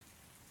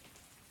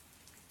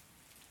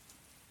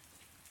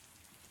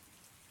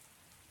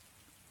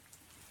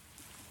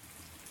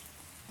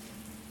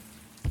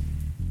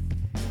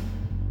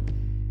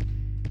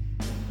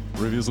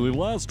Previously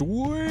last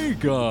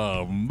week,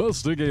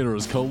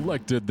 investigators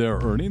collected their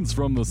earnings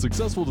from the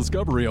successful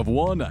discovery of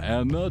one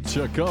Anna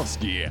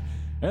Tchaikovsky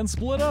and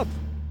split up.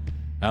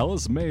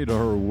 Alice made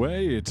her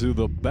way to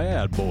the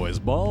Bad Boys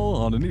Ball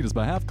on Anita's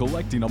behalf,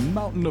 collecting a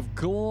mountain of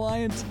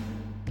client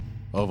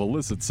of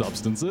illicit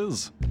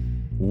substances,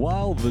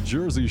 while the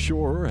Jersey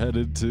Shore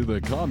headed to the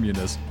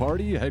Communist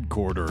Party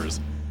headquarters,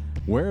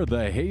 where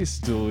the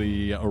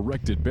hastily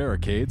erected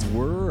barricades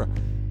were,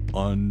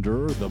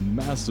 under the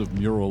massive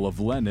mural of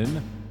Lenin,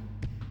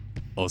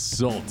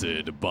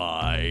 assaulted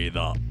by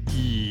the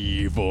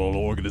evil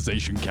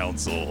Organization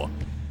Council.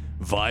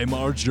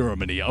 Weimar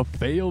Germany, a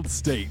failed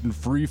state in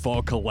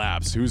freefall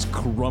collapse whose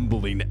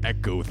crumbling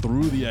echo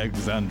through the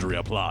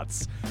Alexandria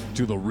Platz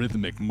to the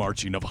rhythmic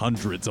marching of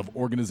hundreds of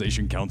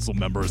Organization Council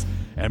members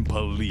and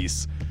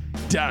police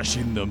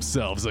dashing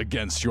themselves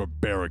against your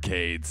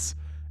barricades.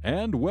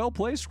 And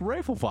well-placed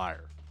rifle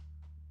fire.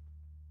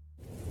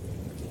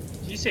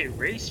 Did you say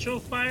racial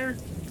fire?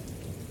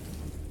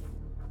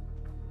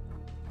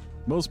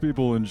 Most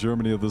people in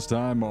Germany at this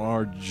time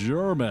are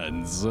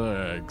Germans,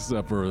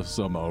 except for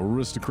some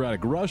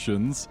aristocratic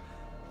Russians.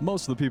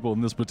 Most of the people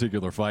in this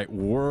particular fight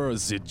were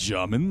the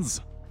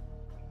Germans.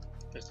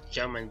 Those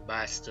German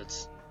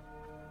bastards.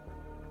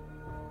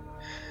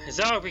 It's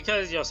all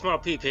because of your small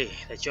PP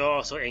that you're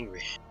all so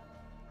angry.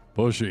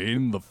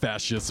 Pushing the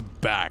fascists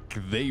back,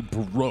 they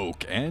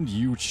broke, and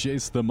you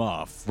chased them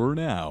off for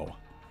now.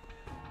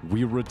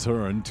 We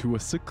return to a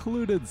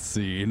secluded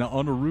scene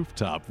on a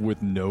rooftop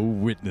with no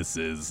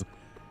witnesses.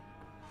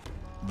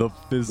 The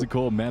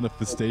physical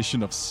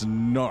manifestation of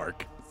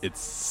Snark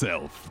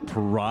itself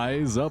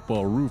pries up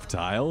a roof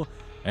tile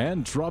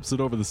and drops it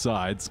over the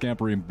side,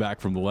 scampering back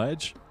from the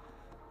ledge.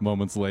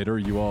 Moments later,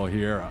 you all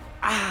hear,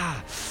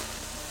 "Ah!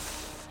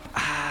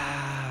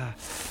 Ah!"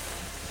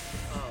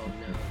 Oh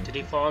no. Did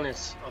he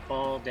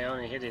fall down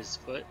and hit his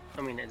foot?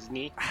 His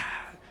knee?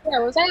 Yeah,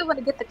 was I able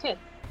to get the kid?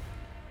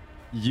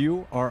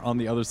 You are on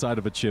the other side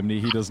of a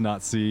chimney. He does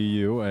not see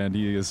you, and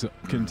he is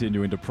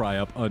continuing to pry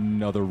up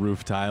another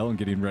roof tile and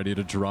getting ready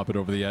to drop it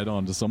over the head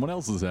onto someone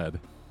else's head.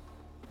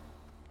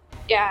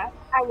 Yeah,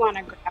 I want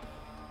to grab.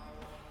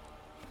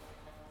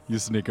 You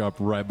sneak up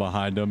right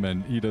behind him,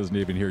 and he doesn't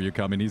even hear you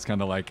coming. He's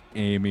kind of like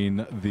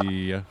aiming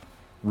the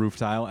roof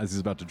tile as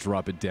he's about to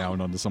drop it down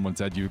onto someone's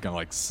head. You kind of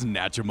like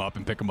snatch him up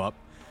and pick him up.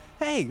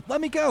 Hey,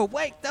 let me go.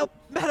 Wait, no,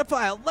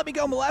 pedophile. Let me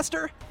go,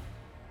 molester.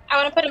 I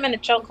want to put him in a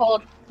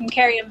chokehold and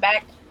carry him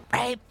back.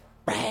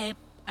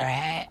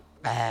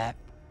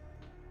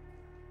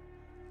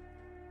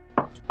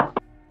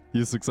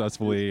 You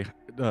successfully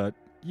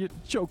you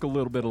choke a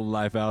little bit of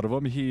life out of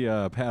him. He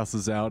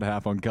passes out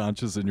half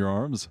unconscious in your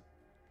arms.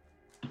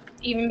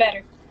 Even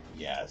better.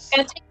 Yes.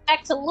 Gonna take it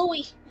back to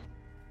Louis.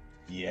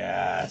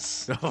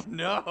 Yes. Oh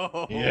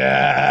no!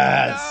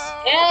 Yes.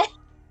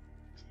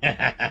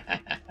 Yeah.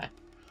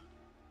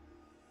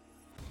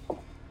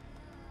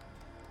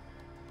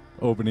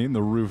 Opening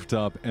the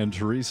rooftop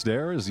entry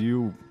stairs,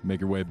 you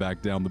make your way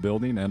back down the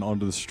building and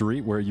onto the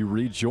street where you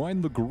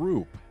rejoin the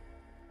group.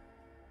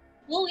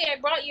 Louis, I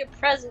brought you a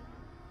present.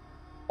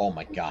 Oh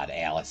my God,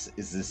 Alice,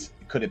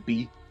 could it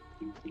be?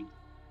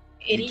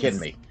 It You is kidding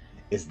me?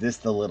 Is this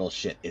the little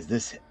shit? Is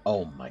this,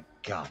 oh my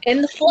God.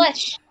 in the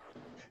flesh.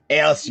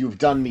 Alice, you've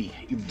done me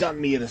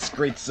this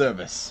great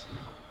service.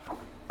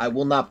 I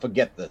will not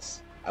forget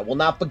this. I will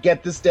not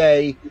forget this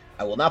day.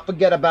 I will not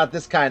forget about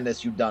this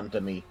kindness you've done to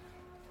me.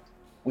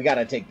 We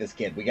gotta take this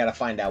kid. We gotta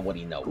find out what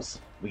he knows.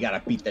 We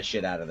gotta beat the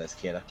shit out of this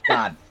kid.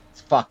 God,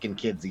 it's fucking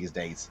kids these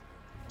days.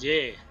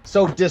 Yeah.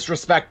 So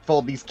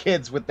disrespectful, these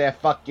kids with their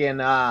fucking,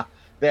 their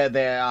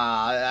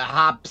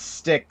hop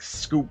stick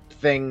scoop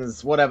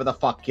things, whatever the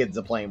fuck kids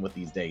are playing with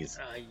these days.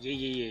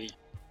 Yeah.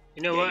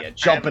 You know what? Yeah,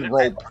 jumping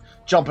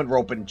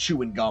rope and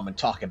chewing gum and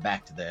talking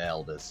back to their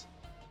elders.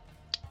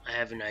 I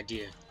have an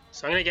idea.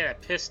 So I'm gonna get a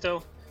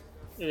pistol.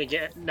 I'm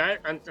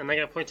not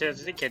gonna point it at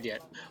the kid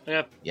yet.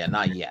 Yeah,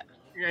 not yet.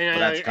 I'm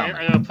that's coming.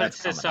 gonna put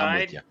That's it to the coming. I'm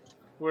with side you.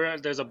 where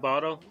there's a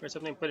bottle or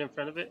something put in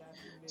front of it.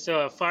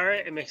 So I fire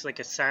it. It makes like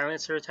a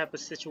silencer type of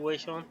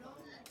situation.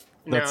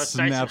 That Now it's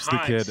nice and snaps the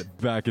hot. kid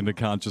back into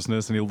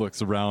consciousness, and he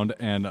looks around,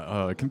 and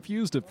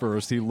confused at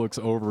first, he looks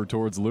over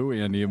towards Louis,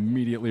 and he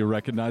immediately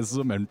recognizes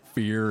him, and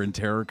fear and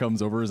terror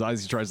comes over his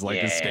eyes. He tries to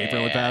escape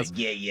really fast.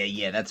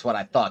 Yeah, that's what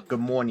I thought. Good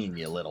morning,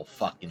 you little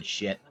fucking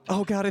shit.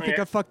 Oh God, I think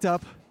Yeah. I fucked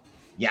up.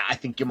 Yeah, I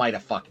think you might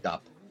have fucked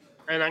up.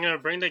 And I'm gonna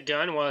bring the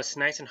gun while it's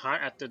nice and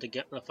hot after the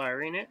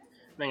firing it.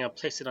 And I'm gonna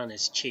place it on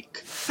his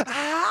cheek.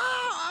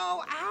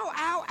 Ow,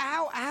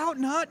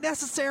 not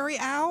necessary,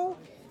 ow.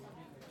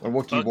 When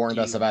Wookiee Fuck warned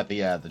us you. about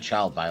the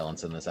child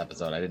violence in this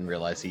episode, I didn't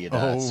realize he had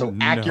Oh, so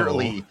no.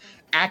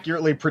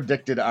 accurately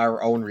predicted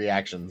our own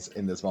reactions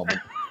in this moment.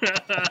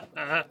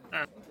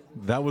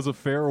 That was a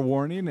fair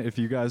warning. If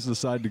you guys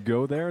decide to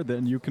go there,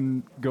 then you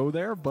can go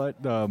there. But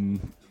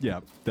yeah,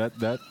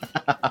 that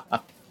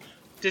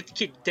This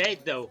kid dead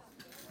though.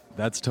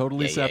 that's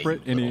totally Yeah,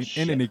 separate. you little In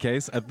shit. any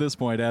case, at this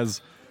point,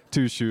 as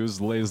Two Shoes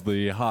lays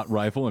the hot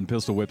rifle and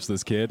pistol whips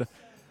this kid,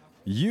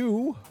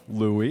 you,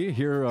 Louis,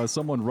 hear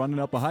someone running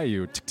up behind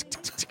you. Tick, tick,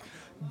 tick, tick, tick.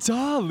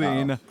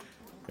 darling.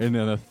 And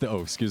then a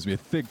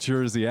thick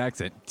Jersey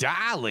accent.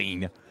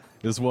 Darling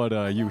is what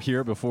you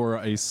hear before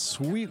a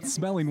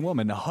sweet-smelling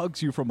woman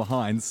hugs you from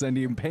behind,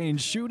 sending pain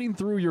shooting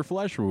through your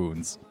flesh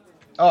wounds.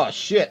 Oh,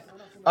 shit.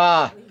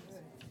 Louis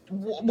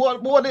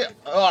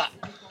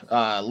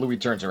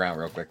turns around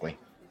real quickly.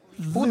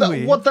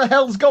 What the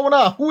hell's going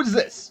on? Who is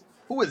this?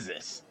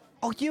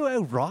 Are you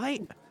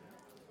alright?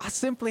 I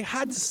simply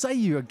had to see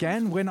you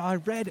again when I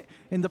read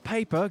in the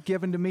paper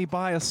given to me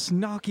by a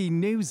snarky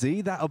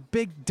newsie that a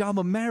big dumb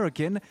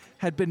American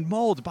had been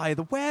mauled by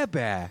the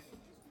werebear.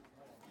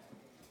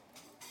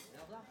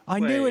 I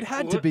knew it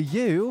had to be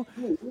you.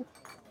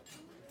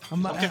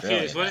 I'm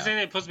confused. What is it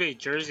supposed to be?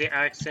 Jersey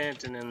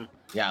accent and then...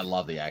 Yeah, I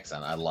love the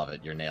accent. I love it.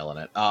 You're nailing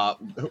it.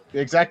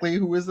 Exactly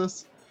who is this?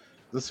 Is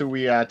this who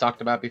we talked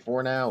about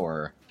before now,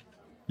 or...?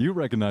 You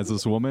recognize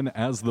this woman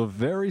as the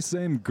very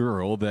same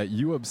girl that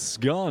you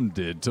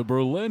absconded to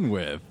Berlin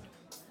with.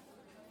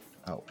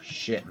 Oh,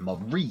 shit.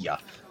 Maria!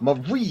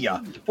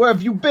 Where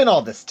have you been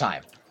all this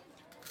time?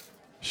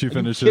 She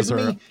finishes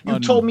her... You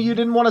told me you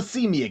didn't want to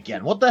see me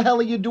again. What the hell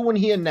are you doing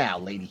here now,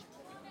 lady?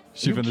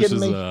 She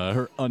finishes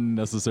her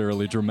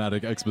unnecessarily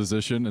dramatic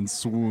exposition and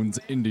swoons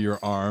into your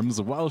arms.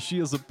 While she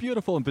is a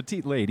beautiful and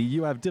petite lady,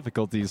 you have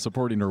difficulty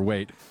supporting her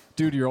weight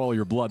due to all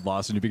your blood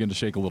loss, and you begin to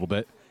shake a little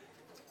bit.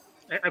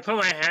 I put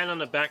my hand on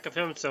the back of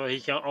him so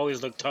he can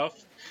always look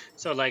tough.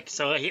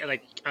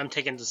 I'm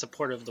taking the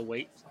support of the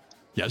weight.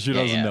 Yeah, she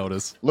doesn't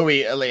notice.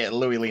 Louis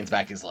leans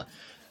back. He's like,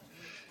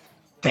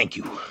 "Thank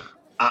you.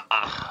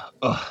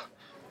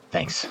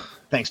 Thanks,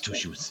 Two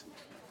Shoes."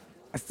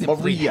 I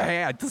simply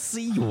had to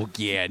see you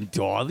again,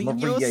 darling.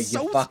 Maria, You're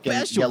so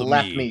special to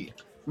left me.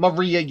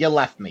 Maria, you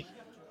left me.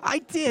 I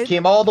did. You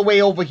came all the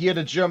way over here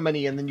to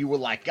Germany, and then you were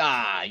like,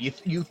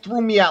 you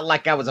threw me out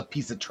like I was a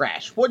piece of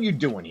trash. What are you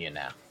doing here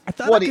now? I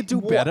thought I could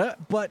do better,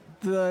 but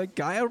the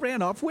guy I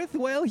ran off with,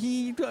 well,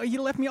 he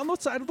left me on the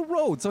side of the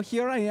road. So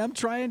here I am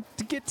trying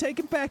to get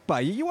taken back by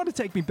you. You want to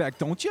take me back,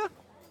 don't you?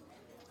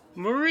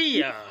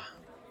 Maria!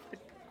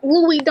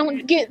 Louis,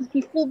 don't get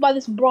fooled by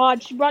this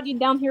broad. She brought you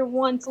down here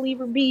once. Leave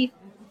her be.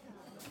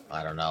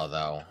 I don't know,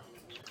 though.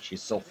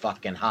 She's so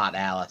fucking hot,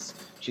 Alice.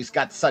 She's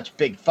got such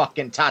big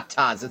fucking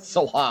tatas. It's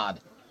so hard.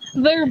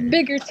 There are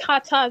bigger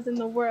tatas in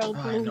the world,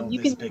 Louis. I know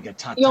there's bigger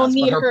tatas, you don't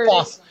need but her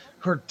boss...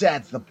 Her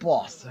dad's the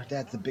boss. Her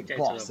dad's the big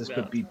boss. This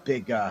could be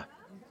big, Oh,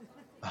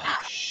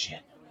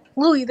 shit.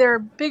 Louis, there are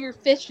bigger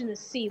fish in the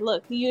sea.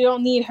 Look, you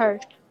don't need her.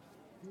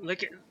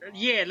 Look at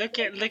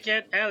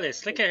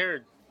Alice. Look at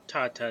her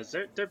tatas.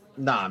 They're...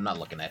 Nah, I'm not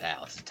looking at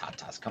Alice.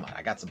 Tatas. Come on,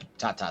 I got some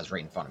tatas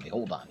right in front of me.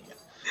 Hold on here.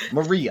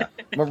 Maria,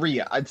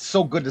 it's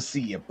so good to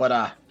see you, but,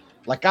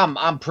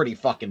 I'm pretty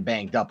fucking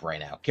banged up right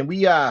now. Can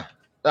we,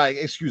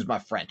 excuse my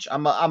French.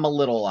 I'm a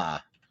little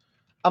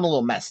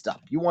messed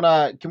up. You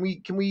wanna? Can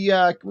we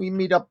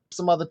meet up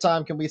some other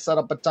time? Can we set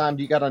up a time?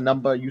 Do you got a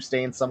number? Are you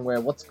staying somewhere?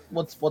 What's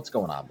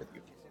going on with you?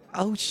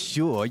 Oh,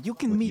 sure. You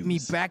can meet me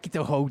back at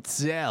the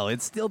hotel.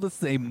 It's still the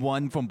same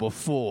one from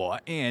before.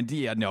 And,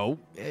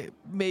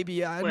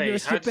 maybe I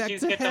nurse you back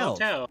to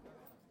health.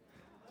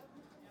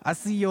 I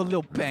see you're a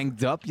little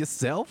banged up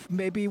yourself.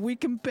 Maybe we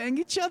can bang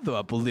each other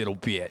up a little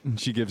bit. And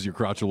she gives your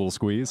crotch a little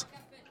squeeze.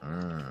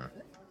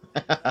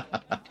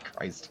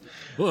 Christ.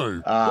 Hey.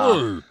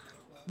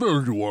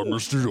 There you are,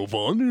 Mr.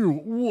 Giovanni.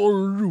 What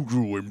are you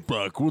doing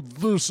back with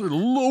this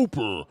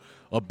eloper?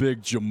 A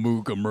big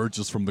Jamook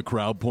emerges from the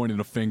crowd,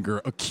 pointing a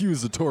finger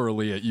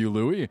accusatorily at you,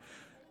 Louis.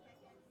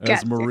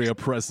 As Maria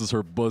presses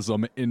her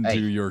bosom into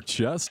your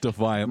chest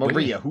defiantly.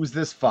 Maria, who's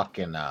this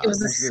fucking... it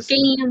was a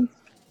scam.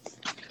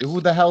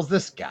 Who the hell's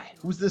this guy?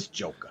 Who's this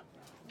joker?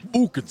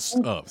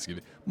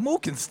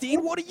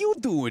 Mookenstein, what are you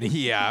doing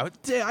here? I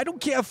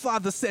don't care if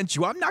Father sent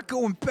you. I'm not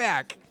going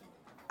back.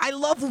 I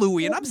love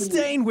Louis, and I'm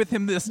staying with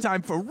him this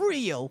time for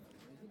real.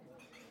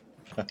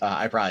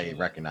 I probably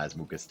recognize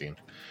Mookenstein.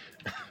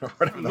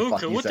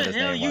 Mooka, what the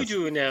hell are you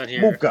doing down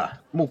here?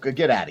 Mooka,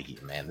 get out of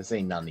here, man. This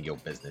ain't none of your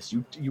business.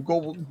 You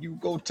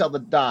go tell the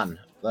Don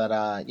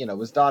that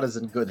his daughter's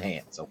in good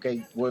hands.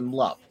 Okay, we're in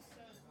love.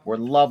 We're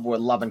in love. We're a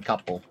loving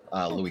couple.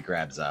 Louis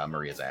grabs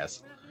Maria's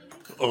ass.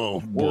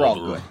 Oh, we're all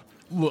good.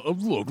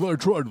 Look, I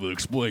tried to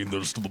explain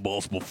this to the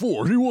boss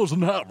before. He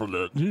wasn't having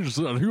it. He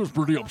said he was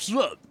pretty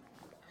upset.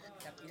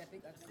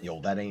 Yo,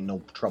 that ain't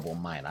no trouble of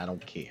mine. I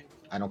don't care.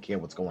 I don't care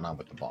what's going on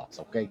with the boss,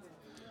 okay?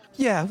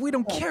 Yeah, we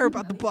don't care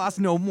about the boss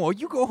no more.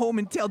 You go home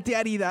and tell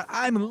Daddy that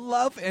I'm in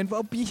love and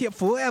I'll be here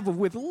forever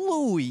with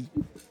Louis.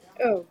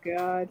 Oh,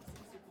 God.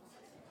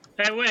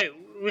 Hey, wait.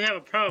 We have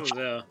a problem,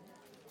 though.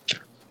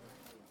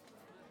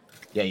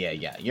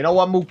 Yeah. You know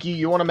what, Mookie?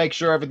 You want to make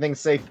sure everything's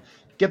safe.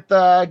 Get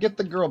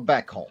the girl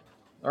back home.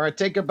 All right,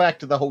 take her back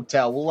to the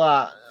hotel.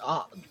 We'll,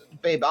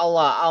 babe,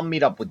 I'll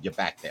meet up with you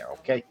back there,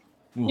 okay?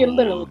 You're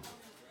little.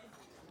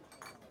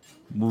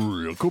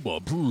 Maria, come on,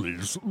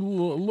 please.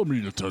 Let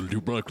me attend you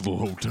back to the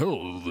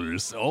hotel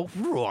this. All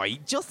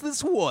right, just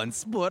this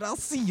once, but I'll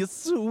see you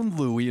soon,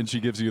 Louis. And she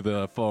gives you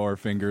the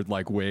four-fingered,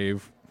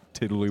 wave,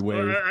 tiddly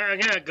wave. Well, I'm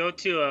gonna go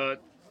to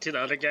the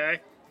other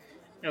guy,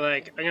 and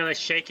I'm gonna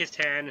shake his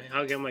hand and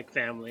hug him like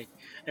family.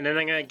 and then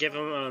I'm gonna give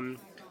him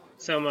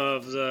some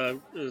of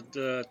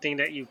the thing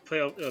that you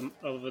put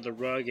over the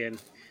rug,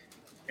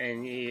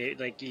 and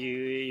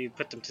you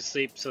put them to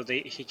sleep so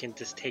he can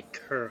just take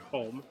her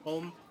home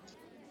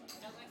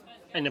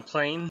in a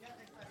plane.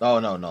 Oh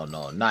no,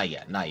 not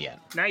yet. Not you yet.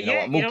 Know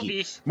what,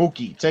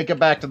 Mookie, take it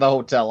back to the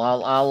hotel.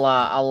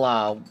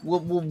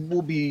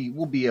 We'll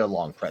be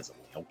along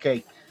presently.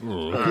 Okay.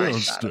 Oh, I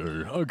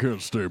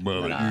can't stay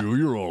mad at you.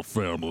 You're all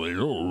family.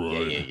 All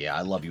right. Yeah.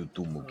 I love you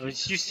too,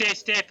 Mookie. You stay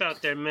safe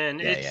out there, man.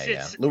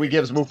 Yeah. Louis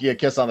gives Mookie a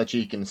kiss on the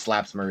cheek and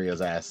slaps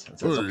Maria's ass and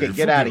says, "Okay,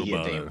 get out of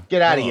here, Dave.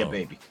 Get out of here,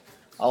 baby.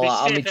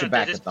 I'll meet you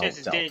back at the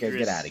hotel. Okay,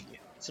 get out of here."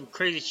 Some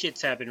crazy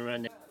shit's happening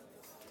around there.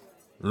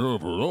 Oh,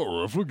 but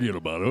all right, forget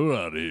about it.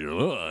 Out of here,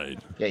 all right.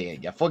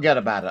 Yeah. Forget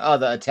about it.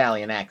 Other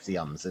Italian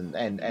axioms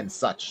and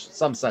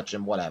such,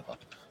 and whatever.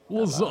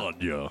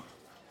 Lasagna.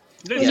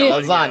 Yeah,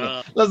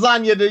 lasagna.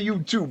 Lasagna to you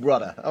too,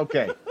 brother.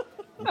 Okay.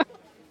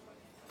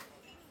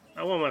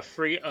 I want my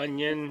free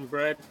onion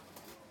bread,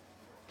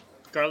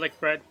 garlic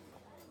bread,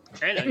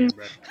 and onion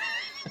bread.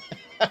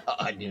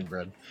 Onion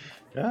bread.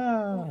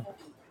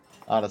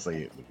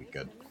 Honestly, it would be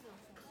good.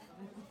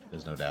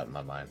 There's no doubt in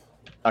my mind.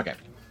 Okay.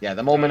 Yeah,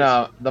 the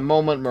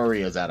moment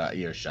Maria's at a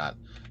earshot,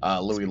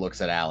 Louis looks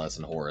at Alice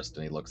and Horace,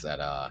 and he looks at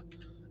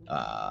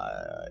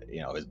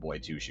his boy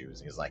Two Shoes.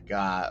 He's like,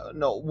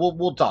 no,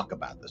 we'll talk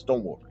about this.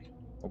 Don't worry.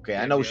 Okay,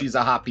 I know she's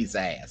a hot piece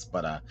of ass,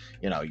 but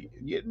nobody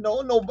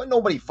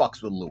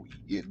fucks with Louis.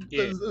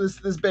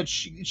 This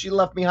bitch, she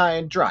left me high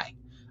and dry.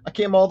 I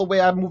came all the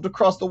way. I moved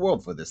across the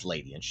world for this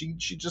lady, and she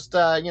just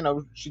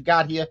she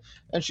got here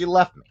and she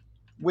left me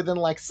within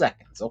like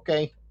seconds.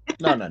 Okay,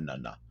 no.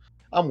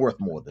 I'm worth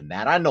more than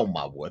that. I know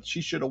my worth.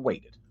 She should have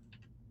waited.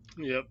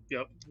 Yep.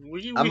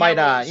 I might,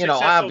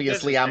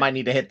 obviously, I might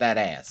need to hit that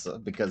ass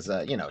because,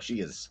 she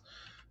is.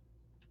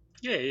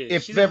 Yeah.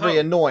 If very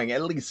annoying,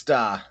 at least,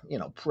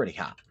 pretty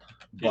hot.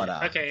 But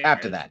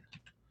after that,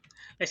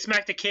 I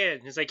smacked the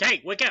kid. He's like,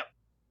 "Hey, wake up!"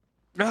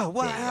 Oh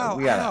wow!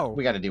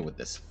 We got to deal with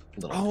this.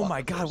 Oh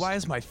my God! Why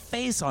is my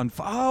face on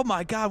fire? Oh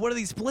my God! What are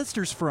these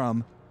blisters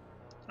from?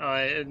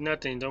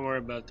 Nothing. Don't worry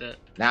about that.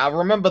 Now,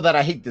 remember that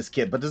I hate this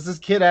kid, but does this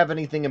kid have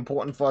anything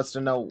important for us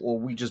to know, or are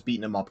we just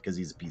beating him up because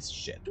he's a piece of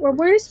shit? Or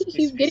where is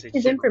he getting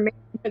his information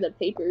for the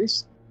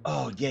papers?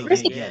 Oh, yeah.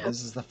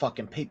 This is the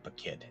fucking paper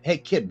kid. Hey,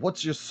 kid,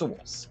 what's your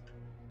source?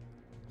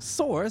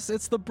 Source?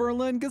 It's the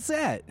Berlin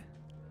Gazette.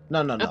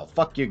 No.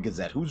 Fuck your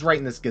Gazette. Who's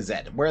writing this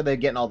Gazette? Where are they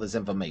getting all this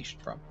information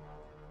from?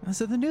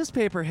 So the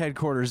newspaper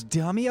headquarters,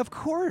 dummy, of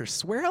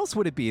course. Where else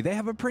would it be? They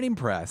have a printing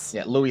press.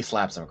 Yeah, Louis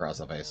slaps him across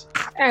the face.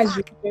 As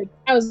you did.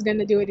 I was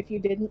gonna do it if you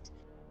didn't.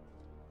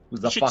 Who's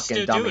the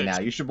fucking dummy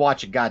now? You should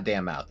watch your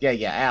goddamn mouth.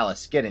 Yeah,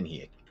 Alice, get in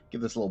here. Give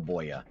this little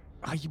boy a...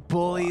 Are you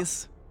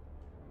bullies?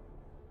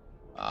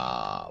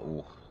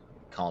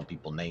 Calling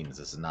people names,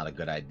 this is not a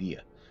good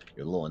idea.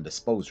 You're a little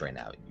indisposed right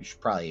now. You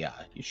should probably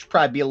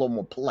be a little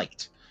more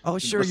polite. Oh,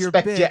 sure, you're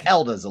big. Respect your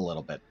elders a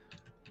little bit.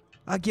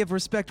 I give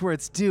respect where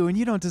it's due, and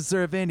you don't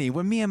deserve any.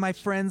 When me and my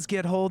friends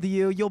get hold of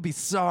you, you'll be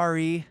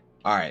sorry.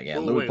 All right, yeah.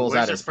 Louis pulls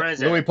out his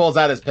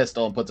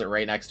pistol and puts it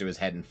right next to his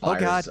head and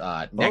fires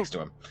next to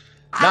him.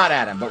 Not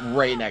at him, but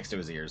right next to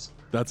his ears.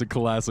 That's a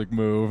classic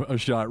move. A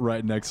shot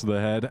right next to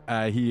the head.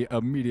 He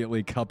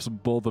immediately cups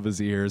both of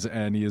his ears,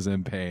 and he is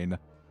in pain.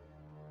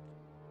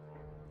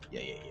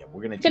 Yeah.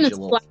 We're gonna teach you a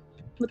little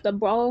with the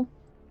ball.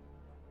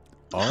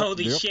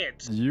 Holy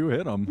shit! You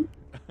hit him.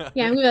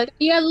 Yeah, I'm like,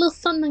 you got a little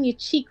something on your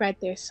cheek right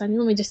there, son. You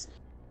want me just?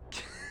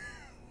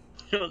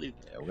 Yeah,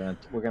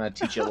 we're gonna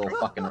teach you a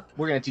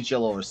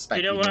little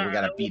respect. You know what? We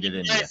gotta beat it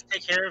in you.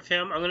 Take care of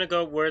him. I'm gonna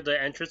go where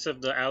the entrance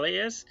of the alley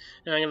is,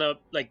 and I'm gonna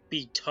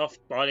be tough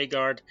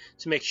bodyguard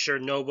to make sure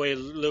nobody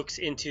looks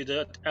into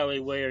the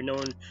alleyway or no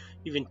one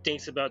even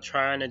thinks about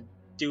trying to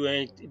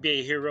be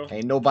a hero.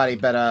 Ain't nobody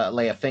better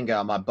lay a finger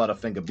on my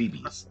Butterfinger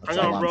BBs. I'm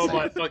gonna roll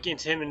my fucking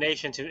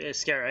intimidation to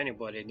scare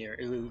anybody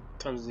who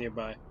comes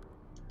nearby.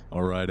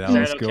 All right,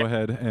 Alice, go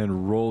ahead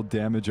and roll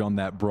damage on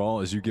that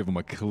brawl as you give him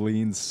a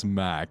clean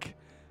smack.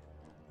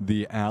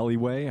 The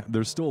alleyway,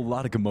 there's still a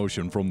lot of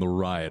commotion from the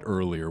riot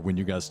earlier when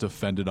you guys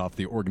defended off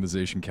the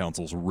Organization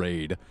Council's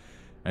raid,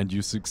 and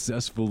you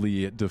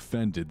successfully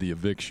defended the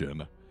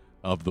eviction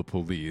of the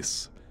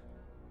police.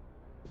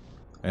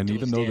 And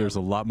even though there's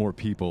a lot more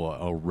people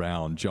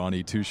around,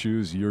 Johnny Two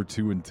Shoes, you're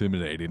too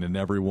intimidating, and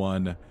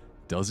everyone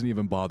doesn't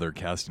even bother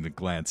casting a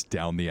glance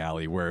down the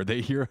alley where they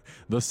hear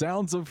the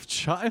sounds of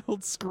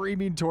child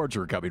screaming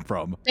torture coming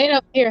from. They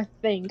don't hear a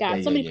thing,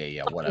 guys.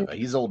 Yeah, whatever.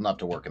 He's old enough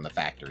to work in the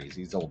factories.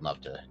 He's old enough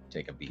to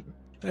take a beating.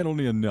 They don't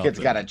need nothing. Kid's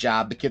got a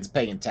job. The kid's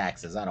paying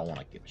taxes. I don't want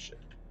to give a shit.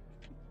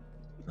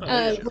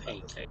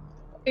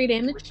 3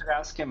 damage. We should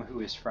ask him who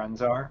his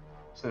friends are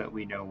so that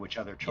we know which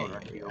other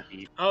children he'll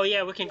beat. Oh,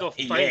 yeah, we can go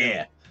fight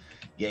him.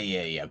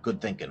 Yeah. Good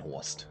thinking,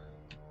 Horst.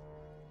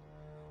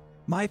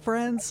 My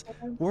friends,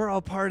 we're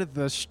all part of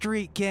the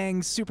street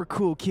gang super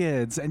cool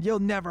kids, and you'll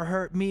never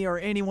hurt me or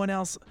anyone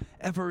else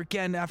ever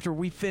again after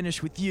we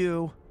finish with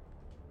you.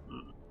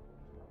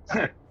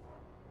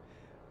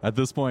 At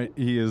this point,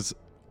 he is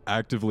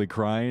actively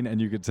crying,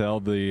 and you could tell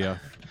the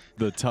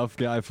tough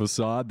guy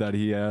facade that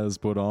he has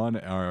put on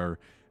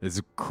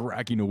is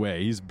cracking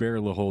away. He's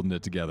barely holding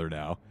it together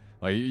now.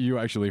 Like, you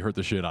actually hurt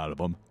the shit out of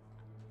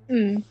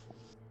him.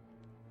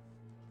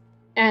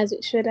 As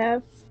it should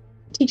have.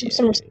 Teach him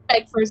some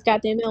respect for his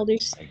goddamn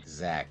elders.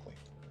 Exactly.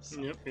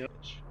 Yep.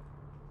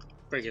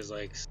 Break his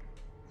legs.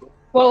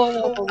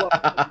 Whoa.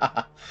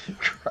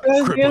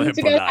 Cripple him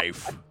for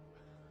life.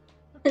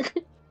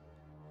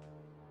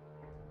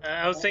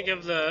 I was thinking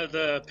of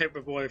the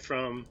paperboy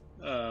from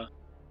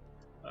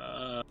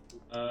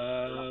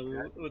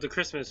the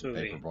Christmas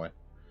movie. Paperboy.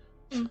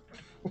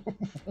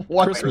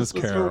 What Christmas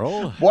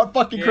Carol? Movie? What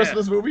fucking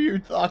Christmas movie are you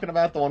talking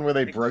about? The one where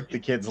they broke the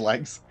kid's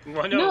legs?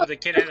 Well, no, the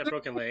kid had a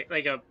broken leg,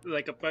 like a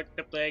fucked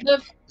up leg.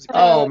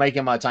 Make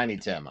him a Tiny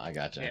Tim. I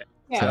gotcha.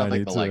 Yeah. I don't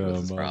think the leg was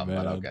his Tim, problem,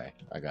 but man. okay,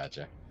 I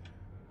gotcha.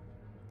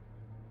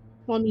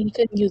 Well, I mean, he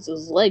couldn't use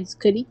his legs,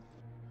 could he?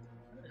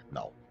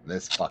 No,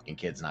 this fucking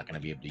kid's not gonna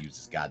be able to use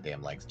his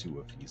goddamn legs too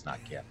if he's not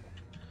careful.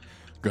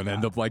 Gonna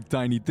end up like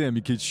Tiny Tim.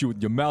 You could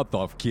shoot your mouth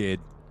off, kid.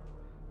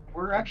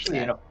 We're actually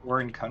in a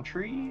foreign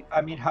country.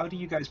 I mean, how do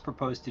you guys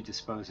propose to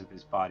dispose of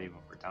his body when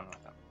we're done with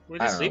him?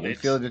 We'll I just don't know. leave We it.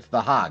 feel it's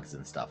the hogs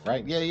and stuff,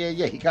 right?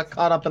 Yeah. He got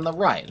caught up in the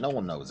riot. No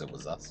one knows it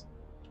was us.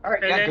 All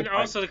right, And yeah, then good point.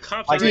 also the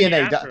cops Like are already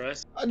DNA after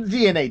us.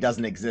 DNA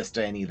doesn't exist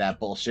to any of that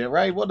bullshit,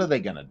 right? What are they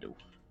gonna do?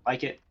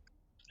 Like it.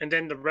 And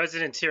then the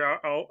residents here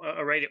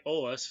already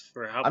owe us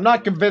for helping. I'm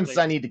not them. convinced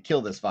Like, I need to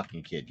kill this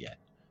fucking kid yet,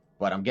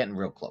 but I'm getting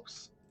real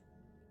close.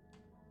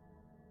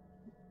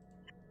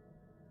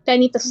 Do I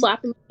need to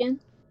slap him again?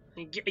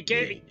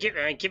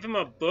 Give him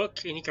a book,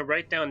 and he can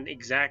write down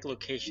exact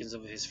locations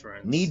of his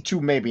friends. Need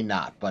to, maybe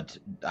not, but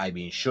I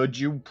mean, should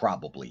you?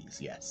 Probably,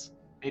 yes.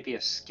 Maybe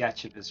a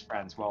sketch of his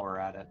friends while we're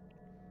at it.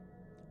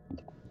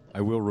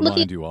 I will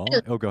remind you all.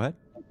 Oh, go ahead.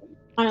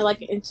 Kind of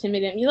like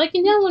intimidate me. Like,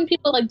 you know when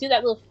people like do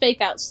that little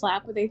fake out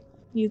slap where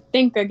you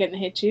think they're gonna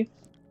hit you.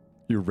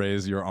 You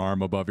raise your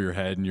arm above your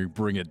head and you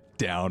bring it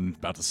down,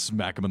 about to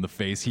smack him in the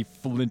face. He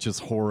flinches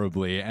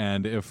horribly,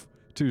 and if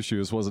Two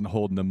Shoes wasn't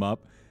holding him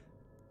up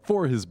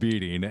for his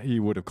beating, he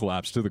would have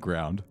collapsed to the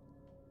ground.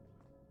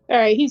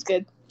 Alright, he's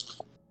good.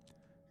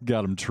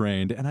 Got him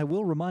trained, and I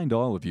will remind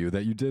all of you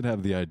that you did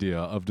have the idea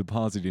of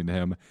depositing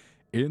him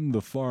in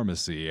the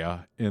pharmacy,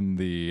 in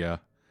the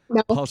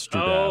No.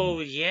 Pusterdam. Oh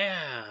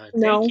yeah.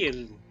 No. Thank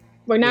you.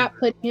 We're not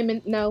putting him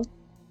in. No.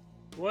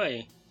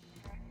 Why?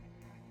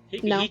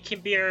 No. He can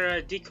be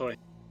our decoy.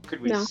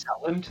 Could we No.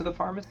 sell him to the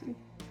pharmacy?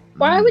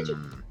 Why would you?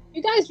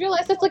 You guys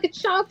realize that's like a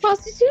child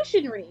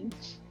prostitution ring.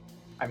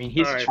 I mean,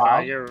 he's Alright, a child.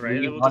 fine, you're right.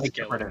 We We'll want to just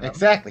get kill rid him. of him.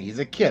 Exactly, he's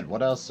a kid.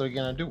 What else are you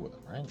gonna do with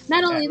him, right?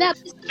 Not only that,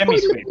 but it's Jimmy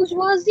supporting the Sweet.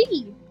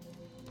 bourgeoisie.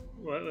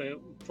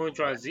 What?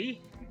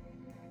 Bourgeoisie?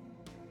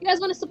 You guys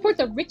want to support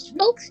the rich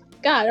folks?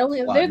 God,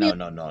 only Well, they're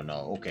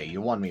no. Okay,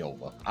 you won me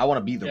over. I want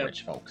to be the Yep.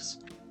 rich folks.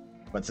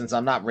 But since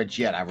I'm not rich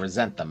yet, I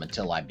resent them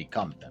until I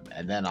become them.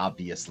 And then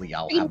obviously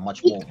I'll have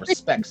much more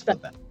respect for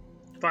them.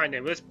 Fine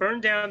then. Let's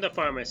burn down the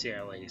pharmacy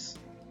at least.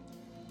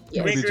 Yeah.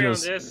 Can we Maybe agree on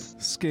just this?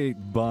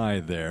 skate by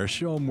there,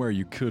 show him where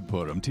you could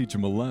put him, teach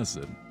him a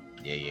lesson.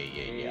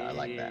 Yeah, I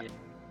like that.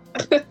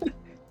 And Good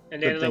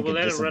then we'll thinking,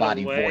 let him run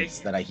disembodied away. voice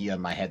that I hear in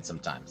my head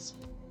sometimes.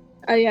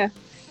 Oh yeah.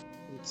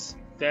 It's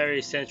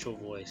very sensual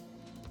voice.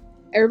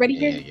 Everybody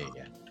Yeah, here.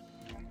 yeah.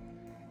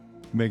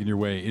 Making your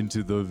way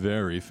into the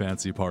very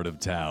fancy part of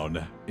town,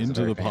 It's a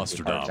into very the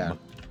fancy part of Pusterdam. town.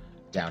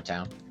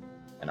 Downtown.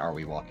 And are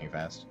we walking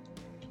fast?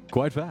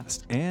 Quite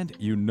fast, and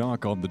you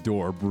knock on the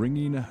door,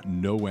 bringing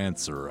no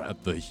answer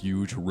at the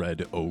huge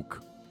red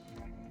oak.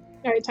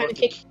 Alright, time to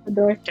kick the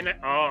door. Can I?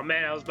 Oh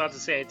man, I was about to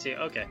say it too.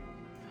 Okay.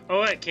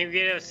 Oh wait, can we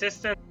get an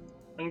assistant?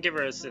 I can give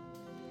her an assistant.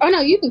 Oh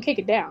no, you can kick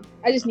it down.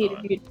 I just needed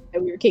you to know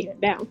that we were kicking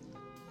it down.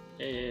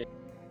 Yeah.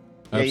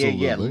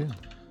 Absolutely.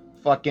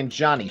 Fucking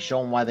Johnny,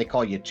 show them why they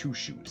call you Two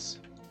Shoes.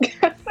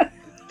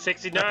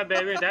 69,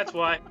 baby. That's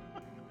why.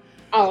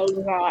 Oh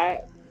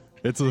god.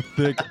 It's a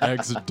thick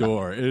X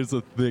door. It is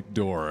a thick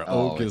door.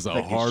 Oh, Oak is it's a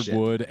thick as shit.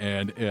 hardwood,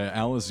 and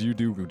Alice, you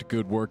do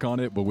good work on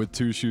it, but with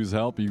Two Shoes'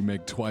 help, you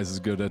make twice as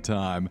good a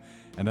time.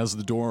 And as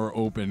the door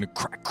open,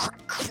 crack,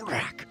 crack,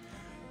 crack,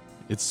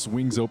 it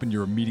swings open.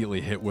 You're immediately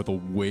hit with a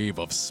wave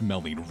of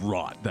smelling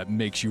rot that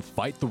makes you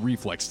fight the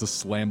reflex to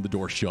slam the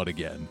door shut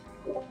again.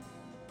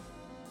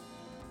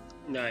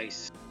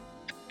 Nice.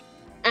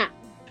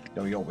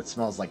 Yo, it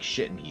smells like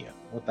shit in here.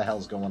 What the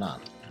hell's going on?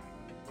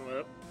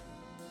 Well,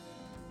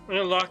 I'm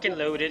gonna lock and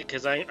load it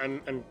because I'm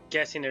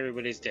guessing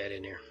everybody's dead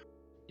in here.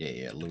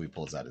 Yeah, Louis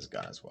pulls out his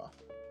gun as well.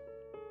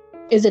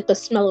 Is it the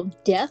smell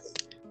of death?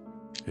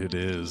 It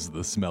is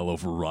the smell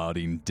of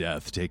rotting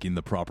death, taking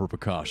the proper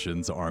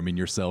precautions, arming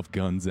yourself,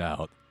 guns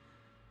out.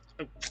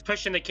 I'm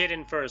pushing the kid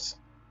in first.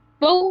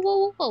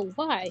 Whoa,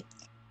 why?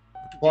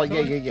 Well,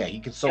 yeah, he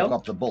can soak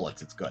up the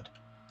bullets. It's good.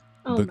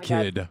 Oh The my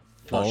kid God.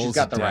 falls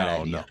got the right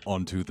down idea.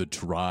 onto the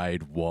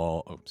dried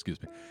wall. Oh,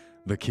 excuse me.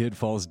 The kid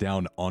falls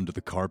down onto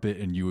the carpet,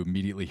 and you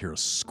immediately hear a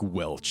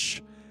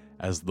squelch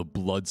as the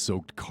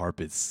blood-soaked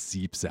carpet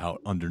seeps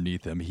out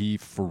underneath him. He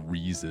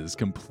freezes,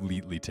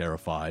 completely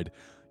terrified.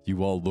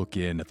 You all look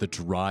in at the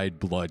dried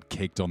blood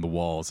caked on the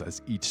walls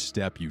as each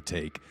step you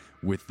take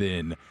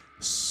within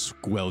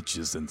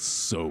squelches and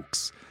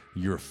soaks.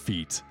 Your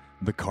feet,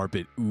 the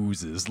carpet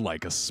oozes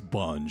like a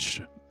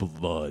sponge.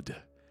 Blood.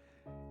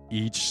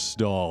 Each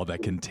stall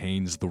that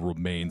contains the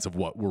remains of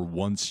what were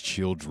once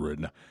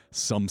children,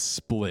 some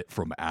split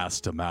from ass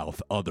to mouth,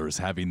 others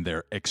having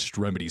their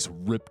extremities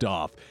ripped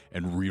off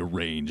and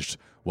rearranged,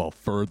 while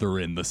further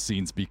in the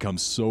scenes become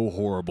so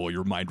horrible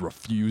your mind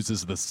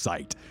refuses the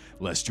sight,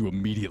 lest you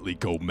immediately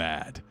go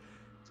mad.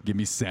 Give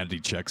me sanity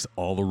checks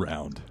all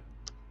around.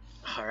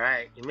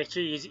 Alright, make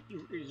sure you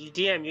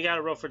DM, you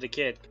gotta roll for the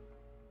kid.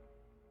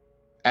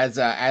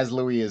 As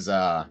Louis is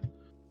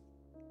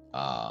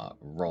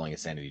rolling a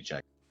sanity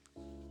check,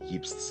 he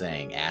keeps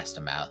saying ass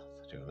to mouth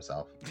to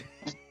himself.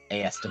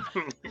 Ass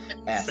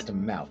to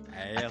mouth.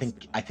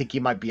 I think he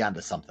might be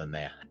onto something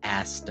there.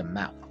 Ass to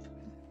mouth.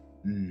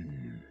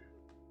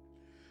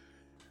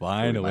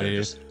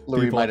 Finally,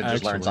 Louis might have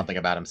just learned something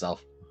about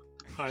himself.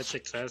 Hard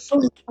success.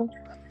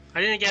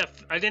 I didn't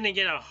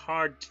get a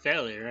hard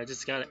failure. I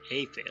just got a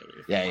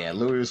failure. Yeah.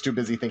 Louis was too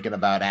busy thinking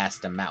about ass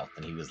to mouth,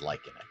 and he was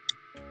liking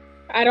it.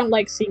 I don't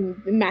like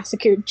seeing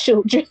massacred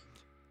children.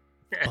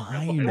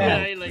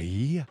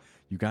 Finally,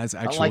 you guys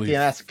actually. I don't like the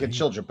massacred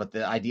children, but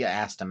the idea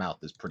ass to mouth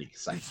is pretty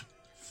exciting.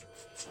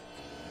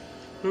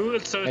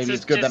 So maybe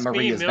it's good that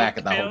Maria's back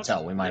at the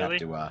hotel. We might have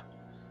to.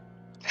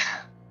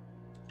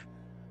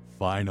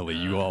 Finally,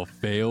 you all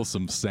fail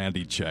some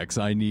sanity checks.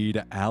 I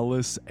need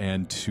Alice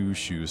and Two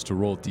Shoes to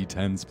roll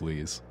d10s,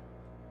 please.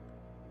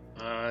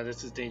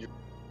 This is dangerous.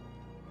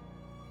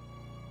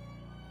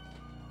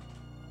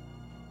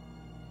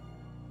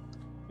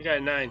 You got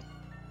a 9.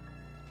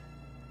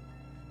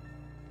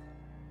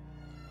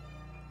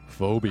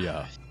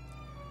 Phobia.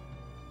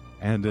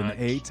 And an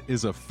 8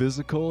 is a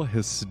physical,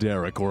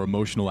 hysteric, or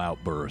emotional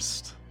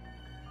outburst.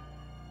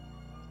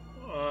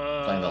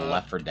 Playing the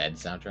Left 4 Dead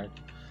soundtrack.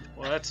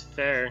 Well, that's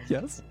fair.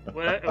 Yes.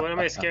 What am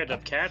I scared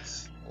of?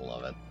 Cats?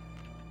 Love it.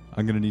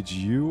 I'm going to need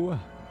you,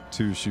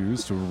 Two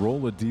Shoes, to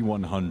roll a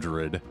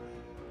d100.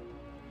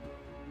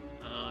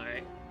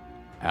 Alright.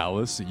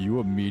 Alice, you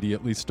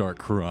immediately start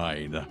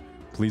crying.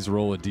 Please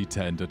roll a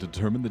d10 to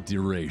determine the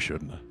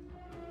duration.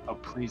 Oh,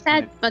 please.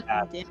 That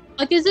fucking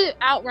like, is it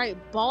outright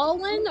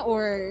bawling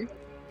or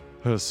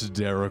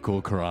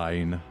hysterical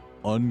crying?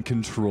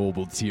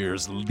 Uncontrollable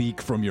tears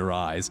leak from your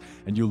eyes,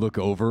 and you look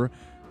over.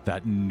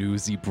 That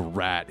newsy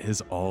brat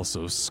is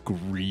also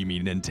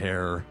screaming in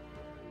terror.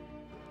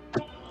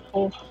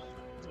 Oh.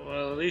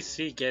 Well, at least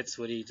he gets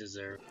what he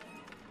deserves.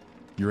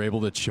 You're able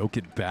to choke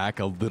it back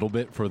a little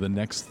bit for the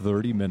next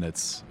 30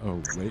 minutes.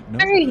 Oh, wait, no.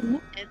 30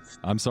 minutes?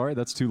 I'm sorry,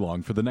 that's too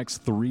long. For the next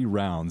 3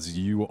 rounds,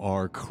 you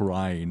are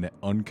crying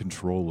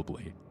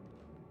uncontrollably.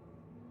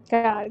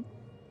 God.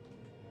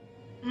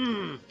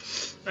 I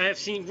have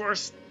seen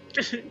worse.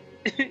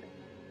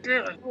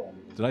 Did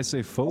I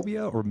say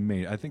phobia or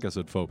mania? I think I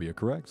said phobia,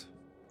 correct?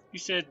 You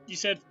said,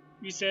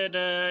 what's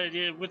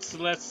the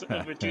less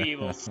of the two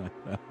evils?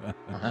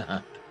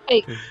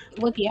 Hey,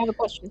 Wookie, I have a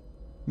question.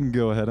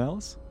 Go ahead,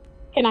 Alice.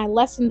 Can I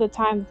lessen the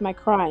time of my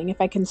crying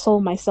if I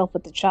console myself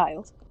with the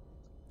child?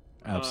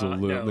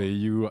 Absolutely. No.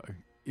 You,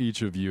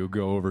 each of you,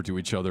 go over to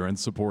each other and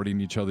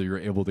supporting each other, you're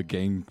able to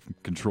gain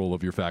control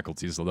of your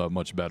faculties a lot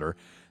much better.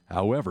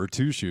 However,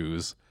 Two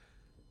Shoes,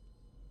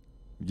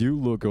 you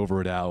look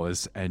over at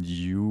Alice and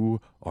you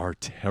are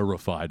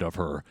terrified of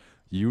her.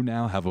 You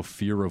now have a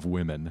fear of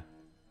women.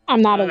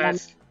 I'm not a woman.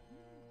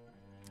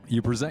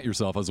 You present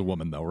yourself as a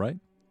woman, though, right?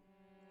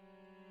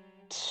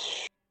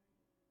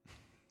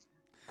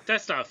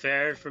 That's not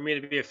fair for me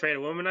to be afraid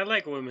of women. I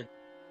like women.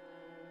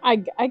 I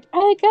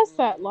guess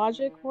that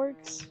logic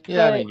works.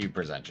 Yeah, but... I mean, you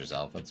present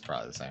yourself. It's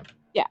probably the same.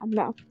 Yeah,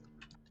 no.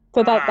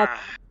 So that's...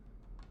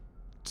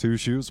 Two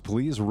Shoes,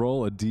 please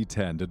roll a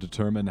d10 to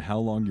determine how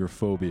long your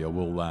phobia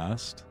will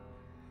last.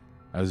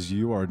 As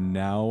you are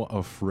now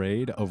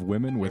afraid of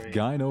women with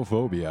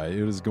gynophobia,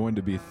 it is going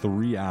to be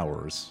 3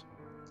 hours.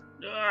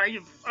 Frank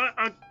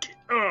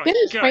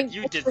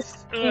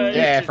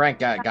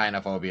got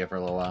gynophobia for a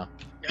little while.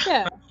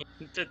 Yeah.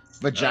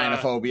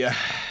 Vaginophobia.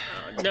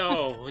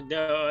 No.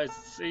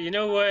 It's, you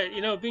know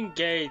what? Being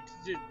gay,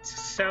 it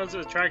sounds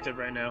attractive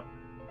right now.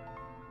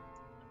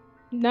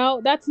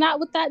 No, that's not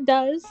what that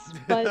does,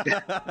 but...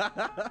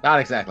 Not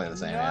exactly the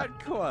same,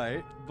 Not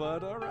quite,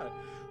 but all right.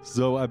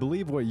 So I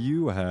believe what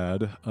you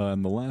had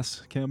in the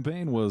last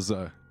campaign was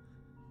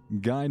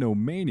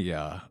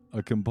gynomania,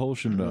 a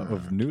compulsion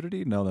of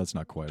nudity? No, that's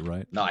not quite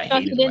right. No, I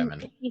hated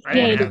women. I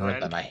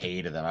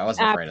hated them. I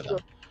wasn't afraid of them.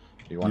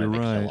 You wanted to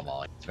kill them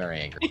all. It's very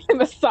angry.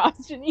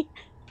 Misogyny.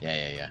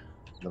 Yeah.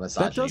 The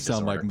misogyny That does sound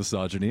disorder. like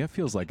misogyny. It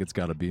feels like it's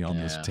got to be on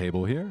this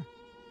table here.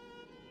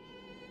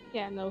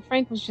 Yeah, no,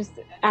 Frank was just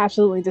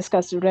absolutely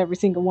disgusted with every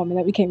single woman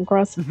that we came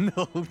across.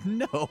 No.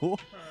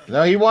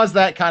 No, he was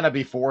that kind of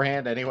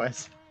beforehand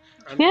anyways.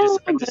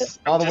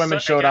 All the women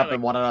showed up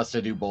and wanted us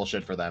to do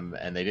bullshit for them,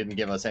 and they didn't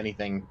give us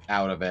anything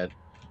out of it,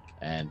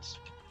 and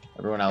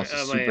everyone else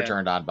was super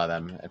turned on by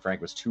them, and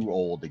Frank was too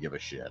old to give a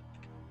shit.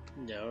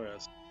 No,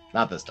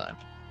 not this time.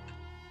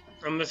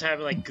 I'm just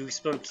having like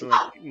goosebumps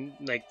and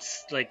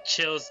like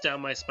chills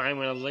down my spine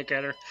when I look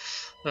at her.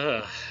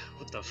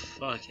 What the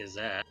fuck is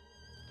that?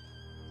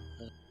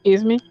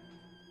 Excuse me?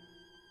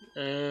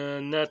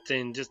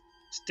 Nothing. Just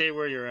stay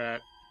where you're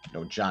at.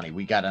 No, Johnny,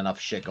 we got enough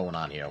shit going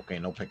on here, okay?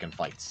 No picking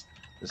fights.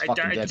 There's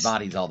fucking dead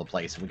bodies all the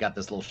place, and we got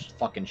this little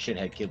fucking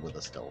shithead kid with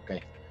us still,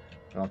 okay?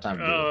 We don't have time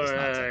to deal with this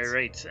nonsense.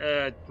 Right.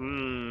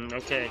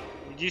 Okay.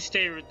 You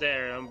stay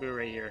there. I'll be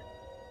right here.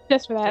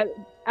 Just for that,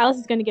 Alice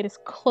is gonna get as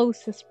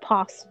close as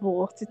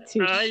possible to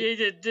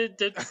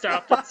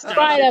Stop it.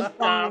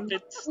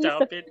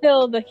 Stop it.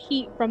 Feel the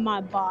heat from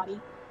my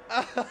body.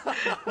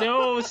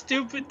 No,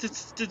 stupid.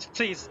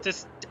 Please,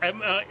 it's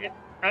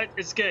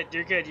good.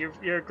 You're good.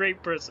 You're a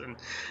great person,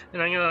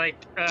 and I'm gonna like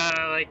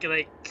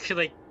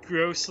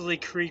grossly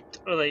creep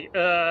or and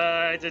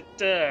I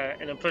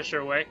push her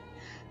away.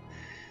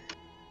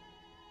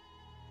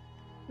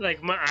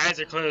 Like my eyes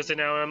are closed and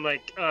now I'm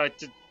like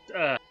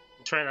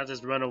trying not to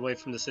just run away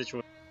from the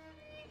situation.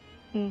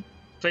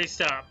 Please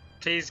stop.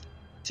 Please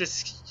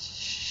just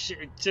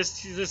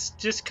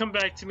come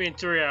back to me in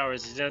 3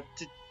 hours.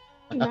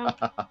 No.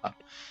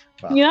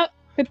 Yep.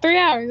 For 3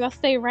 hours, I'll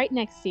stay right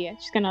next to you.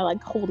 She's gonna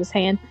like hold his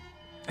hand.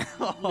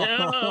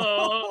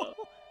 No.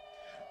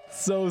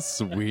 So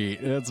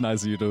sweet. It's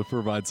nice of you to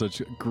provide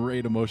such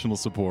great emotional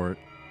support.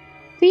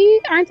 See,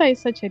 aren't I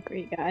such a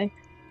great guy?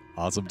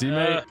 Awesome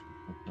teammate.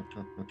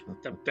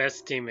 The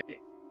best teammate.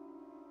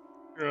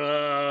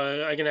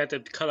 I'm gonna have to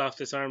cut off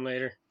this arm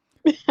later.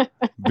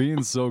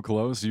 Being so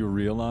close, you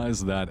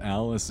realize that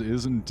Alice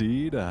is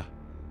indeed a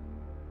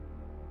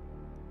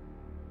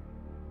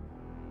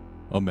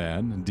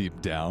man deep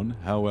down.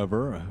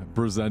 However,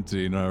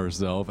 presenting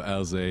herself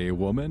as a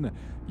woman,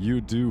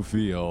 you do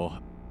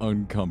feel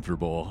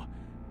uncomfortable.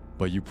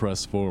 But you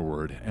press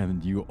forward,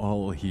 and you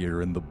all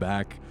hear in the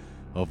back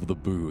of the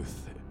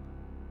booth,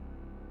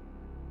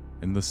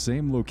 in the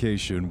same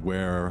location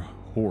where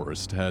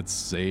Horst had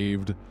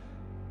saved,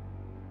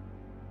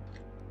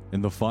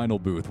 in the final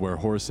booth where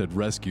Horst had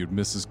rescued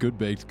Mrs.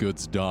 Goodbaked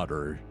Good's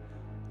daughter,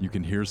 you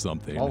can hear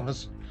something. What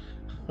was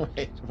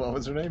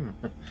her name?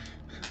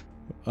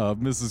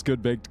 Mrs.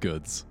 Goodbaked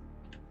Goods.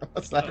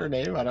 What's that her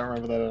name? I don't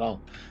remember that at all.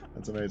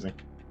 That's amazing.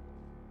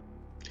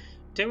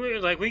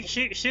 Didn't we,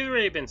 she's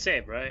already been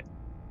saved, right?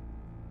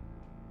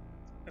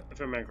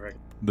 If I remember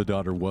correctly. The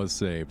daughter was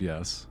saved,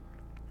 yes.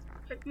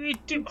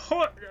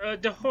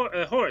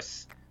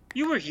 Horse,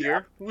 you were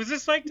here. Was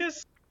this like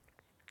this?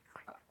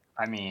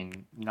 I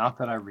mean, not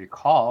that I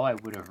recall. I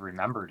would have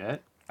remembered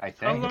it, I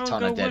think. A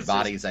ton of dead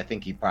bodies. I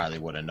think he probably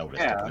would have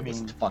noticed it. There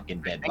was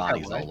fucking dead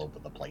bodies all over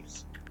the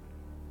place.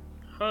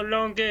 How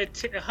long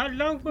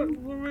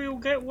were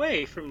we get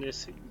away from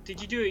this?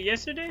 Did you do it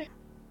yesterday?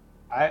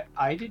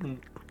 I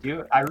didn't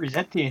do it. I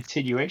resent the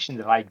insinuation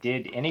that I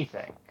did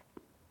anything.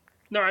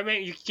 No, I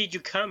mean, did you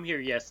come here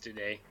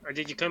yesterday? Or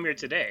did you come here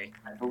today?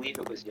 I believe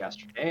it was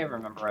yesterday. I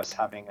remember us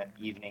having an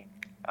evening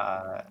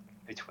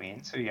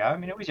between. So yeah, I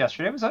mean, it was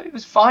yesterday. It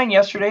was fine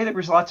yesterday. There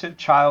was lots of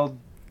child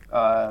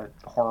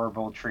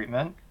horrible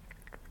treatment.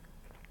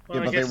 Well,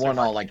 yeah, but they weren't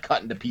all like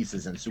cut into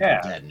pieces and super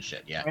dead and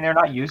shit, yeah. I mean, they're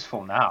not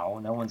useful now.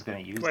 No one's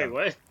going to use them. Wait,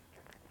 what?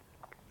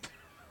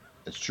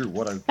 It's true.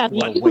 What a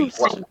waste.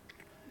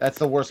 That's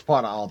the worst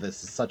part of all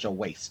this. Is such a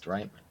waste,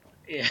 right?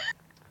 Yeah.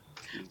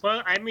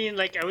 Well, I mean,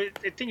 like, I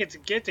think it's a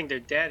good thing they're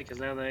dead because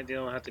now they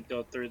don't have to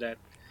go through that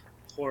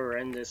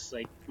horrendous,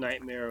 like,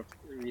 nightmare of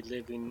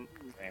reliving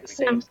the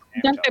same.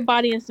 Dunk their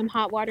body in some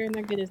hot water and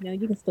they're good as new.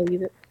 You can still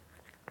use it.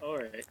 All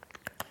right.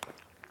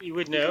 You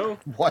would know.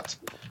 What?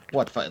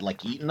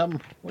 Like eating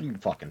them? What are you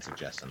fucking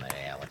suggesting there,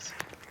 Alex?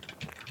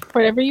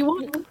 Whatever you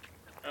want.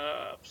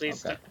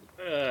 Please. Okay.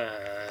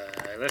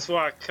 Let's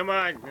walk. Come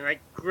on. And I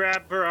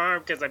grab her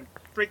arm because I'm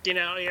freaking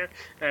out here.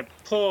 And I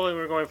pull, and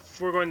we're going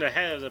to the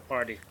head of the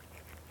party.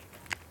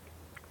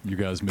 You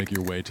guys make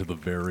your way to the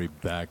very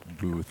back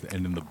booth,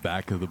 and in the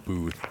back of the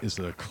booth is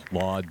a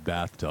clawed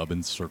bathtub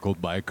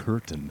encircled by a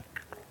curtain.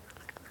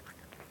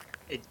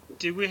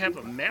 Do we have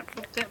a map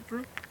of that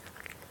booth?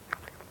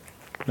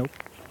 Nope.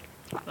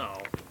 Oh.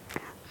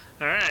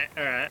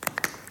 Alright.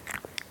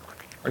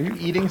 Are you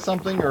eating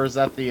something, or is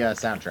that the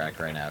soundtrack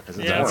right now? Because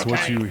that's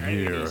what you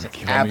hear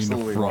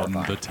coming from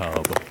the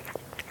tub.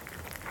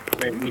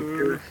 Wait,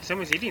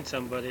 someone's eating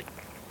somebody.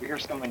 We hear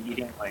someone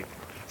eating, like...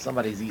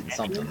 Somebody's eating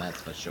something,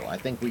 that's for sure. I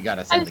think we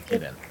gotta send the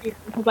kid in.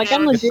 Like,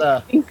 I'm legit.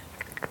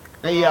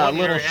 Hey,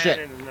 little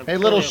shit. Hey,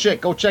 little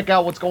shit, go check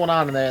out what's going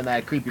on in there in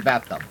that creepy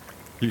bathtub.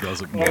 He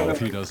doesn't know.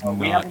 He does not.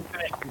 We haven't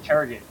finished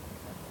interrogating.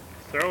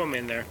 Throw him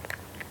in there.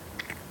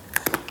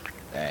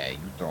 Hey,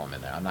 you throw him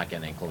in there. I'm not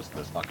getting any close to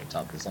this fucking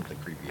tub. There's something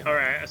creepy in there.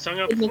 Alright, so I'm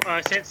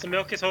gonna, since the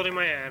milk is holding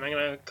my hand, I'm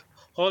gonna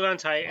hold on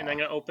tight and I'm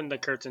gonna open the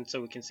curtain so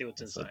we can see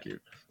what's inside. So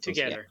cute.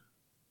 Together.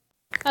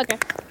 Okay.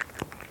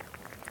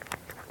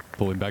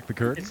 Pulling back the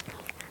curtain?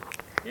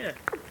 Yeah.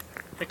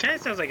 It kind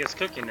of sounds like it's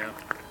cooking now.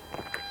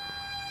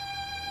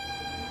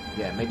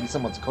 Yeah, maybe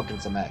someone's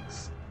cooking some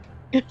eggs.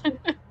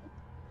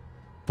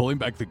 Pulling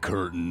back the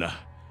curtain,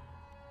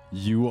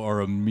 you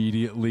are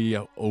immediately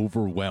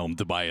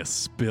overwhelmed by a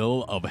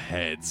spill of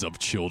heads of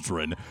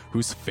children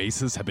whose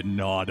faces have been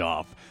gnawed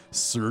off,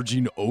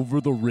 surging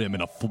over the rim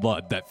in a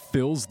flood that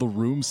fills the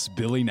room,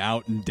 spilling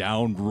out and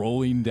down,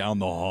 rolling down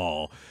the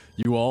hall.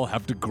 You all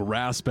have to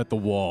grasp at the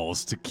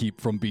walls to keep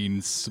from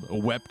being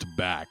swept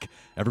back.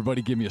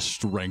 Everybody give me a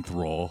strength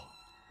roll.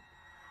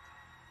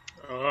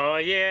 Oh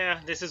yeah,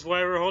 this is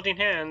why we're holding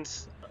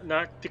hands.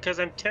 Not because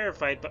I'm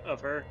terrified of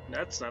her.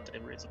 That's not the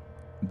reason.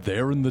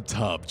 They're in the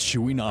tub,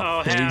 chewing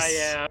off face. Oh, hell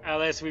yeah.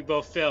 Alice, we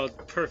both failed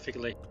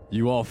perfectly.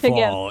 You all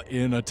fall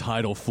in a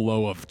tidal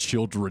flow of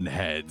children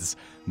heads.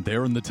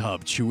 They're in the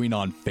tub, chewing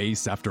on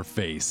face after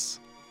face.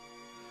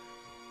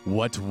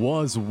 What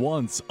was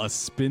once a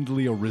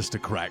spindly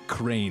aristocrat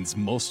cranes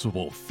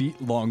multiple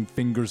feet-long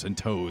fingers and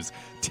toes,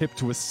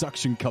 tipped with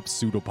suction cup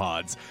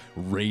pseudopods,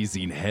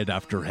 raising head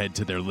after head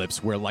to their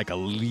lips where, like a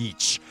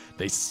leech,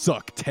 they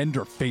suck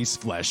tender face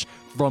flesh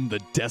from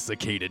the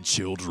desiccated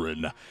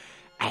children.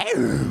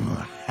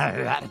 Oh,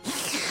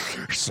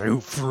 so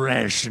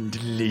fresh and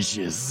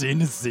delicious,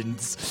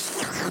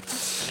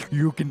 innocence.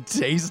 You can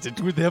taste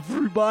it with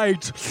every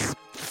bite.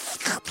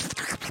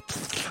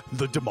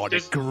 The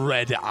demonic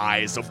red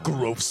eyes of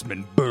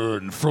Grossman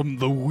burn from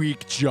the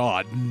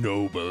weak-jawed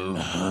noble.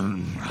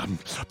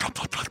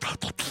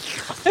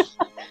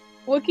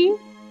 Wookie?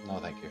 No,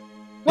 thank you.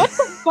 What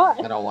the fuck?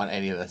 I don't want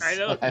any of this. I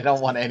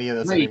don't want any of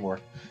this anymore.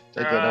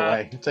 Take it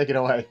away. Take it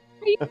away.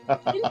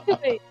 Into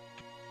it.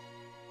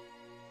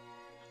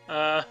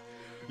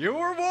 You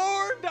were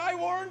warned. I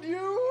warned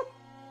you.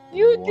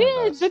 You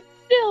did, but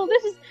still,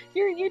 this is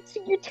you're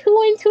too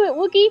into it,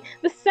 Wookie.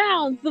 The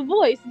sounds, the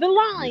voice, the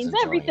lines,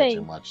 everything.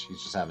 Too much.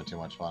 He's just having too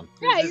much fun.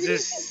 Yeah,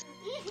 this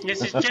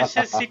is just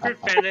a secret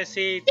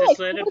fantasy. Just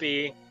let it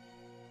be.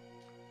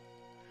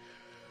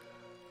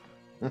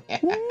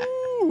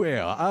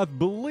 Well, I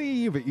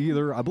believe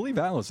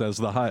Alice has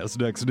the highest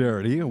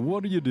dexterity.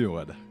 What are you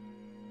doing?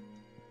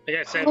 I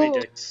got 70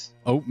 dicks.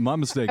 Oh, my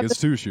mistake. It's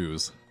two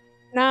shoes.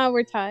 Nah,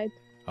 we're tied.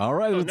 All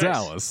right, it's nice.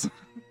 Alice.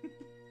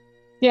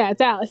 Yeah,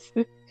 it's Alice.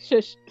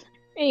 Shush.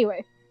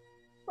 Anyway,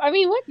 I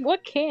mean,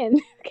 what can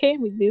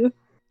we do?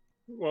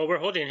 Well, we're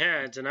holding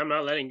hands, and I'm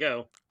not letting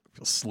go.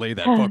 You'll slay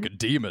that fucking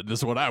demon. This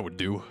is what I would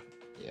do.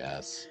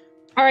 Yes.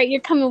 All right,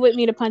 you're coming with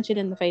me to punch it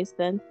in the face,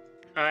 then.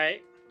 All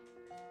right.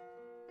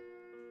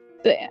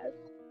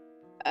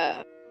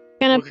 I'm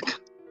gonna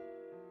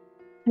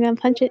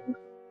punch it.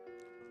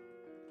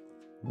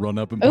 Run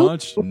up and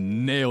punch,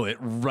 nail it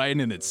right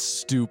in its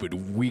stupid,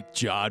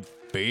 weak-jawed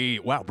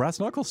face. Wow, brass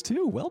knuckles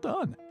too. Well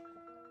done.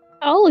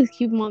 I'll always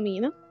keep them on me,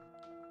 you know?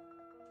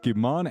 Keep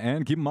them on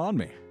and keep them on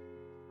me.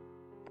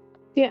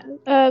 Yeah,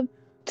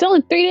 it's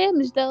only 3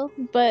 damage though,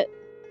 but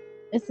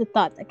it's the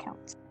thought that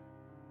counts.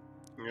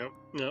 Yep.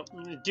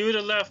 Do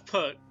the left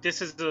put.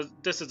 This is a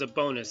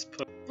bonus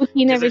put.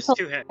 You never told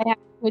two me if I have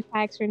 2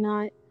 attacks or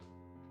not.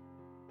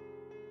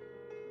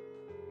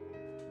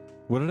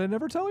 What did I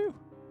never tell you?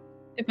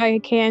 If I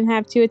can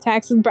have 2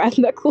 attacks with brass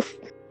knuckles.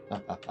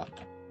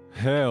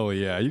 Hell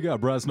yeah, you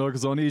got brass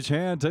knuckles on each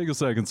hand. Take a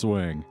second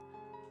swing.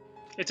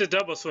 It's a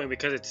double swing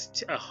because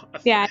it's a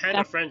Yeah, hand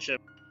of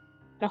friendship.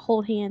 To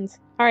hold hands.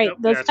 All right, Nope,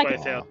 the that's why I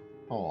second failed.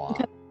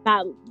 because I'm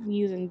not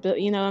using,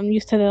 I'm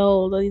used to the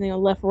old,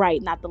 left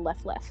right, not the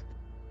left. All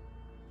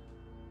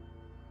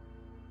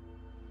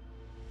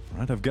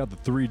right, I've got the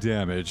 3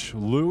 damage.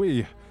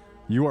 Louis,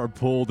 you are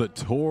pulled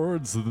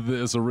towards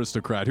this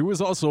aristocrat who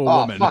is also a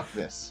woman. Oh, fuck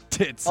this.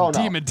 Tits, Oh, no.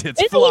 demon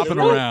tits flopping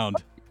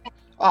around.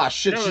 Ah,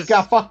 shit, she's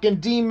got fucking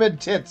demon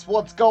tits.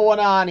 What's going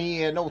on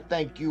here? No,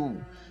 thank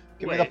you.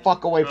 Get me the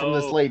fuck away from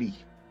this lady.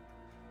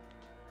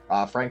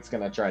 Frank's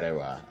gonna try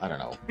to, I don't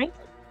know.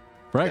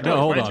 Frank, no,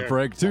 hold on,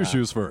 Frank. 2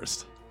 shoes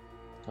first.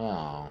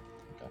 Oh.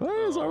 Okay.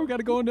 Well, sorry, we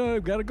gotta go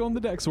in the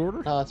dex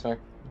order. No, that's fair.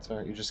 That's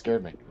fair. You just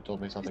scared me. You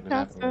told me something was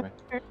happening to me.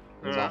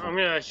 I'm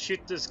gonna shoot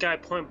this guy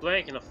point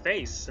blank in the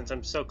face since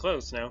I'm so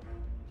close now.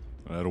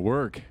 That'll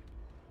work.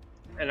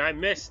 And I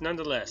missed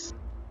nonetheless.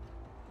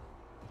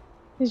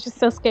 He's just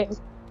so scared.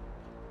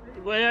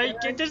 Well,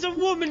 there's a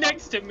woman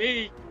next to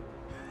me.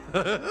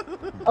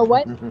 A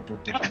what?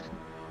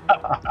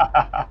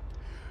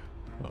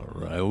 All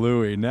right,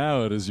 Louis,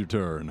 now it is your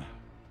turn.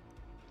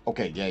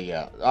 Okay,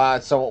 yeah.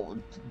 So,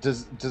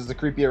 does the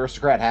creepy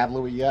aristocrat have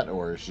Louis yet,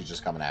 or is she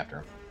just coming after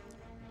him?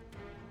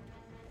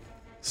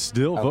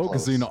 Still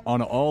focusing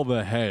on all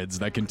the heads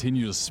that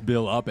continue to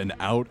spill up and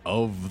out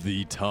of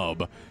the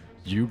tub.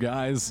 You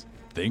guys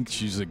think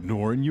she's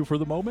ignoring you for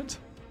the moment?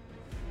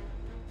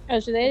 Oh,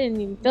 so they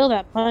didn't even feel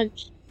that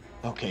punch.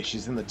 Okay,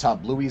 she's in the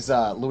tub. Louis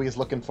is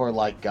looking for,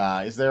 like,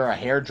 is there a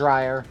hair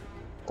dryer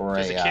or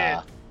There's a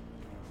kid.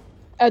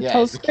 A yeah,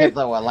 toaster? It's a kid,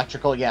 though,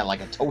 electrical, yeah,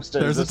 like a toaster.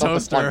 There's a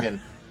toaster.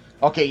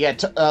 Okay, yeah,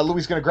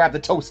 Louis is gonna grab the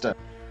toaster.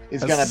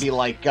 He's gonna be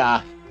like,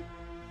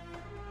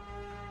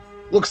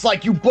 looks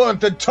like you burnt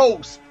the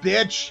toast,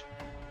 bitch!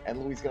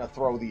 And Louis is gonna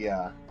throw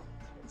the,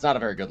 it's not a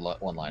very good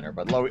one-liner,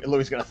 but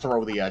Louis is gonna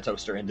throw the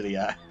toaster into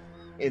the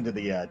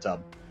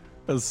tub.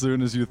 As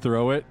soon as you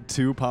throw it,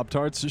 2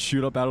 Pop-Tarts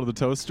shoot up out of the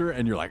toaster,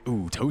 and you're like,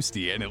 ooh,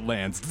 toasty, and it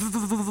lands.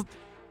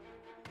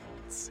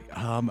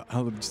 I'm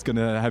just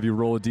gonna have you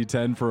roll a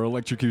d10 for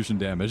electrocution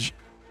damage.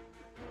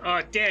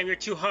 Oh, damn, you're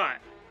too hot.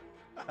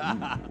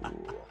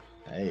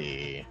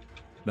 Hey.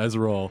 Nice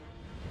roll.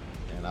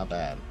 Yeah, not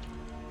bad.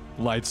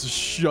 Lights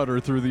shudder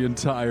through the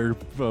entire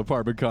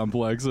apartment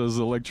complex as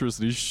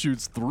electricity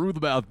shoots through the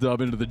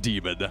bathtub into the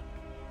demon.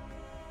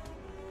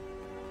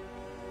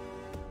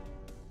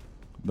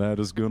 That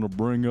is gonna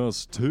bring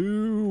us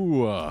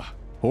to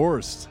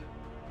Horst.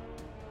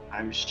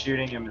 I'm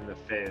shooting him in the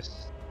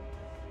face.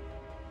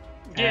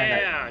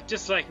 Yeah,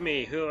 just like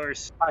me,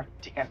 Horst. God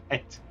damn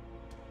it.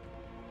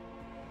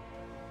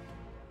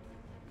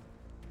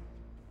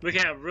 We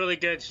can have really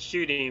good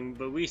shooting,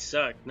 but we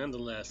suck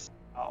nonetheless.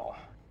 Oh.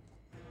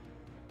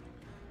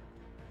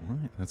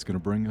 Alright, that's gonna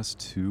bring us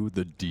to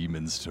the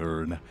demon's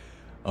turn.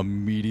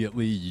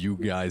 Immediately, you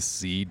guys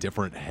see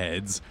different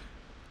heads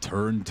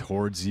turn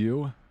towards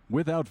you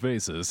without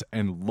faces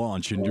and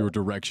launch in your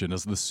direction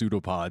as the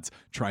pseudopods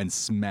try and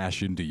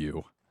smash into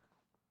you.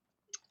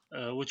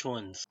 Which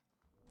ones?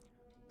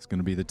 It's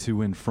gonna be the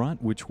two in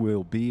front, which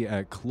will be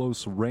at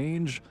close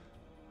range.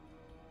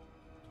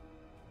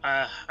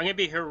 I'm gonna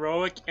be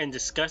heroic and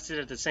disgusted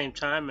at the same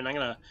time, and I'm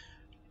gonna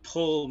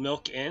pull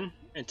Milk in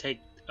and take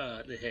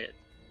the hit.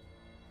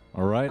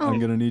 Alright, I'm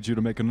gonna need you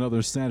to make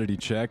another sanity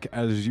check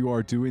as you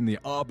are doing the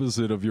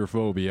opposite of your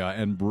phobia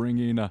and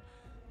bringing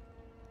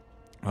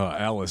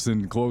Alice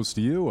in close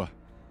to you.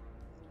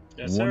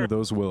 Yes, One sir. of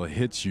those will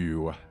hit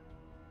you.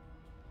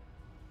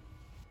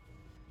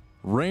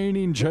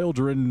 Raining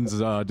children's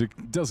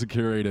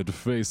desecrated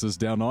faces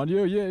down on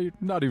you. Yeah, you're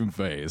not even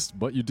phased,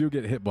 but you do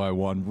get hit by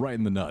one right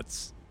in the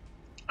nuts.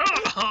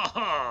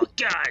 Oh,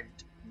 God!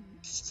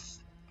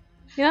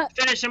 Yeah,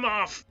 Finish him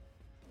off!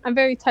 I'm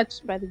very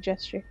touched by the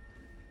gesture.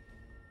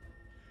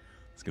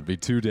 It's gonna be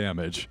 2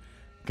 damage.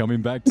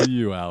 Coming back to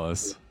you,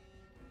 Alice.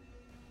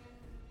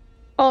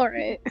 All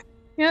right.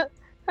 Yeah,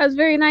 that was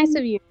very nice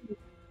of you.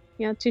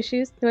 You know, Two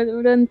Shoes. I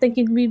didn't think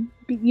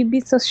you'd be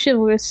so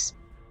chivalrous.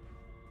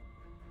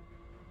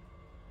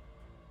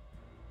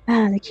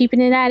 They're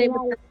keeping it at it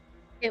with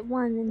hit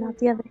one and not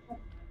the other.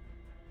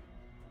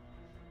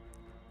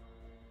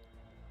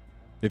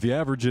 If you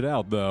average it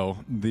out, though,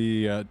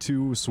 the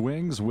 2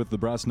 swings with the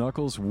brass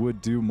knuckles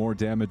would do more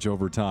damage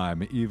over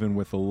time, even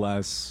with the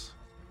less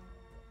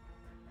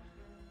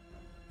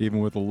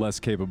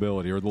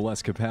capability or the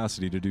less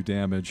capacity to do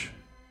damage.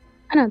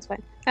 I know it's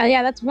fine.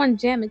 Yeah, that's 1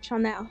 damage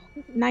on that.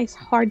 Nice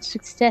hard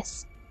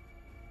success.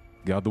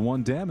 Got the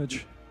 1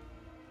 damage.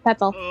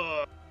 That's all.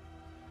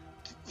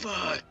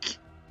 Fuck.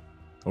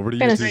 Over to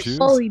you, Gonna Two Shoes.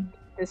 slowly beat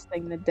this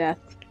thing to death.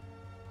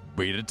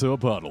 Beat it to a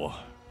puddle.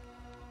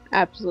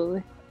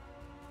 Absolutely.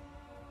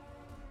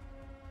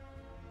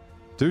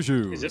 Two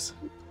Shoes. Is it?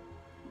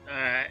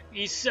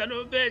 You son of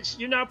a bitch!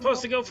 You're not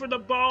supposed to go for the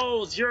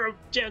balls. You're a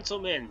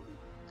gentleman.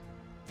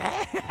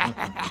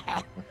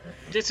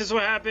 This is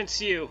what happens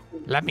to you.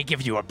 Let me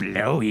give you a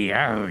blowy.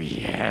 Oh,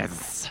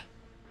 yes.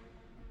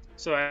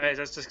 So that's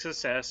a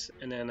success,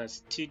 and then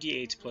that's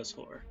 2d8 plus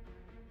 4.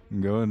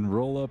 Go ahead and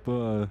roll up,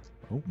 oh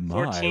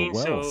my, 14,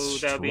 well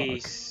so that'll be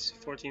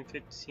struck. 14,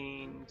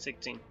 15,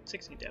 16.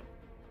 16 damage.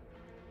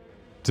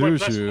 Two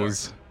plus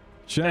Shoes. 4.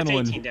 Channeling.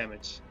 That's 18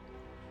 damage.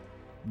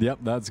 Yep,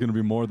 that's going to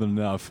be more than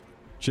enough.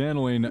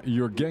 Channeling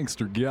your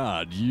gangster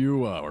god,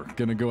 you are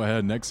going to go ahead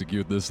and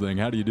execute this thing.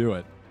 How do you do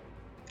it?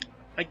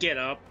 I get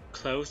up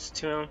close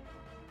to him,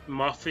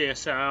 mafia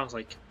style,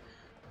 like,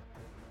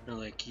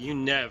 you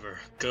never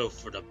go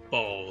for the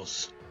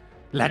balls.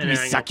 Let me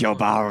suck your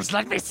balls.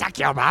 Let me suck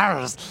your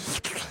balls.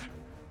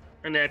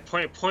 And then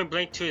I point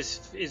blank to his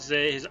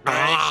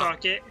eye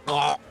socket,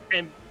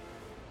 and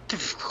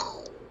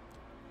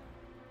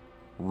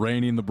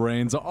Raining the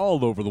brains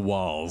all over the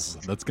walls.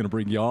 That's going to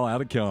bring y'all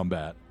out of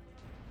combat.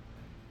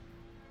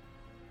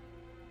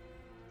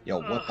 Yo,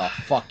 what the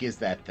fuck is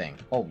that thing?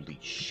 Holy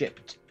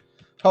shit.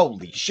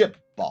 Holy shit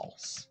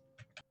balls.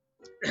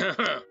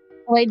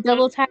 Wait,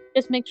 double tap,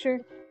 just make sure.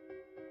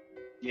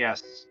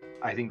 Yes,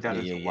 I think that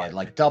is the one.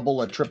 Like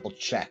double or triple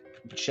check.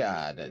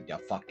 You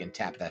fucking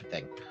tap that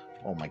thing.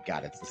 Oh my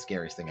god, it's the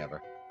scariest thing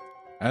ever.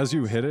 As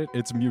you hit it,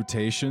 its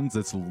mutations,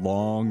 its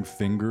long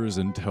fingers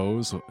and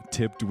toes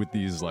tipped with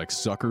these like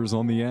suckers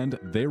on the end,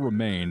 they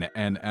remain,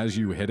 and as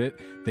you hit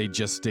it, they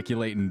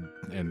gesticulate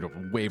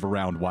and wave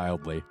around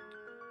wildly.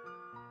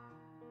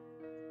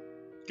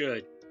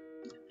 good.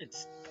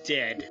 It's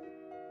dead.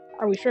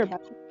 Are we sure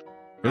about that?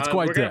 It's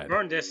quite we're dead.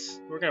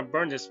 We're gonna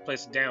burn this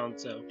place down.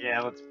 So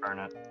Yeah, let's burn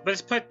it.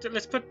 but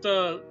let's put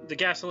the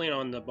gasoline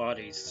on the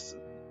bodies.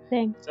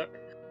 Dang. So,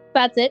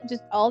 That's it?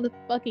 Just all the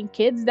fucking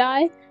kids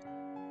die?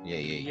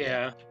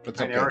 yeah.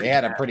 It's I mean, okay. already They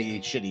had a had- pretty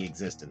shitty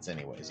existence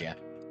anyways, yeah.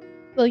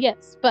 Well,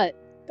 yes, but,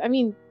 I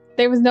mean,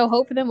 there was no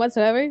hope for them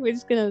whatsoever. We're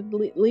just gonna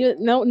leave it.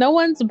 No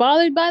one's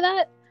bothered by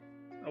that?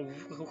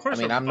 Of course.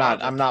 I mean, we're I'm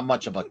bothered. not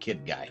much of a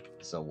kid guy,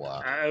 so you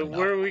know.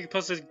 What are we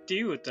supposed to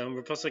do with them?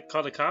 We're supposed to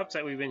call the cops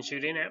that we've been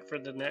shooting at for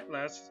the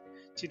last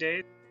 2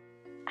 days?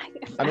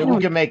 I mean,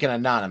 we can make an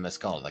anonymous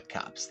call to the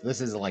cops.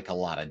 This is like a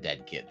lot of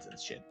dead kids and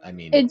shit. I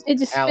mean, it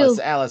just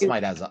Alice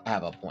might have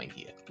a point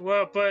here.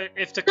 Well, but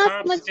if the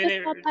cops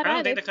didn't, I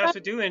don't think the cops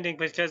would do anything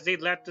because they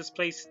let this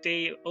place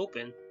stay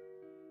open.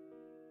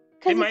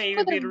 Because it's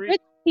for the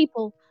rich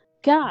people.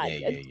 God,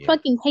 I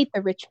fucking hate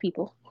the rich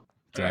people.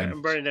 Alright,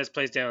 I'm burning this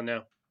place down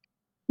now.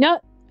 No,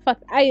 fuck.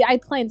 I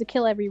plan to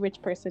kill every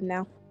rich person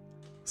now.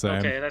 Same.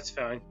 Okay, that's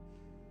fine.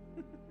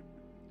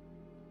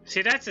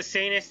 See, that's the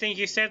sanest thing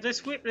you said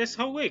this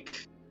whole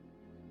week.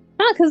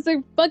 Huh, because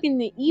they're fucking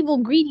the evil,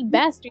 greedy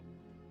bastards.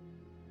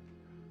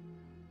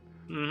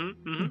 I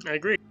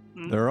agree.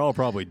 They're all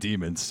probably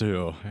demons,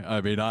 too.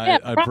 I mean,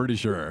 I'm pretty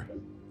sure.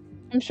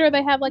 I'm sure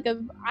they have like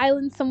an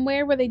island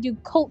somewhere where they do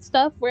cult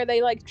stuff, where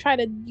they like try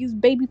to use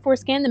baby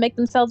foreskin to make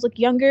themselves look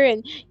younger,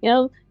 and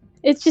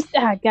it's just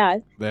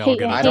God.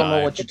 I don't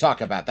know what you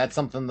talk about. That's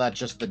something that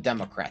just the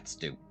Democrats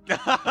do.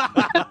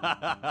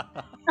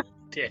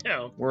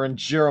 Damn. We're in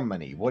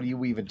Germany. What are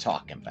you even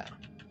talking about?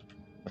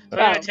 I'm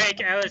gonna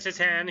take Alice's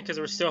hand because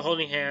we're still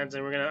holding hands,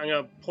 and I'm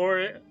gonna pour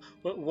it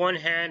with one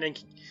hand and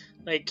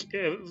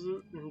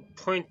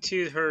point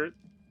to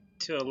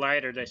a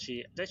lighter that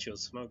she'll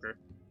smoke her.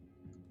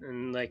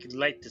 And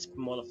light this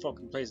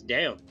motherfucking place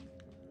down.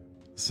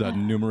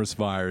 Setting numerous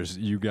fires,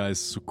 you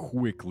guys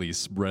quickly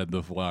spread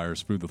the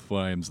fires through the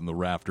flames and the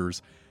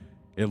rafters.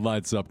 It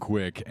lights up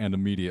quick, and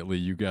immediately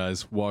you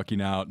guys walking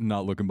out,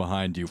 not looking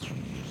behind you,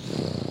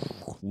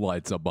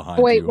 lights up behind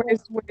you. Wait,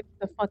 where's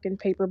the fucking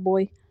paper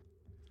boy?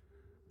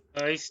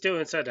 He's still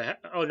inside the.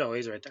 Oh no,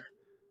 he's right there.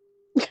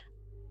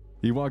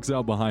 He walks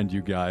out behind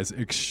you guys,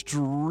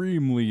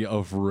 extremely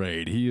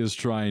afraid. He is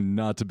trying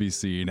not to be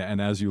seen,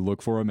 and as you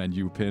look for him and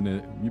you pin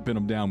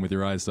him down with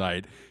your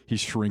eyesight, he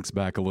shrinks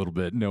back a little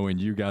bit, knowing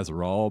you guys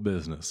are all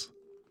business.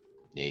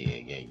 Yeah.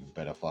 You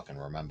better fucking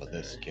remember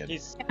this, kid.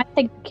 I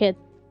take the kid.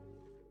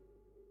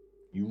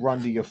 You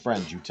run to your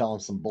friends. You tell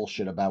them some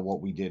bullshit about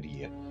what we did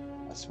here.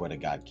 I swear to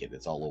God, kid,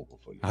 it's all over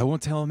for you. I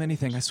won't tell him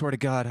anything. I swear to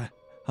God.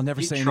 I'll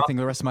never say anything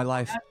the rest of my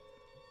life.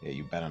 Yeah,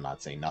 you better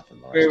not say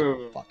nothing the rest of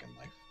your fucking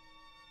life.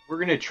 We're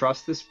gonna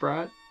trust this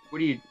brat?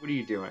 What are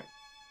you doing?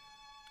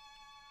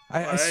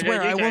 I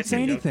swear I won't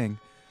say anything.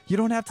 You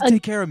don't have to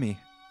take care of me.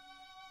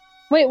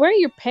 Wait, where are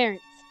your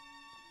parents?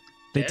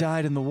 They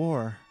died in the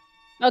war.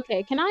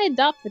 Okay, can I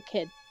adopt the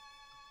kid?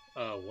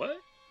 What?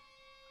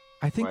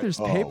 I think there's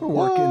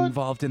paperwork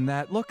involved in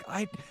that. Look,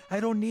 I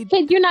don't need...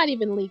 Kid, you're not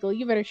even legal.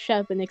 You better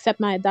shut up and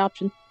accept my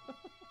adoption.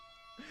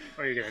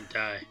 Or you're gonna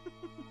die.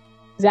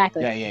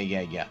 Exactly.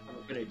 Yeah.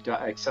 I'm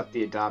gonna accept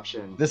the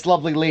adoption. This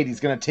lovely lady's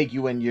gonna take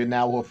you in. You're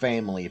now her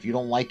family. If you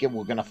don't like it,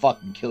 we're gonna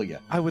fucking kill you.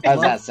 How's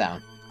that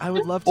sound? I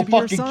would love to be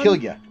your son. We'll fucking kill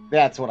you.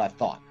 That's what I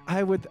thought.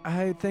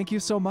 I thank you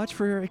so much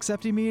for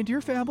accepting me into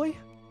your family.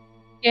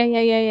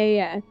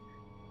 Yeah.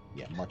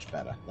 Yeah, much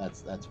better.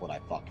 That's what I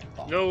fucking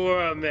thought.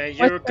 No, man,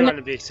 you're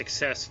gonna be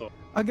successful.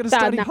 I'm gonna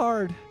study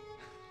hard.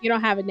 You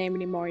don't have a name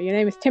anymore. Your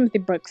name is Timothy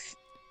Brooks.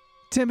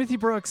 Timothy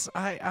Brooks.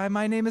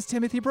 My name is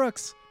Timothy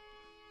Brooks.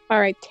 All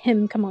right,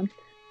 Tim, come on.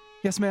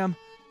 Yes, ma'am.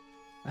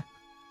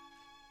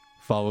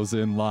 Follows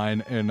in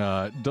line and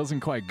doesn't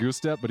quite goose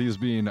step, but he's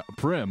being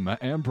prim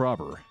and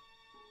proper.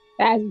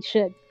 As he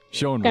should.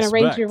 Showing respect.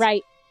 Gonna raise you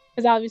right.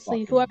 Because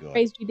obviously, whoever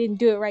raised you didn't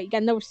do it right. You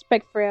got no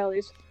respect for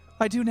elders.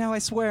 I do now, I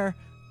swear.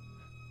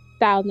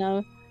 I'll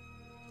know.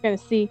 Gonna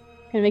see.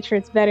 Gonna make sure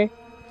it's better.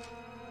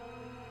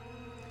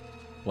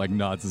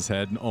 Nods his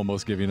head,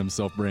 almost giving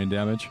himself brain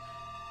damage.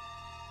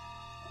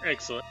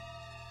 Excellent.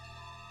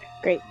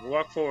 Great. We'll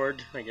walk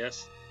forward, I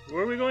guess.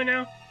 Where are we going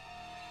now?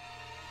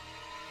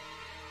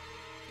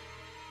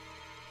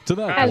 To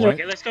that point.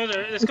 Okay, let's go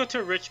to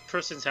a rich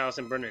person's house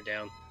and burn it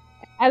down.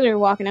 As we're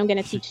walking, I'm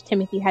gonna teach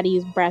Timothy how to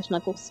use brass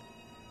knuckles.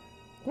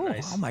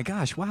 Nice. Oh my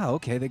gosh! Wow.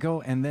 Okay, they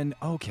go and then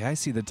I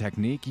see the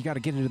technique. You got to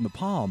get it in the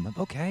palm.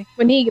 Okay.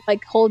 When he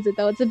holds it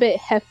though, it's a bit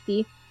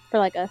hefty for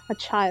a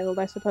child,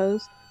 I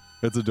suppose.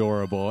 It's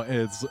adorable.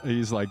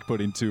 He's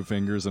putting 2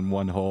 fingers in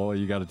one hole.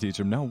 You got to teach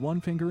him. No,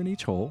 1 finger in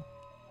each hole.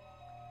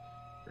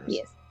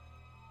 Yes.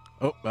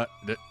 Oh,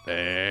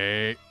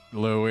 hey,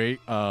 Louie.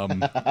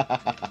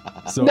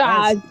 So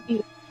God.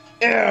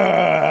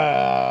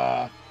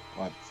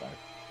 What? Sorry.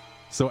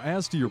 So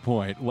as to your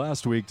point,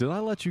 last week, did I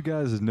let you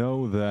guys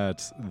know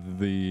that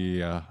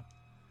the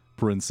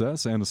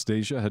Princess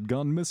Anastasia had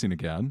gone missing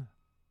again?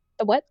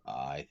 The what?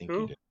 I think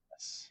you did.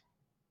 Yes.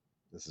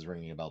 This is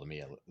ringing a bell to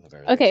me.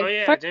 Okay. Oh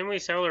yeah, didn't we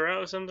sell her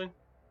out or something?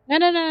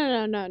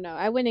 No.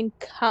 I went and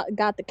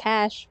got the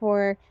cash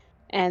for,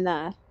 and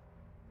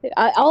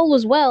all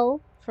was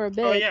well for a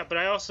bit. Oh yeah, but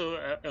I also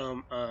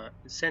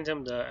sent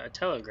him the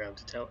telegram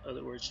to tell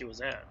where she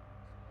was at.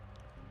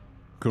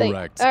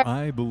 Correct.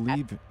 I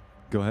believe.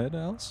 Go ahead,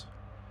 Alice.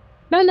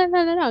 No.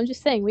 I'm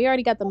just saying we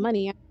already got the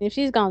money. If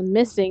she's gone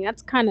missing,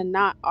 that's kind of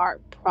not our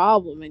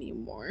problem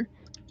anymore.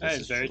 That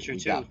is very true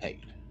too. Got paid.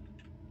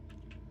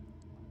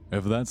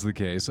 If that's the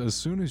case, as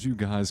soon as you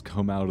guys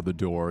come out of the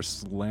door,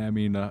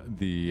 slamming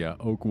the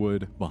oak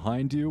wood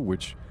behind you,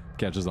 which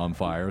catches on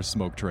fire,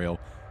 smoke trail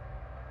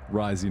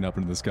rising up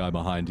into the sky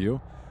behind you,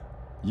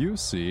 you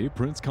see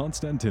Prince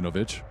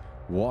Konstantinovich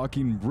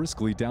walking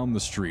briskly down the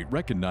street,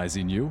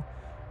 recognizing you.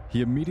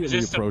 He immediately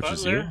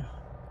approaches you.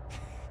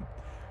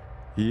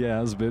 He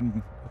has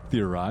been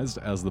theorized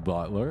as the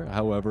butler.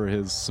 However,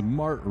 his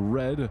smart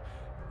red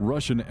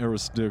Russian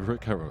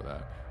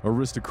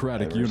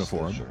aristocratic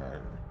uniform.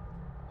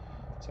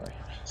 Sorry.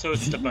 So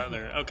it's the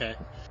butler. Okay.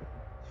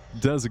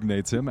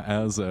 Designates him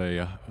as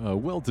a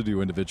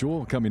well-to-do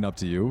individual coming up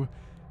to you.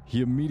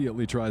 He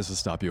immediately tries to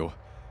stop you.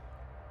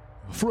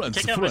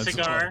 Friends,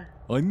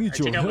 I need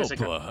your help.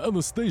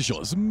 Anastasia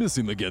is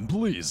missing again,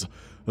 please.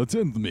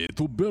 Attend me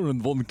to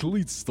Baron von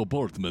Kleist's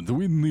apartment.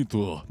 We need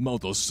to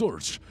mount a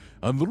search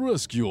and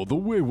rescue the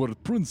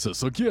wayward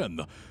princess again.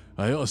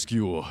 I ask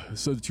you,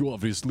 since you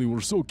obviously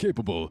were so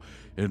capable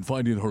in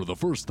finding her the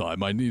first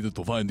time, I needed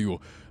to find you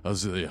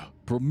as a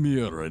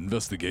premier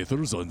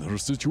investigators on her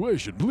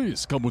situation.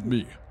 Please, come with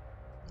me.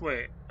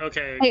 Wait,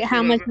 okay. Hey,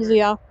 how much is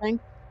he offering?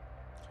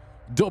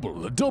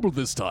 Double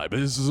this time.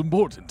 This is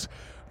important.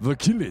 The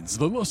killings,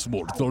 the lust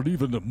morts are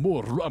even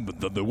more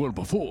rampant than they were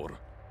before.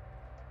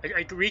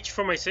 I reach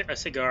for my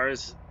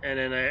cigars, and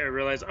then I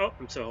realize, oh,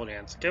 I'm still holding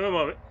hands. Give me a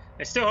moment.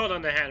 I still hold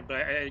on the hand,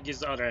 but I use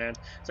the other hand.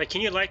 It's like, can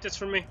you light this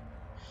for me?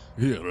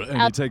 Here,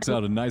 and he takes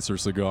out a nicer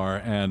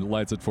cigar and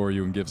lights it for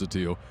you and gives it to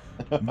you.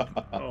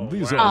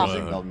 These are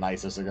a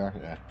nicer cigar.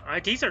 Yeah.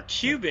 These are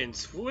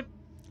Cubans. What?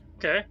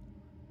 Okay.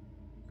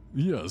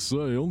 Yes,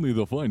 only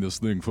the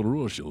finest thing for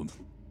Russia.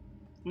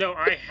 No,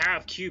 I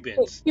have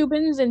Cubans.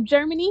 Cubans in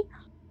Germany?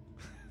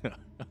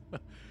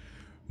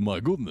 My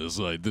goodness,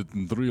 I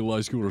didn't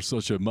realize you were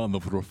such a man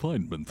of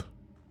refinement.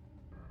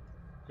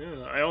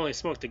 Yeah, I only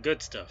smoke the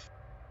good stuff.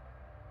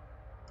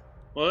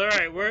 Well,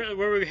 alright, where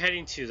are we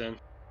heading to then?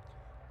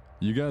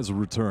 You guys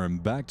return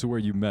back to where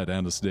you met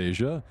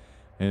Anastasia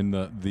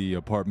in the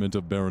apartment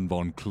of Baron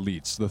von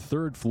Kleist, the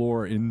third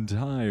floor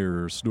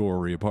entire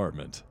story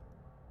apartment.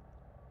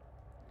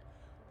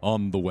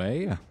 On the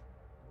way,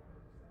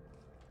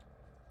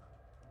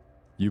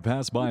 you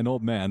pass by an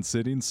old man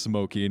sitting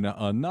smoking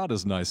a not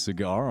as nice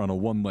cigar on a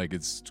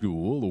one-legged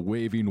stool,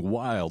 waving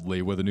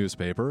wildly with a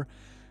newspaper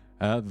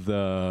at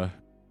the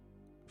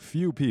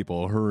few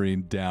people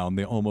hurrying down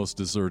the almost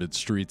deserted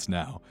streets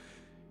now.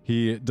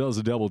 He does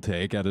a double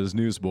take at his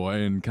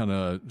newsboy and kind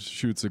of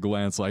shoots a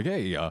glance like,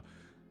 hey,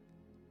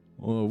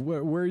 well,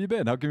 where you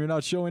been? How come you're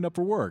not showing up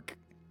for work?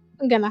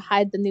 I'm gonna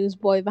hide the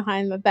newsboy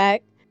behind my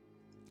back.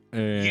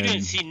 And you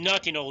didn't see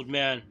nothing, old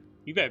man.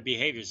 You better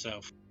behave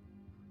yourself.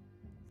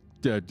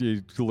 Yeah,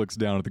 he looks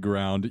down at the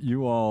ground.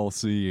 You all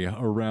see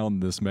around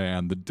this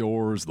man, the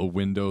doors, the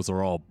windows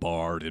are all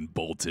barred and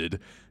bolted,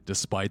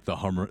 despite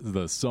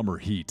the summer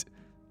heat.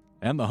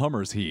 And the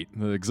Hummer's heat.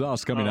 The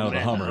exhaust coming out of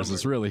the Hummers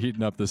is really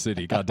heating up the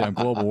city. Goddamn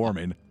global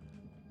warming.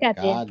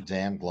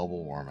 Goddamn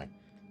global warming.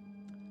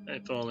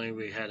 If only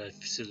we had a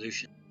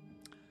solution.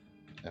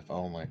 If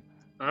only.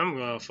 I'm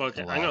gonna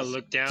I'm gonna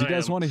look down. Do you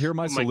guys want to hear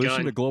my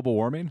solution to global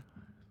warming?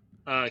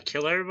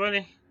 Kill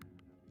everybody?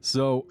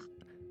 So,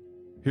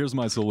 here's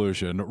my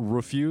solution.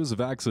 Refuse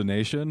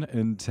vaccination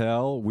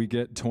until we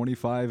get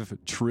 $25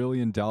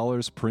 trillion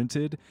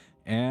printed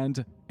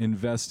and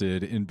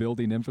invested in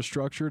building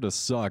infrastructure to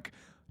suck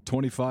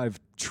 $25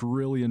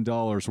 trillion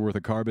worth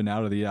of carbon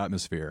out of the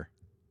atmosphere.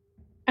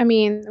 I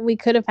mean, we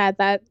could have had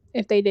that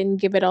if they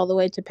didn't give it all the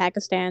way to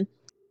Pakistan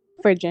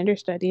for gender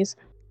studies.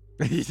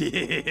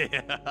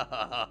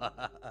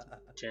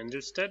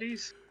 Gender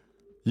studies?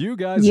 You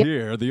guys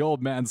hear the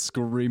old man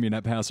screaming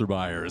at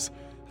passerbyers.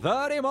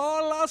 30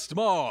 more lust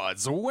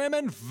mods,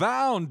 women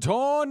found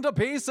torn to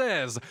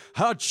pieces,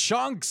 her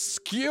chunks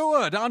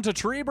skewered onto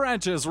tree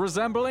branches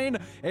resembling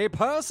a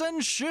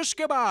person shish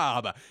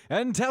kebab,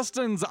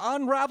 intestines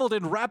unraveled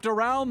and wrapped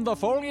around the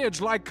foliage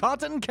like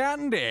cotton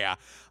candy.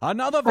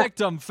 Another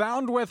victim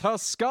found with her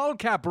skull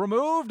cap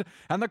removed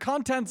and the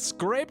contents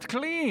scraped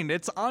clean.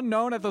 It's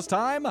unknown at this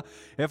time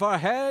if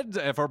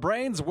her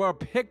brains were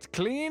picked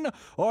clean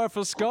or if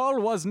her skull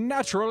was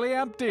naturally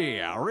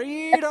empty.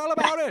 Read all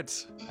about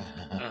it.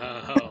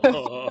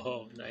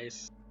 Oh,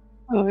 nice.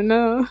 Oh,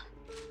 no.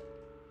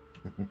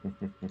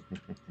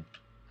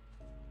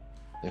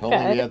 If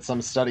only we had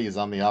some studies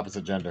on the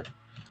opposite gender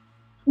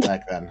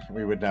back then,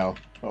 we would know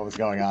what was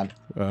going on.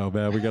 Oh,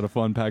 man, we got to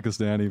fund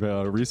Pakistani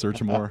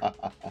research more.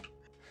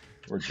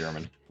 Or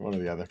German, one or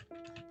the other.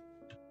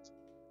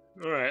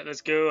 Alright,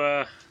 let's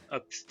go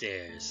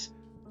upstairs.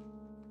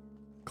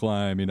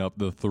 Climbing up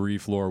the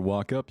 3-floor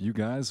walk-up, you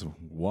guys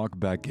walk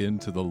back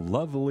into the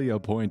lovely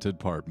appointed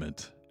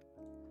apartment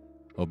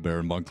of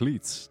Baron von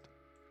Kleist.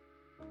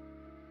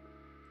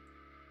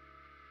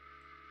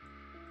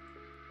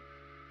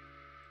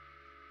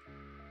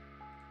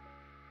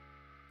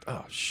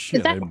 Oh, shit.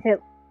 Is that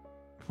Hitler?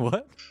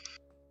 What?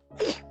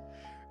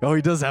 Oh,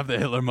 he does have the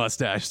Hitler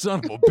mustache. Son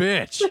of a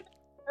bitch.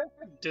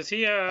 Does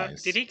he,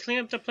 nice. Did he clean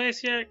up the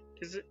place yet?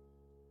 Is it...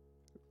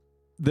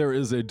 There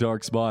is a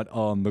dark spot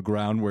on the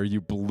ground where you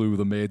blew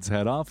the maid's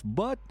head off,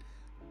 but...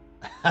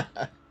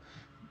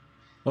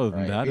 Other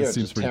than that, it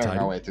seems pretty tight.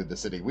 Our way through the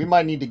city. We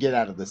might need to get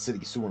out of the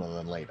city sooner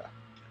than later.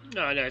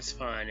 No, it's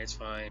fine. It's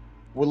fine.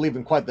 we're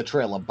leaving quite the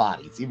trail of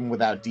bodies, even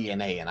without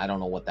DNA, and I don't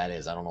know what that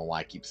is. I don't know why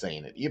I keep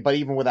saying it. But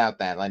even without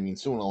that, I mean,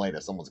 sooner or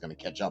later, someone's going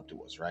to catch up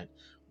to us, right?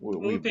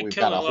 We've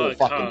got a whole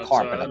fucking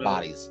carpet of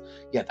bodies.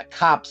 Yeah, the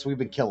cops, we've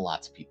been killing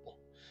lots of people.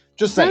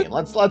 Just saying,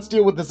 let's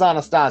deal with this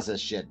Anastasia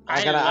shit.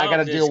 I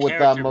gotta deal with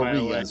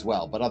Maria as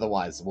well, but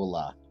otherwise,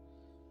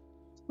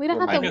 we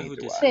don't have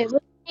to say we're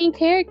main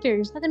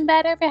characters. Nothing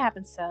bad ever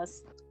happens to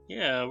us.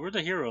 Yeah, we're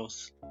the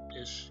heroes.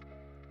 Ish.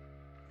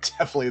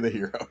 Definitely the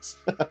heroes.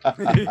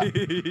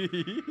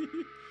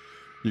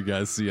 You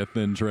guys see a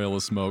thin trail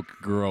of smoke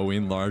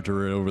growing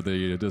larger over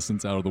the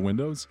distance out of the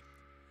windows?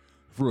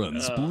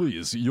 Friends,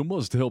 please, you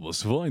must help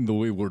us find the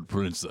wayward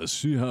princess.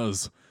 She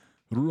has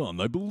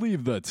run. I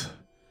believe that...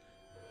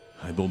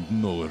 I don't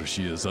know where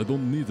she is. I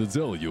don't need to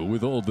tell you.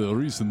 With all the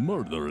recent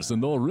murders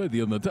and already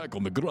an attack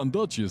on the Grand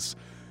Duchess,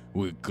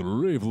 we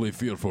gravely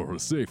fear for her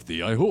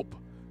safety. I hope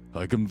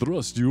I can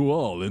trust you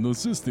all in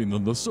assisting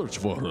in the search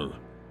for her.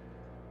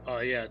 Oh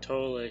yeah,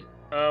 totally.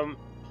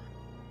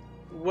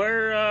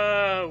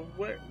 Where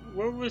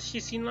was she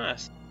seen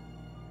last?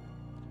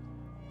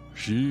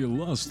 She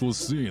last was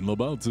seen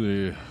about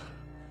 9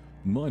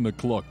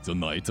 o'clock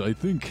tonight, I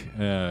think.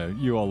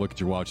 You all look at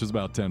your watch. It's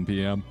about 10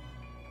 p.m.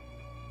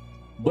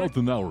 About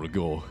an hour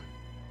ago.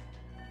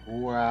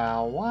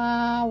 Wow,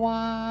 wow,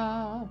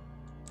 wow.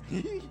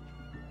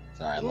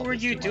 Sorry, what were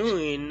you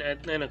doing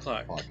at 9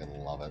 o'clock? Fucking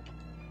love it.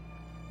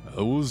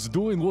 I was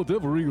doing what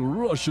every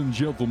Russian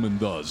gentleman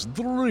does,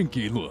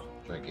 drinking.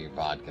 Drinking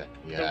vodka,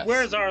 yes. So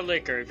where's our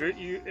liquor?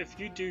 If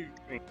you do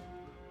drink.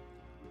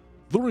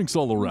 Drinks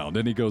all around,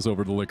 and he goes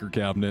over to the liquor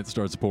cabinet,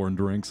 starts pouring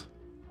drinks.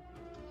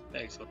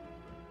 Excellent.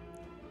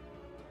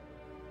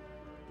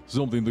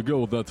 Something to go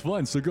with that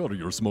fine cigar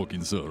you're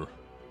smoking, sir.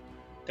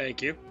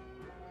 Thank you.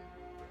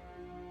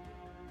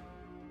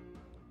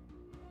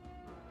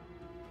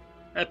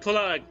 I pull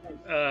out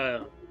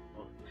a,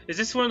 is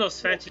this one of those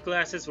fancy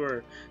glasses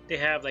where they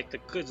have like the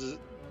good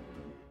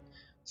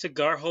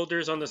cigar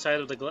holders on the side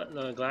of the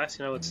glass?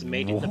 You know, it's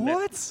made in the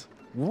What?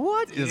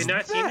 What is that? You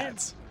not seen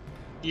it?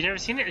 You never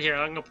seen it? Here,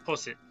 I'm gonna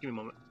post it. Give me a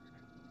moment.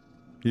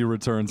 He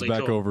returns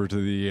back over to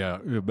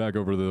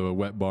the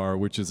wet bar,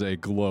 which is a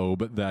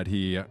globe that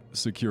he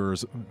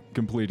secures,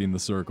 completing the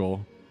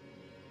circle.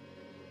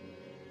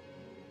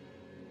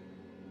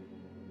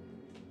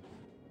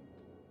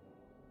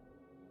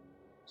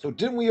 So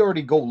didn't we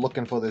already go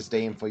looking for this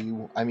dame for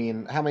you? I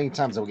mean, how many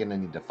times are we going to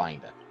need to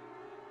find her?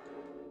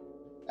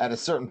 At a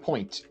certain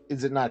point,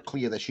 is it not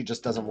clear that she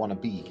just doesn't want to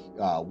be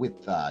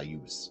with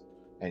yous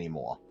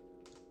anymore?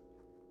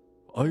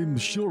 I'm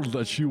sure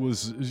that she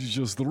was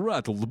just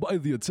rattled by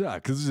the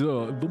attack.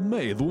 The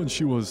maid, when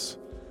she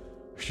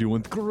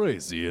went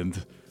crazy,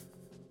 and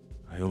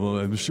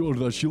I'm sure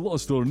that she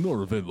lost her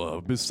nerve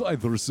and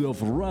beside herself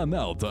ran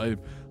out.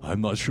 I'm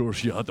not sure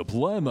she had a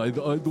plan. I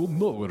don't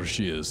know where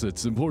she is.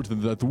 It's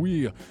important that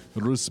we,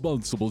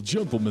 responsible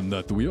gentlemen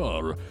that we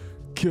are,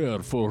 care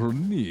for her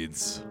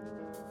needs.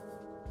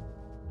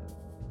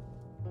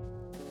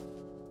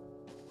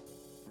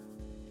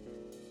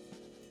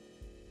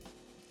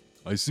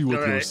 I see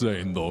what you're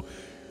saying, though.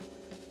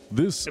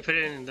 I put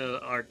it in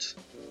the art.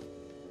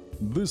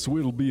 This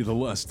will be the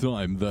last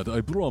time that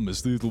I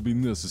promised it will be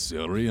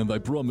necessary, and I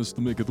promise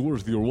to make it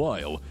worth your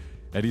while.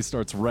 And he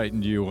starts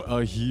writing you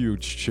a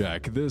huge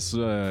check. This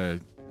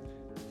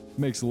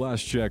makes the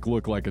last check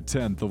look like a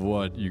tenth of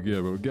what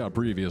you got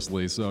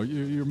previously, so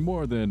you're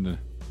more than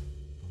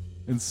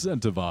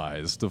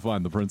incentivized to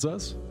find the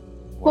princess.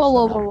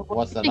 Whoa.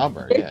 What's the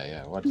number?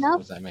 Yeah.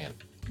 What's that mean?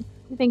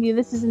 You think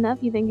this is enough?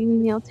 You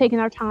think, taking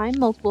our time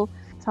multiple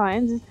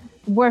times is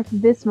worth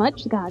this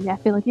much? God, I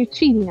feel like you're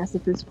cheating us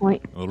at this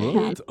point. All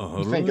right.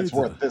 You think it's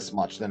worth this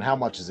much, then how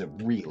much is it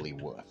really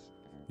worth?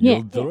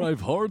 You'll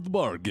drive hard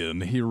bargain.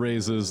 He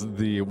raises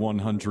the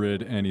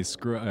 100 and he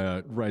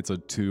writes a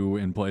 2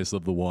 in place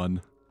of the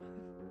 1.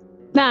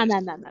 Nah.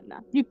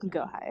 You can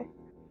go higher.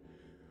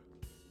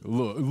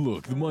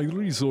 Look, my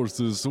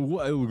resources,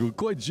 while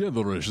quite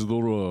generous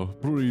the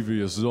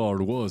previous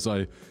Tsar was,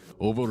 I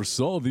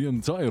oversaw the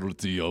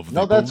entirety of the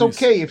No, that's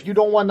police. okay. If you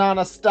don't want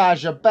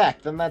Anastasia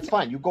back, then that's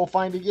fine. You go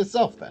find it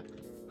yourself then.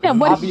 Yeah,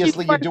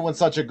 obviously, you're doing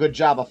such a good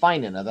job of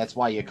finding her. That's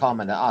why you're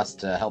coming to us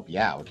to help you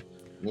out.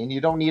 I mean,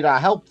 you don't need our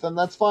help, then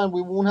that's fine.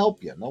 We won't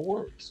help you. No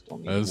worries.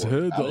 Don't need As to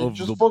worry head about it. of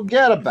Just the...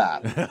 forget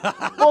about it.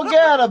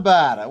 Forget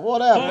about it.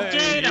 Whatever.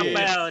 Forget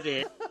about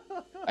it.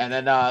 And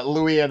then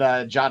Louis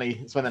and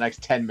Johnny spend the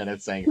next 10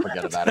 minutes saying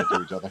 "forget about it"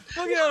 to each other.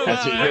 Forget about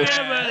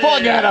it.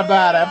 Forget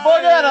about it.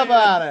 Forget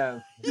about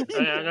it.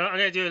 I'm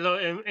gonna do a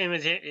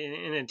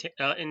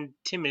little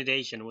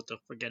intimidation with the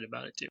forget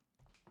about it too.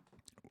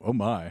 Oh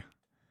my!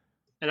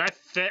 And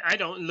I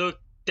don't look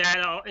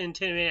that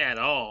intimidating at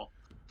all.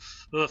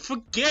 Well,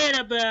 forget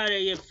about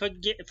it. Yeah,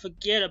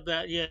 forget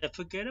about it. Yeah,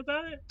 forget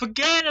about it.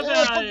 Forget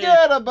about it.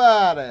 Forget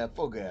about it.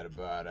 Forget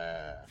about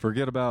it.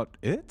 Forget about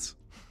it.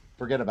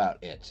 Forget about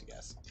it.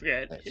 Yes.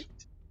 Forget it.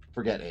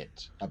 Forget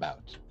it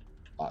about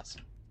us.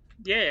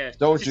 Yeah.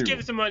 Don't just give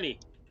us some money.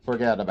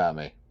 Forget about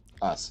me.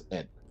 Us.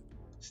 It.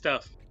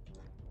 Stuff.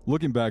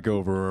 Looking back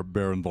over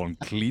Baron von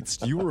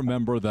Kleetz, you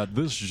remember that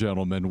this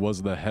gentleman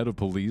was the head of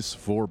police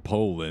for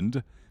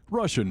Poland,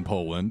 Russian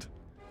Poland,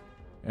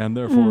 and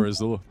therefore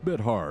is a bit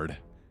hard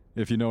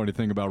if you know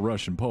anything about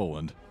Russian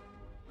Poland.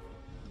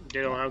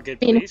 They don't have good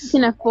I mean, police. he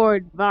can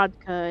afford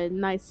vodka and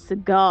nice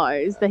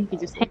cigars that he can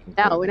just hand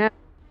out whenever.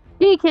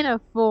 He can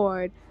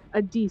afford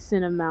a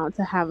decent amount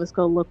to have us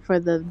go look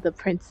for the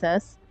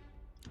princess.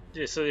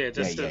 Yeah, so yeah,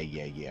 that's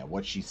Yeah.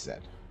 What she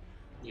said.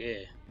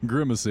 Yeah.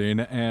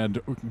 Grimacing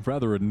and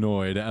rather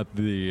annoyed at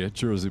the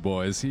Jersey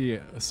boys, he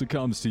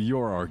succumbs to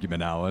your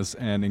argument, Alice,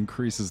 and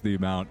increases the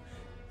amount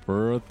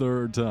for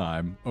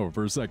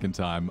a second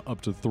time,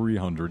 up to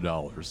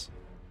 $300.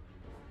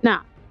 Nah,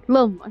 a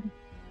little more.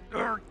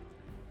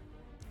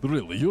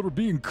 Really, you're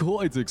being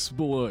quite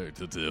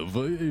exploitative.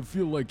 I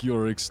feel like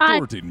you're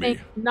extorting me.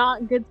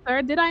 Not good,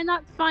 sir. Did I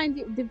not find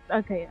you?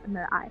 Okay,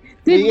 no,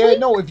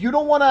 No, if you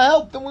don't want to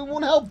help, then we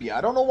won't help you.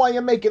 I don't know why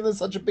you're making this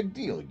such a big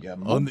deal.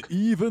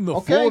 Even the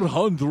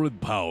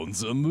 400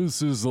 pounds, and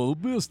this is the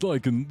best I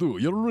can do.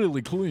 You're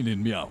really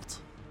cleaning me out.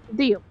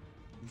 Deal.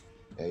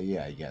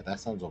 Yeah, that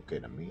sounds okay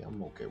to me.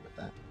 I'm okay with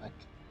that.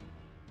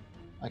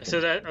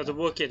 So that the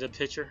look at the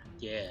picture?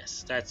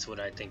 Yes, that's what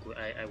I think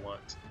I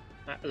want.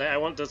 I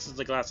want this is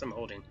the glass I'm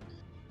holding.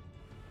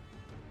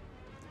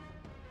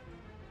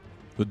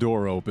 The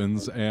door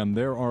opens, and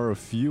there are a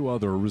few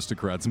other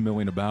aristocrats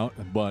milling about,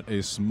 but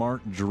a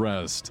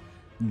smart-dressed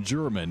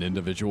German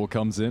individual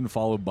comes in,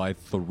 followed by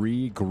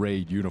 3 gray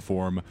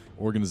uniform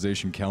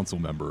organization council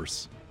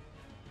members.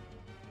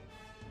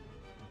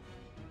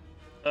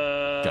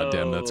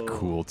 Goddamn, that's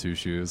cool, Two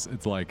Shoes.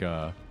 It's like,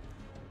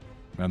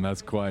 man,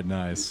 that's quite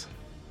nice.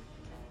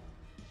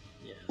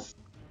 Yes.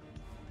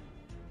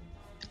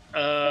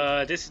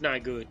 This is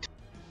not good.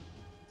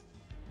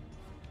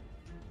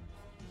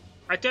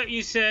 I thought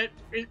you said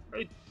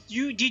what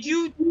did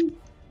you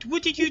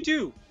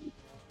do?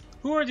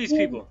 Who are these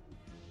people?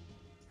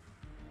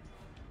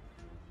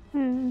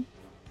 Do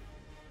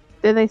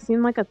they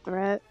seem like a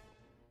threat?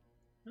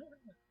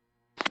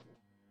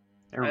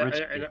 I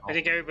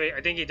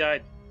think he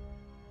died.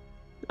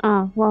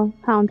 Oh, well,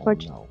 how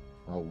unfortunate. Oh,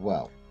 no. Oh,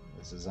 well,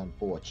 this is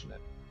unfortunate.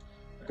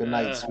 Good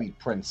night, sweet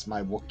prince,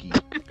 my Wookiee.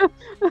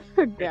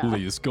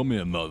 Please come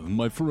in,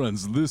 my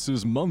friends. This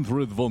is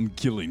Manfred von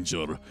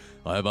Killinger.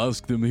 I have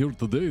asked him here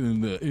today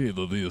in the aid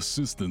of the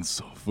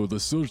assistance for the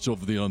search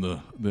of the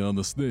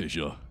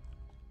Anastasia.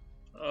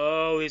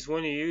 Oh, he's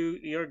one of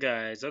your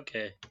guys.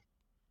 Okay.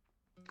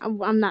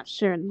 I'm not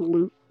sharing the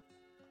loot.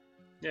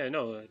 Yeah,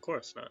 no, of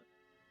course not.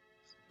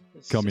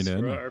 Coming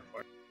in.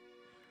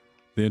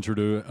 The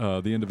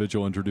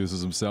individual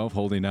introduces himself,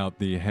 holding out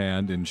the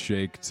hand and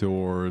shake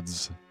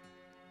towards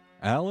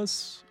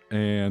Alice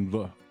and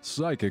the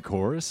psychic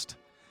horist,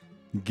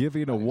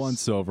 giving a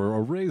once-over,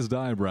 a raised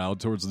eyebrow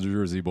towards the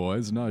Jersey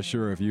boys. Not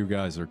sure if you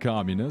guys are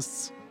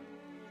communists.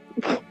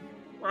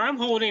 I'm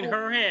holding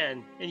her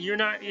hand, and you're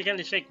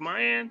gonna shake my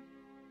hand?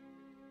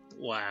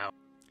 Wow.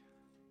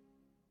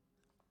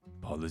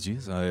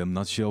 Apologies, I am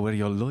not sure where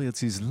your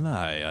loyalties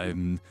lie.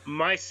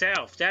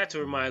 Myself, that's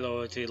where my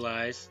loyalty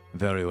lies.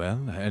 Very well,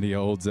 and he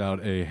holds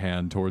out a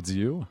hand towards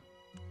you.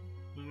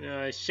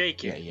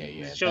 Shake it.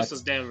 Yeah. Show some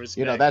damn respect.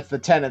 You know, that's the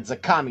tenets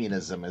of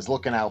communism, is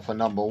looking out for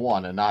number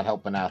one and not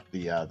helping out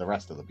the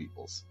rest of the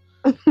peoples.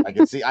 I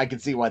can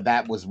see why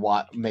that was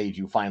what made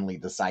you finally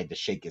decide to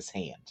shake his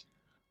hand.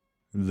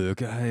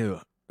 Look, I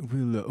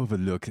will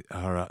overlook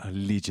our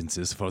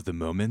allegiances for the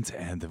moment,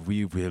 and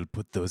we will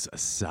put those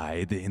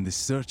aside in the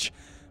search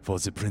for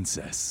the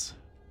princess.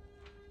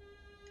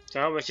 So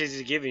how much is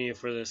he giving you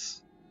for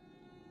this?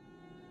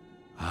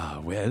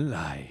 Well,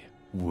 I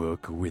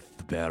work with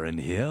the Baron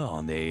here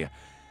on a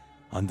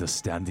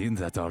understanding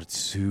that our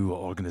 2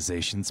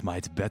 organizations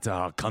might better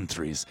our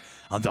countries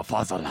and the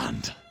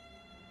fatherland.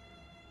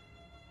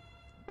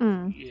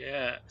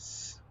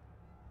 Yes.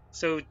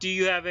 So do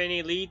you have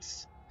any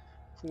leads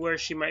where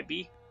she might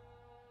be?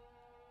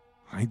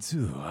 I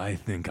do. I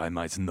think I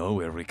might know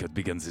where we could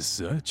begin this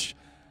search.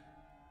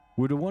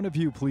 Would one of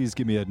you please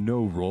give me a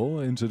no roll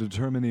into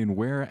determining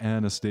where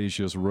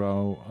Anastasia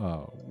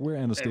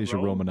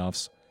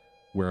Romanoff's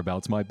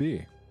whereabouts might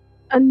be?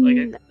 Like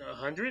a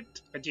 100?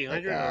 A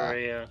D100 or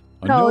a...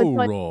 A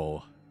no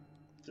roll.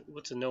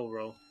 What's a no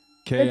roll?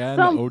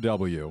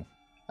 KNOW.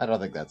 I don't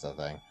think that's a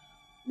thing.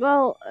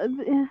 Well, I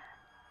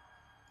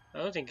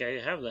don't think I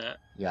have that.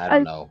 Yeah, I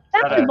don't know.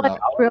 I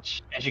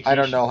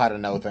don't know how to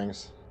know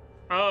things.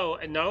 Oh,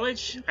 a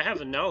knowledge? I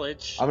have a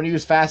knowledge. I'm going to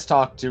use fast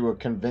talk to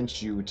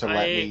convince you to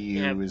let me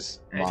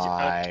use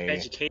my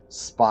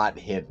spot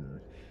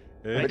hidden.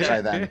 Which I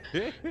then...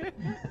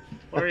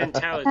 Or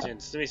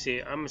intelligence. Let me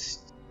see. I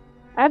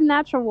have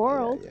natural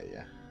world.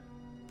 Yeah.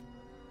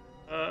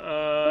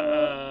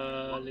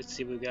 Let's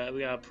see. We got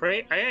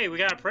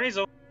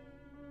appraisal.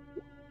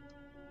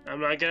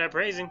 I'm not good at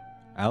praising.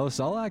 Alice,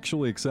 I'll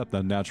actually accept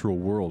that natural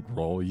world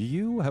roll.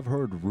 You have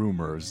heard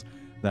rumors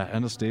that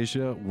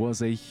Anastasia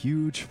was a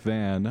huge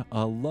fan,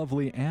 a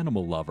lovely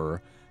animal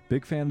lover,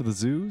 big fan of the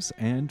zoos,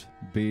 and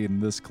being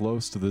this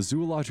close to the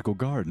zoological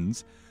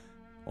gardens,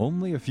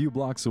 Only a few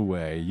blocks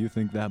away, you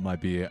think that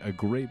might be a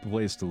great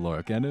place to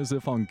lurk, and as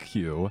if on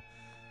cue,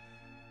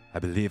 I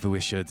believe we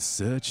should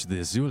search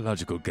the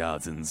zoological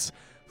gardens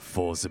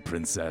for the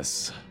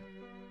princess.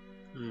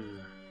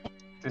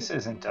 This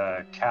isn't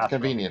Catherine.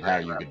 Convenient how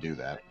you could do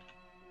that.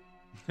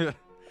 What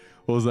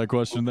was that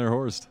question there,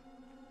 Horst?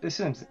 This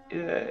isn't.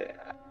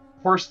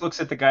 Horst looks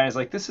at the guy and is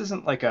like, "This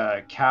isn't like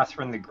a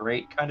Catherine the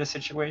Great kind of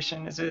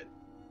situation, is it?"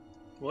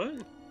 What?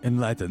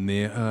 Enlighten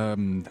me.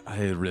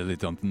 I really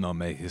don't know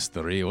my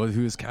history.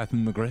 Who is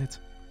Catherine the Great?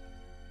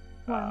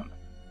 I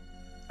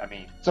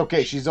mean, it's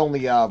okay. She's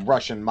only a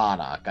Russian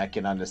monarch. I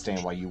can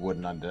understand why you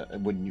wouldn't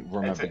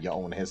remember your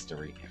own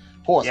history.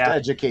 Horst,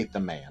 educate the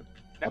man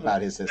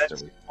about his history.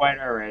 That's quite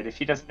all right. If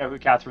he doesn't know who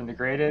Catherine the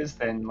Great is,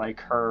 then like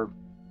her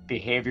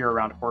behavior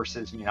around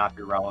horses may not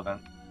be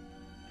relevant.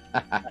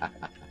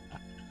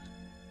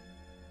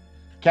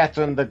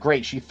 Catherine the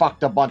Great, she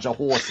fucked a bunch of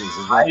horses.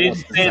 Is what I didn't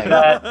say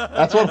that.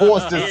 That's what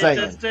Horst is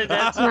saying.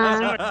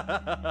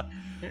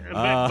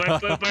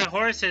 By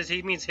horses,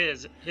 he means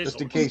his. Just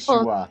in horse. case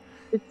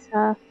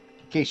in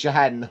case you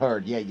hadn't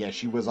heard, yeah,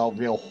 she was a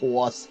real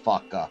horse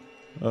fucker.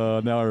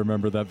 Now I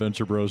remember that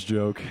Venture Bros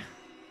joke.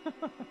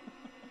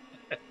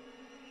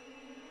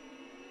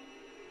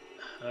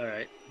 All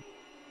right,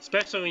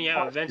 especially when you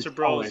have a Venture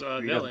Bros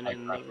villain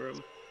in the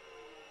room.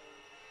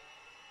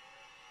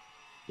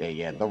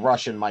 Yeah, the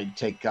Russian might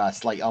take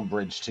slight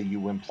umbrage to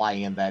you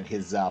implying that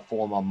his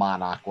former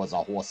monarch was a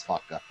horse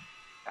fucker.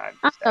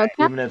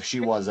 Even if she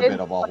was a bit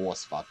of a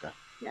horse fucker.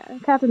 Yeah,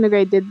 Catherine the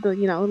Great did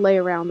lay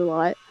around a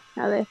lot,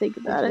 now that I think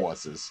about it.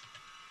 Horses.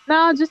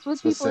 No, just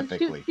with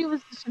people. She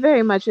was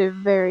very much a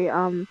very,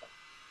 horse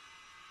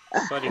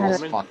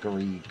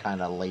fuckery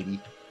kind of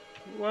lady.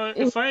 Well,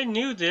 if I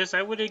knew this,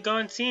 I would have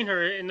gone seen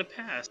her in the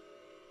past.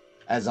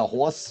 As a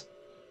horse?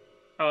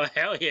 Oh,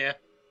 hell yeah.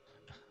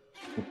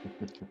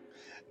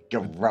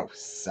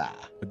 Gross.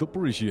 I'd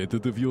appreciate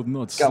it if you'd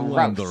not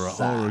slander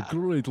our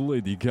great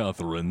lady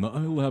Catherine.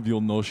 I'll have you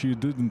know she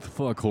didn't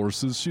fuck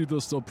horses, she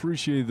just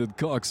appreciated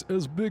cocks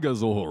as big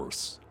as a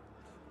horse.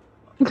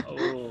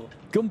 Oh.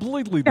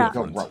 Completely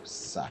different.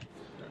 Gross.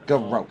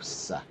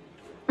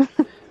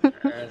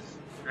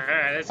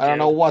 Alright, I don't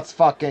know what's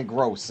fucking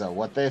grosser,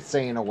 what they're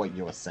saying or what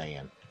you're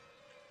saying.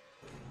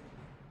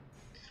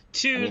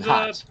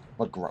 Hot,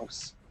 but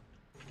gross.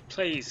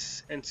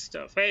 Place and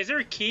stuff. Hey, is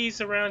there keys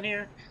around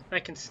here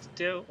I can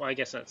steal? Well, I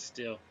guess not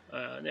steal.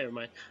 Never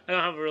mind. I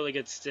don't have a really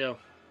good steal.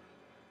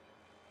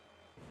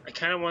 I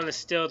kind of want to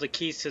steal the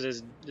keys to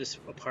this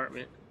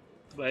apartment,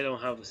 but I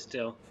don't have a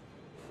steal.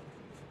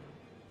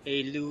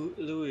 Hey,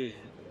 Louis.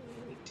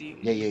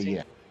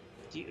 Yeah.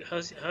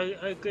 How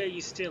good are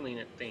you stealing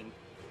that thing?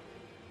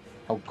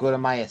 How good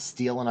am I at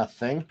stealing a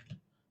thing?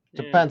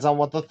 Depends on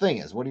what the thing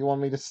is. What do you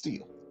want me to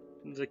steal?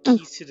 The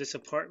keys to this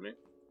apartment.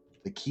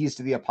 The keys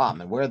to the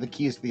apartment. Where are the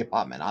keys to the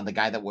apartment? On the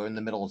guy that we're in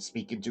the middle of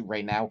speaking to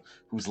right now,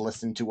 who's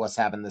listening to us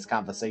having this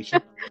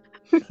conversation?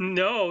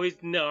 No, he's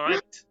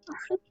not.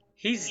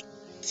 He's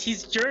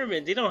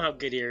German. They don't have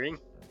good hearing.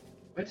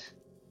 What?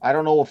 I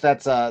don't know if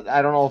that's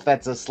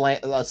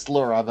a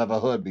slur I've ever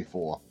heard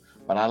before,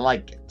 but I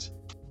like it.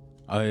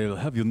 I'll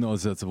have you know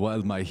that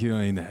while my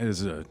hearing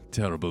is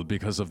terrible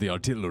because of the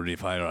artillery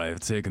fire I have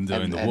taken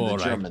during the war,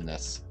 the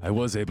Germanness. I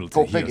was able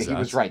to hear that. He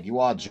was right. You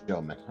are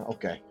German.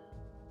 Okay.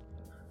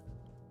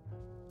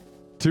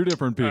 Two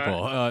different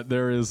people.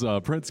 There is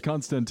Prince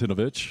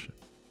Konstantinovich,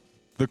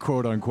 the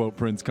quote-unquote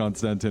Prince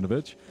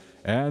Konstantinovich,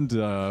 and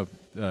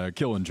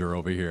Killinger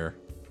over here.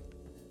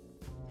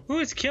 Who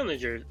is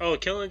Killinger? Oh,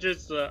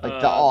 Killinger's the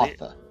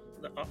author.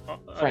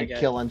 Frank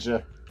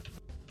Killinger.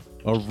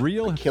 A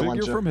real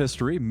figure from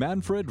history,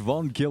 Manfred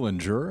von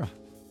Killinger.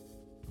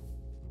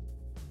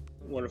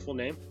 Wonderful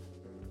name.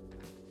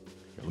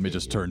 Let me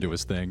just turn to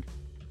his thing.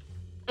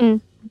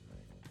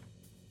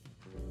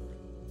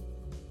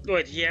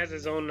 What, he has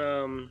his own,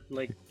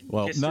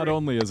 Well, history? Not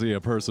only is he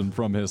a person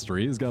from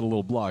history, he's got a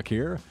little block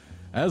here.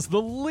 As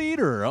the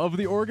leader of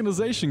the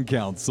organization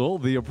council,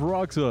 the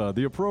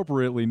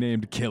appropriately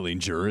named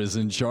Killinger is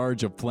in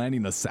charge of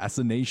planning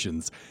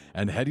assassinations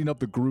and heading up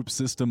the group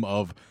system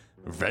of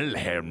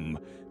Wilhelm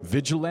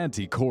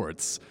vigilante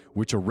courts,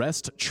 which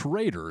arrest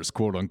traitors,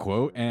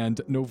 quote-unquote,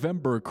 and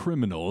November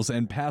criminals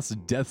and pass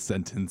death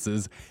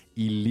sentences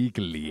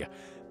illegally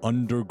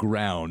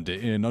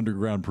in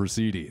underground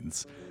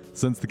proceedings.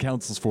 Since the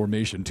council's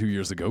formation 2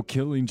 years ago,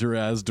 Killinger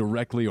has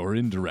directly or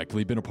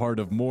indirectly been a part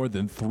of more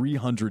than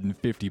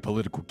 350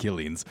 political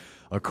killings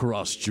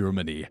across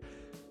Germany.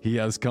 He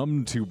has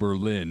come to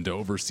Berlin to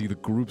oversee the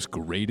group's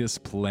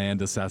greatest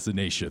planned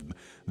assassination,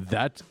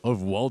 that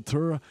of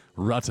Walter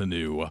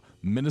Rathenau,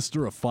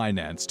 Minister of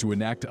Finance, to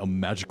enact a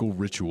magical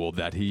ritual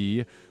that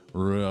uses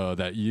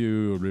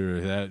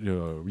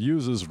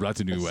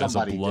Rathenau as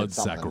a blood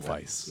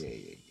sacrifice.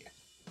 Yeah.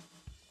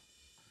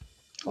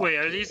 Wait,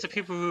 are these the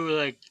people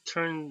who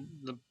turn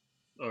the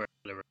or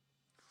whatever?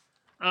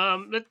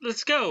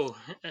 Let's go.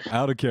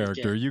 Out of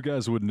character, you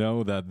guys would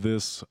know that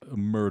this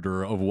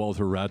murder of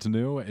Walter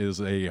Rathenau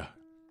is a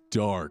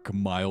dark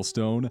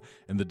milestone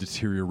in the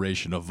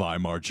deterioration of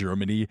Weimar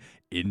Germany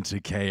into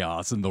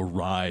chaos and the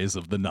rise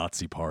of the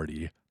Nazi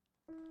Party.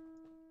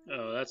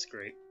 Oh, that's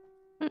great.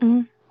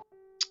 Mm-hmm.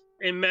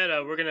 In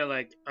meta,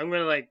 I'm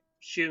gonna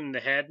shoot him in the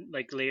head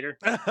later.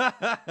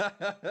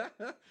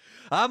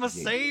 I'ma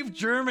save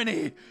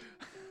Germany.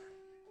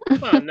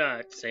 Well,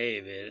 not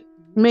save it.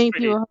 Many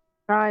people have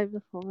tried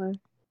before.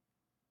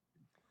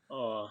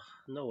 Oh,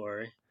 no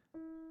worry.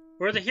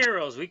 We're the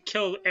heroes. We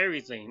kill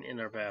everything in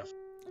our path.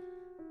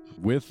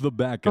 With the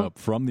backup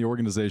from the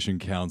Organization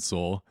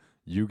Council,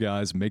 you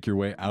guys make your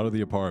way out of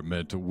the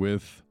apartment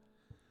with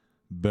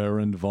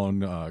Baron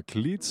von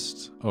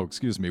Klitz,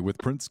 with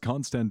Prince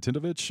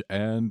Konstantinovich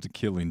and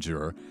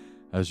Killinger.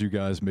 As you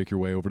guys make your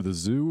way over to the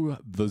zoo,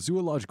 the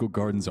zoological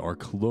gardens are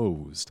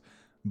closed.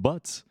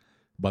 But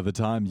by the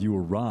time you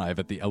arrive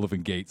at the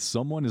Elephant Gate,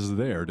 someone is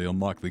there to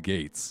unlock the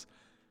gates.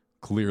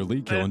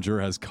 Clearly, Killinger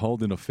has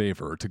called in a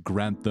favor to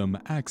grant them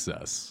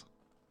access.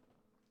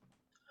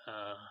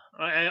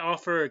 I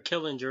offer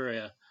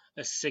Killinger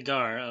a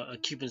cigar, a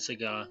Cuban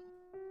cigar.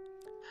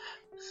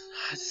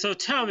 So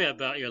tell me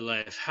about your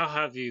life. How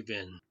have you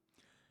been?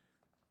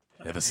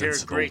 Ever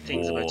since great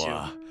things about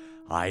you.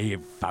 I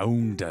have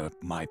found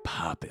my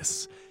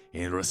purpose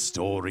in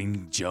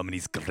restoring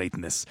Germany's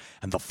greatness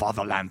and the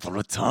fatherland,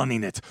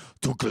 returning it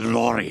to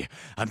glory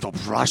and the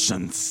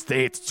Russian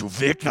state to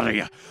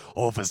victory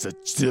over the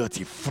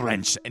dirty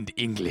French and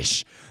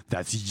English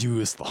that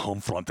used the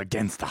home front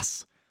against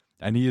us.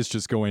 And he is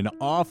just going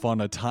off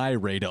on a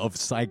tirade of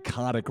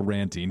psychotic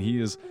ranting.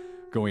 He is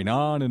going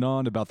on and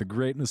on about the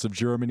greatness of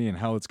Germany and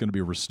how it's going to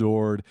be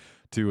restored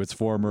to its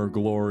former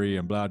glory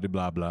and blah, blah,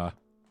 blah, blah.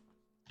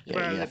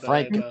 Yeah,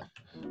 Frank.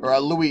 Or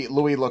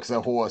Louis looks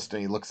at Horst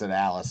and he looks at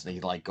Alice and he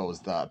goes,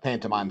 the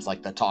pantomime's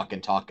the talking,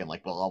 blah,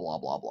 blah,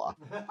 blah, blah.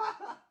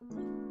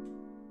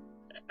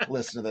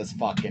 Listen to this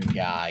fucking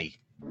guy.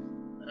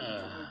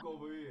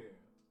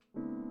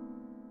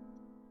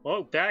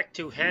 Well, back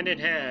to Hand in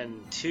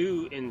Hand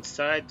 2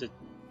 inside the...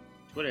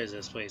 What is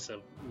this place?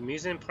 A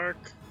amusement park?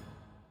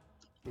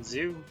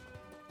 Zoo?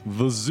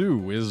 The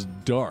zoo is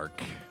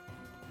dark.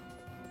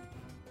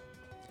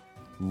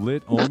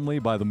 Lit only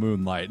by the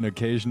moonlight and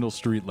occasional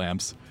street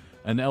lamps.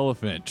 An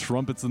elephant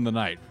trumpets in the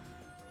night.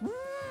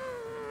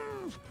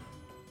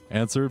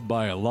 Answered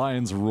by a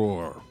lion's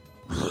roar.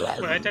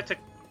 Well, I thought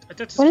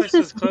this place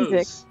was closed.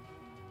 Music?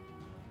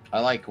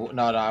 I want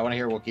to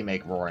hear Wookiee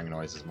make roaring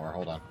noises more.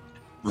 Hold on.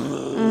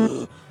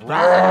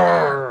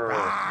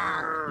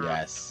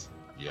 Yes.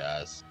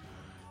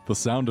 The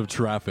sound of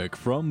traffic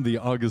from the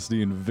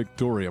Augustine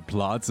Victoria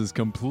Platz is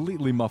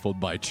completely muffled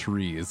by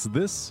trees.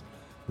 This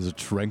is a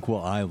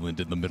tranquil island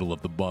in the middle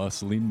of the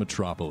bustling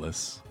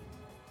metropolis.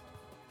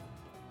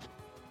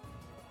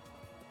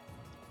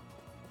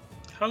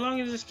 How long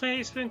has this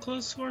place been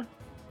closed for?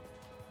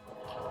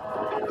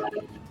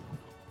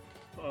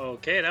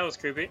 Okay, that was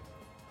creepy.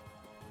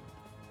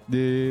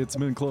 It's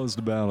been closed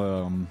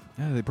about,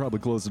 they probably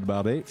closed it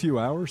about a few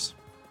hours.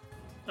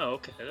 Oh,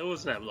 okay. That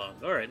wasn't that long.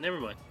 Alright, never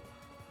mind.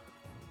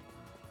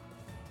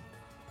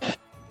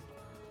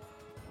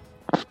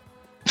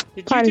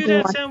 Did you do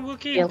that sound,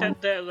 Wookiee?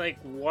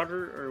 That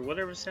water or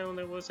whatever sound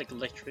that was?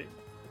 Electric?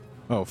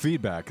 Oh,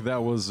 feedback.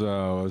 That was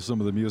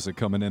some of the music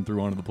coming in through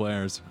one of the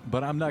players.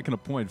 But I'm not going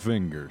to point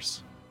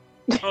fingers.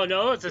 Oh,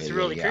 no? It's just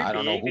really creepy. I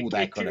don't know who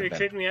that could have been. It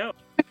creeped me out.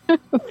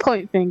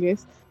 Point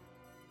fingers.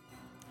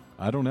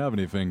 I don't have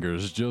any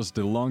fingers, just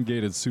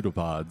elongated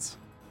pseudopods.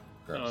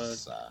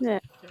 Yeah.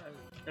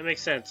 That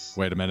makes sense.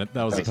 Wait a minute,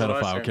 that was a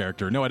pedophile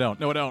character. No, I don't.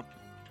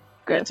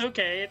 Good.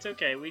 It's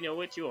okay. We know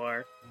what you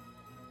are.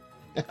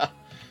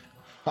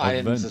 I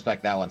didn't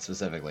suspect that one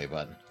specifically,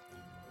 but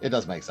it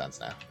does make sense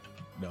now.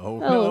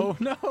 No.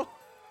 Yeah.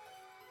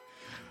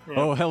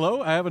 Oh,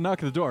 hello? I have a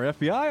knock at the door.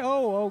 FBI?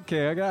 Oh,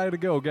 okay, I gotta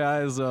go,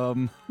 guys. Oh,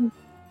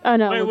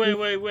 no.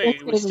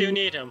 Wait. We still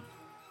need him.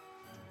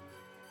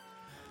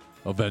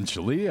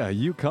 Eventually,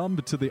 you come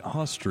to the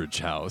Ostrich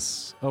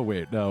House. Oh,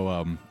 wait,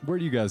 no, where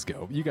do you guys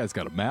go? You guys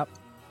got a map?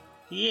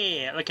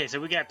 Yeah, okay, so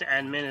we got the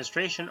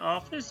administration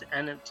office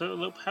and the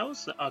Tulip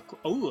House.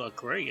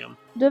 Aquarium.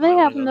 Do they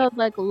have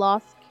those,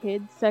 lost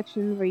kids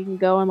sections where you can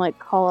go and,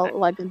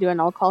 call out, and do an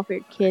all call for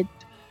your kid?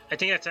 I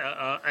think that's an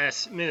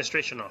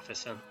administration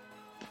office, then.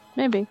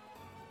 Maybe.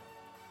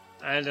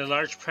 And a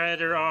large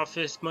predator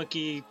office,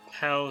 monkey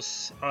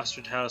house,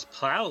 ostrich house,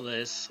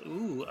 plowless.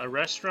 Ooh, a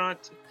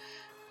restaurant,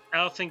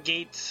 elephant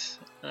gates.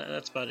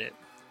 That's about it.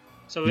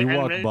 So you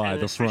walk by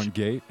the front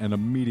gate, and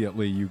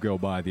immediately you go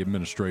by the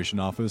administration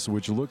office,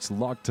 which looks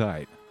locked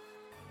tight.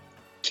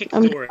 Kick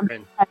the door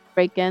in.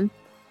 Break in.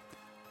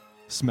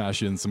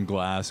 Smash in some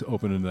glass,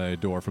 open the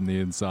door from the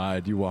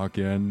inside. You walk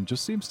in.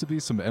 Just seems to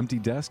be some empty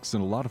desks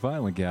and a lot of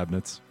filing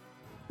cabinets.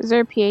 Is there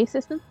a PA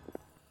system?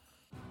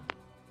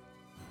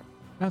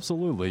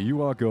 Absolutely. You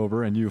walk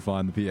over and you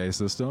find the PA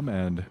system,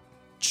 and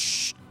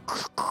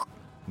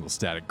little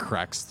static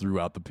cracks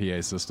throughout the PA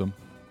system.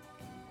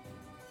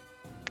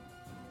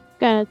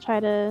 Gonna try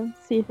to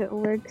see if it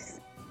works.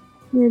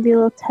 Maybe a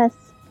little test.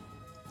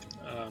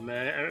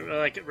 man,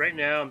 like right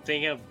now, I'm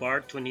thinking of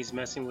Bart when he's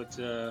messing with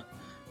the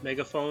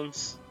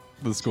megaphones.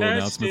 The school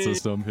announcement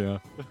system, yeah.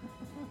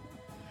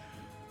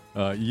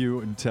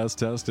 You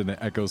test, and it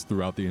echoes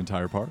throughout the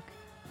entire park.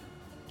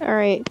 All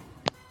right.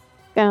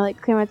 Kind of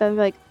like clear my throat and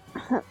be like,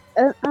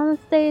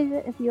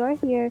 Anastasia, if you are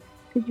here,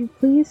 could you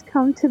please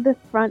come to the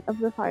front of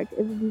the park? It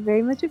would be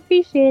very much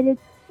appreciated,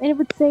 and it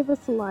would save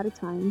us a lot of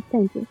time.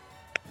 Thank you.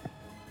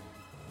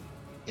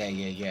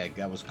 Yeah.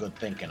 That was good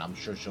thinking. I'm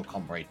sure she'll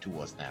come right to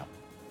us now.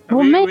 Are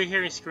we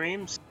hearing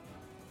screams?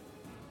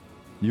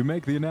 You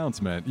make the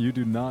announcement. You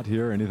do not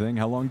hear anything.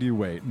 How long do you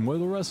wait? And what are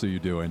the rest of you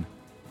doing?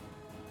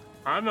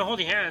 I'm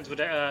holding hands with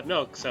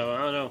Milk, so I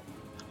don't know.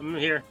 I'm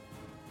here.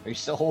 Are you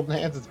still holding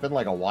hands? It's been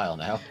like a while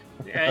now.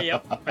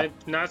 Yep. I'm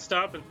not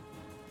stopping.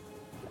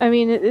 I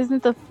mean,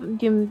 isn't the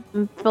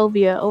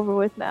phobia over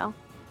with now?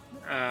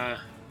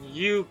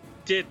 You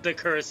did the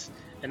curse,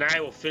 and I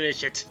will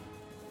finish it.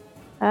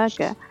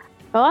 Okay.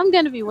 Well, I'm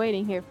gonna be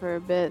waiting here for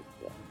a bit.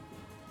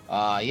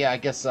 Yeah, I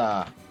guess, Can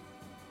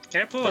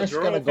I pull a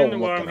drawer gonna go open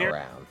while I'm looking here?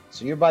 around.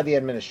 So you're by the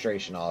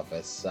administration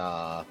office.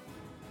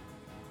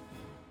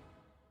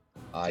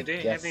 I Do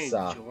they guess, have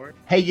any drawer?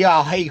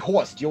 Hey,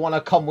 Horse, do you want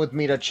to come with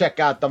me to check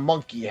out the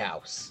monkey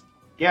house?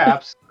 Yeah,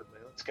 absolutely.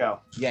 Let's go.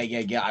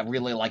 Yeah. I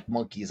really like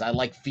monkeys. I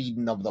like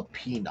feeding them the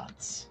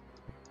peanuts.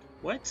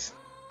 What?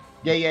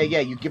 Yeah.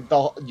 You give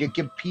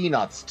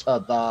peanuts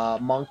to the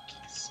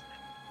monkeys.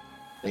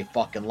 They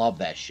fucking love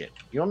that shit.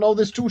 You don't know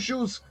this, Two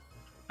Shoes?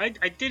 I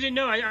didn't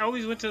know. I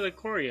always went to the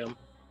aquarium.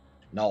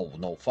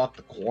 No, fuck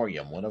the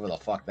aquarium, whatever the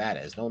fuck that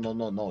is.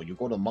 No. You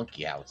go to the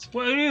monkey house.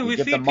 Well, I mean, we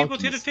get feed the people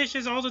to the monkeys.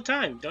 fishes all the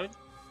time, don't?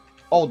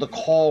 Oh, the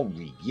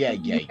Cory. Yeah.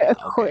 Okay.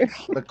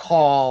 The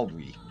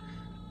Cory.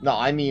 No,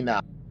 I mean,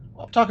 I'm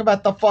talking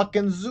about the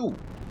fucking zoo.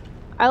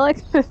 I like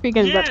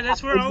speaking about. Yeah,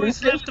 that's where I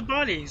always left the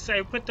bodies.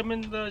 I put them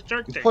in the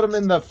shark tank. You put them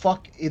in the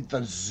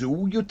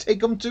zoo. You take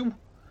them to?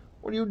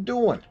 What are you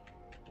doing?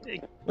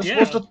 We're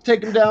supposed to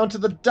take them down to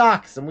the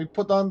docks, and we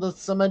put on the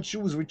cement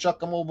shoes. We chuck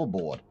them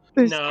overboard.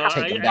 No,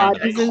 Take them down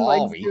to the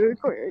Cory.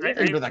 Cory.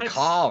 Into the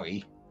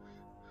Cory.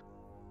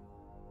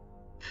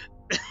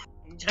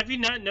 Have you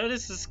not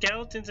noticed the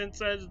skeletons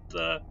inside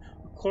the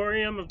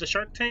aquarium of the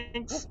shark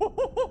tanks?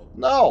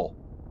 No.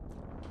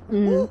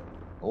 Mm.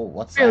 Oh,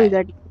 what's Really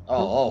that?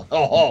 Oh,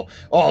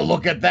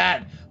 look at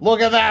that. Look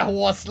at that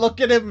horse.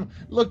 Look at him.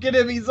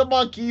 He's a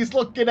monkey. He's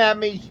looking at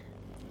me.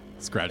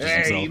 Scratches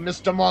Hey,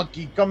 himself. Mr.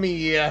 Monkey, come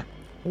here.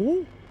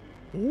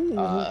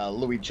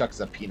 Louis chucks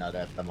a peanut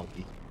at the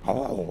monkey.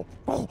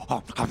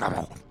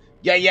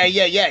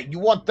 Yeah. You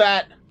want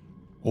that?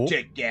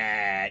 Take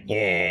that.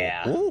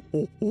 Yeah.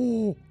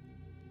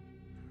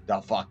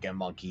 The fucking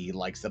monkey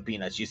likes the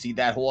peanuts. You see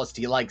that horse?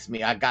 He likes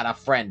me. I got a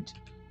friend.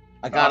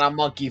 I got a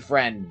monkey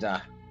friend.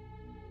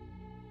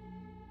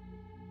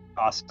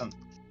 Awesome.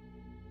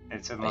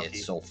 It's a monkey.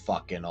 It's so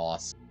fucking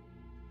awesome.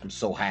 I'm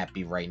so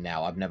happy right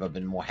now. I've never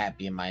been more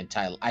happy in my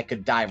entire life. I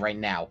could die right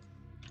now.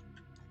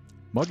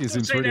 Monkey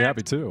seems pretty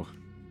happy too.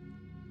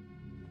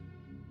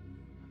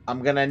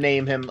 I'm gonna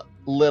name him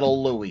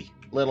Little Louie.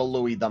 Little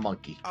Louie the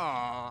monkey.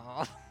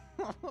 Aww.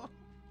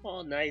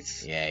 Oh,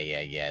 nice.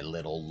 Yeah,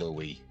 Little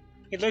Louie.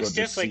 He looks Good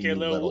to just like see your you,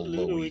 little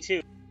little Louie, Louie.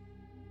 too.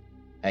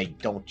 Hey,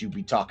 don't you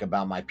be talking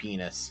about my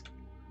penis.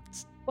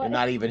 What? You're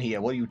not even here.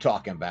 What are you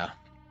talking about?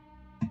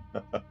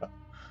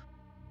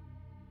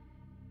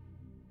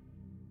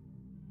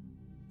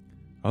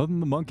 Other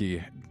than the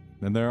monkey,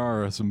 and there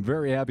are some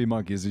very happy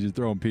monkeys as you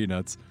throw them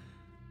peanuts,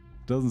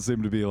 doesn't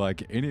seem to be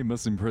like any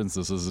missing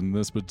princesses in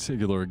this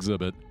particular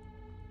exhibit.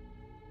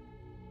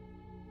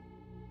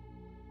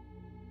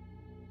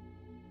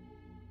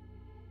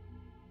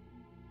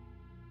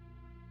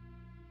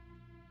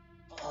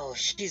 Oh,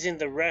 she's in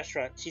the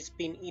restaurant. She's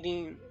been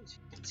eating.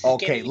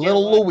 Okay,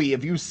 Little Louie,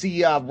 if you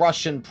see a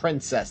Russian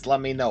princess, let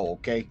me know,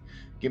 okay?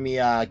 Give me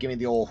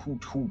the old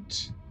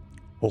hoot.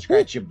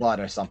 Scratch your butt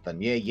or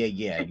something. Yeah,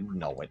 you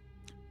know it.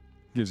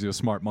 Gives you a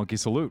smart monkey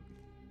salute.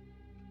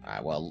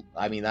 Alright, well,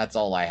 I mean, that's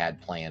all I had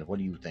planned. What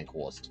do you think,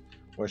 Horst?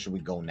 Where should we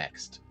go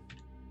next?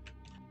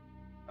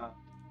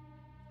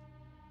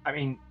 I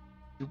mean,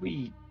 do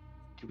we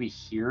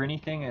hear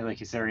anything?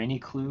 Like, is there any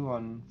clue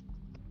on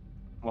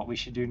what we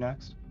should do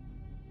next?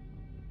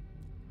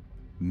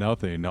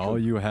 Nothing. All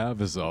you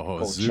have is a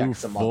Go zoo check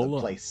some full other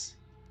of... place.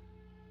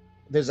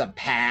 There's a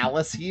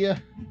palace here?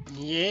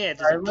 Yeah,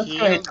 All right, let's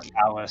go hit the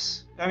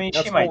palace. I mean,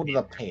 Let's she might go to be.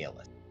 the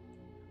palace.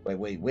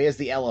 Wait, where's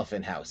the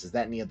elephant house? Is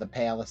that near the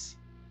palace?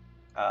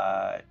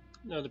 No,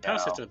 the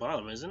palace No. is at the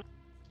bottom, isn't it?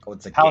 Oh,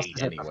 it's a Palace gate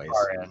is at the anyways.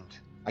 far end.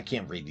 I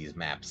can't read these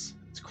maps.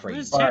 It's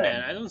Where's crazy. 10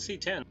 at? I don't see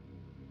 10.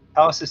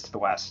 Palace is to the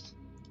west.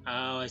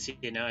 Oh, I see.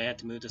 Now I have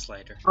to move the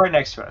slider. It's right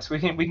next to us. We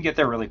can get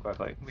there really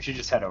quickly. We should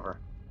just head over.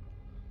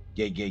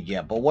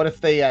 Yeah. But what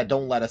if they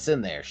don't let us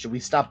in there? Should we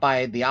stop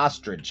by the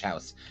ostrich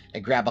house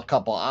and grab a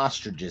couple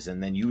ostriches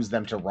and then use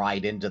them to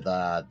ride into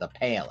the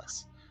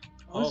palace?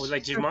 Oh,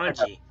 like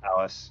Jumanji.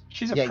 Palace.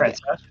 She's a Yeah.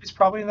 princess. She's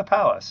probably in the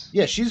palace.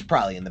 Yeah, she's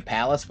probably in the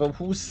palace, but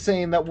who's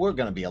saying that we're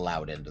going to be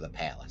allowed into the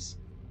palace?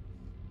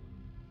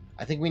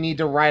 I think we need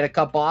to ride a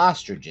couple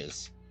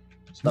ostriches.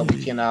 so that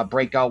we can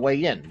break our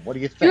way in. What do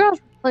you think? Your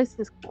place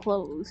is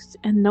closed,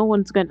 and no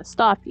one's gonna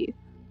stop you.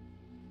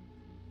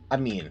 I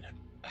mean,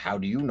 how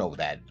do you know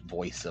that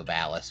voice of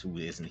Alice, who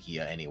isn't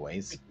here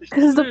anyways?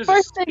 Because the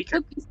first thing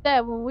Cookie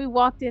said when we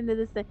walked into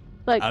this thing,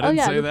 like, I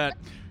didn't say that.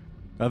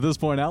 At this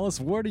point, Alice,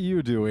 what are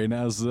you doing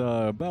as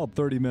about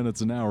 30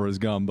 minutes an hour has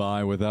gone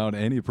by without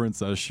any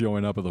princess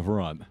showing up at the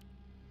front?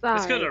 Sorry.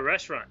 Let's go to a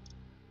restaurant.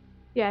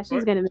 Yeah,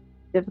 she's going to make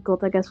it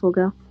difficult. I guess we'll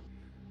go.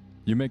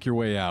 You make your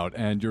way out,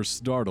 and you're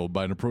startled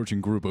by an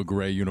approaching group of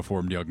gray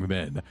uniformed young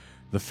men.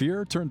 The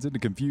fear turns into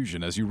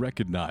confusion as you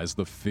recognize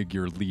the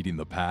figure leading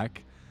the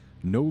pack.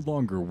 No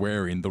longer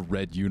wearing the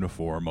red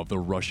uniform of the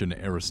Russian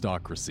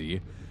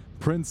aristocracy,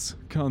 Prince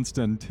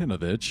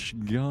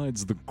Konstantinovich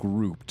guides the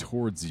group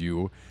towards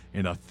you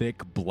in a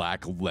thick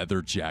black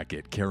leather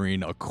jacket,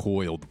 carrying a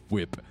coiled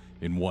whip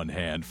in one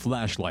hand,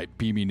 flashlight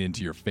beaming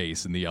into your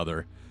face in the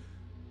other.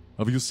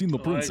 Have you seen the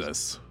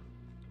princess?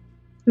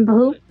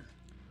 Who?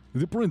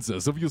 The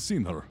princess, have you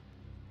seen her?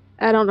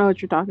 I don't know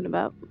what you're talking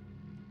about.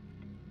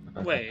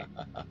 Wait.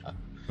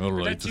 All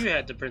right. I thought you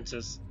had the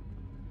princess.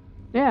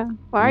 Yeah.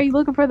 Why are you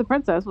looking for the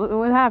princess?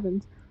 What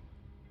happened?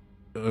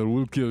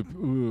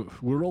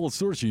 We're all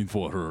searching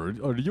for her.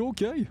 Are you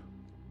okay?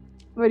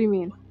 What do you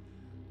mean?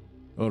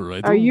 All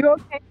right. Are you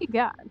okay?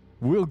 God.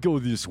 We'll go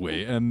this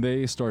way, and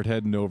they start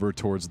heading over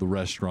towards the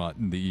restaurant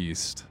in the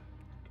east.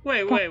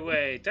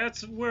 Wait.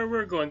 That's where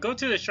we're going. Go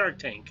to the Shark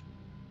Tank.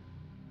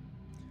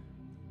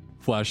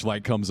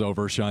 Flashlight comes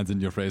over, shines in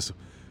your face.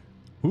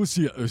 Who's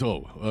here?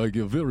 Oh,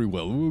 very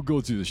well. We'll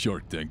go to the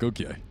Shark Tank.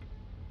 Okay.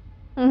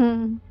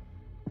 Mm-hmm.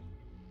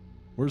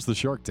 Where's the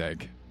Shark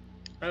Tank?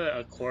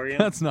 Aquarium.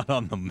 That's not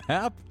on the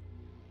map.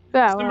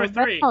 Yeah, number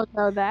 3. I don't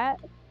know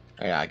that.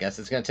 Yeah, I guess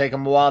it's going to take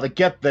them a while to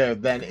get there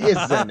then,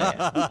 isn't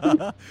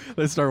it?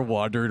 They start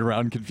wandering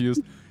around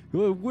confused.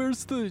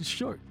 Where's the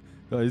shark?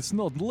 It's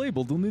not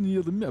labeled on any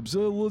of the maps.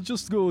 We'll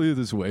just go here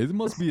this way. It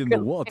must be in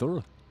the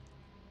water.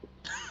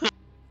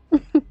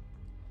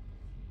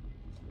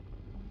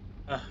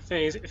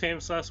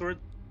 Famous last word?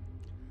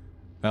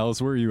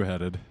 Alice, where are you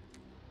headed?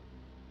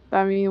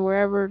 I mean,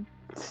 wherever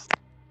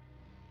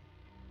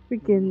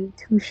freaking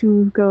Two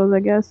Shoes goes, I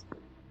guess.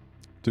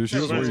 Two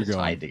Shoes, where are you going?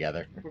 Tied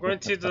together. We're going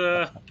to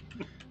the...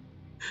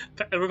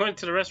 We're going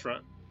to the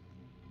restaurant.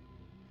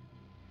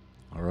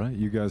 All right,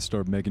 you guys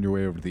start making your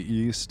way over to the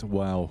east,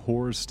 while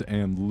Horst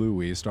and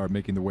Louie start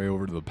making their way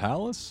over to the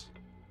palace?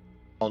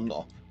 Oh,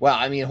 no. Well,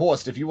 I mean,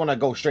 Horst, if you want to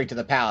go straight to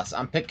the palace,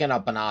 I'm picking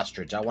up an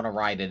ostrich. I want to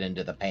ride it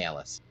into the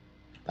palace.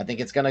 I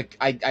think it's gonna...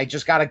 I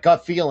just got a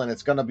gut feeling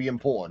it's gonna be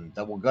important,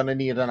 that we're gonna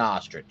need an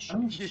ostrich.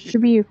 To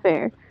be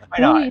fair. Why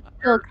not?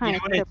 Still kind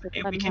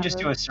We can just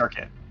do a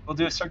circuit. We'll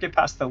do a circuit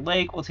past the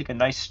lake. We'll take a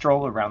nice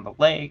stroll around the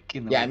lake.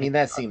 Yeah, I mean,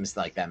 that seems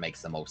like that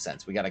makes the most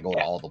sense. We got to go to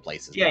all the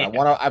places. Yeah,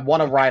 but I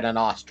want to ride an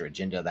ostrich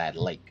into that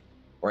lake.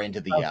 Or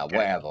into the,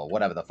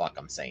 whatever the fuck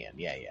I'm saying.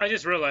 Yeah. I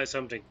just realized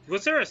something.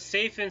 Was there a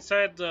safe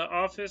inside the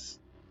office?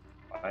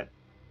 What?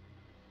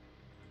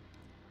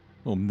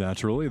 Well,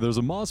 naturally, there's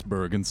a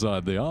Mossberg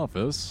inside the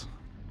office.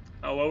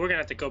 Oh, well, we're gonna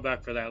have to go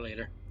back for that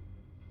later.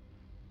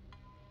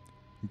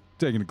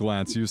 Taking a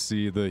glance, you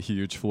see the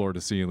huge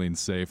floor-to-ceiling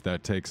safe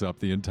that takes up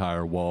the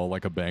entire wall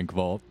like a bank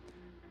vault.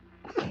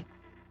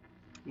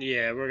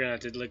 Yeah, we're gonna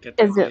have to look at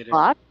that later. Is it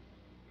locked?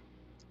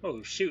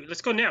 Oh, shoot.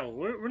 Let's go now.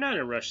 We're not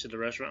in a rush to the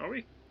restaurant, are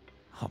we?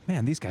 Oh,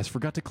 man, these guys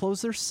forgot to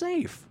close their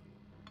safe.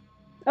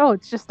 Oh,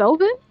 it's just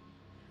open?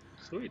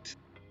 Sweet.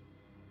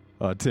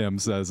 Tim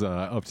says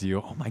up to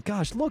you, Oh, my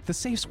gosh, look, the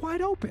safe's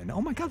wide open.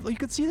 Oh, my God, you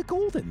can see the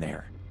gold in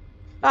there.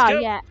 Oh, go.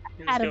 yeah.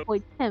 Let's go.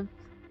 Attaboy Tim.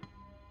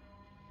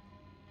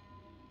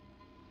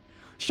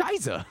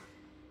 Shiza!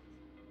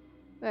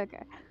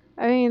 Okay.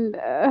 I mean,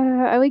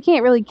 we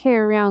can't really carry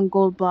around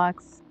gold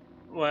blocks.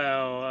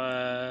 Well,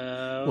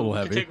 a little we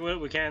heavy. can take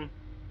what we can.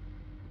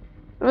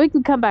 We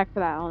can come back for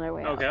that on our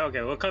way out.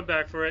 Okay, we'll come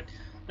back for it.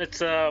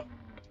 Let's, oh,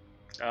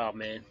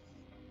 man.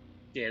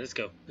 Yeah, let's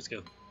go.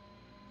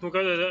 We'll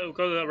go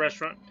to the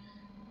restaurant.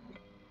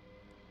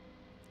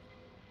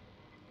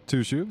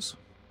 Two Shoes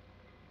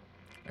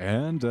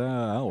and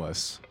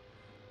Alice.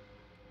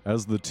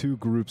 As the two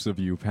groups of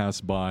you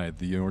pass by,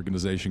 the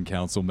organization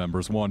council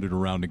members wandered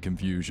around in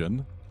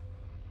confusion.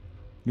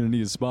 You're gonna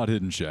need a spot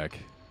hidden check.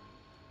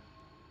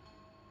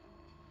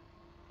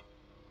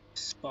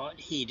 Spot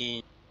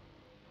hidden.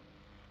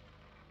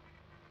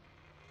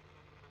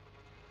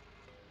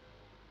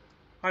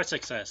 Our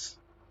success.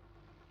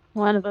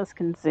 One of us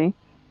can see.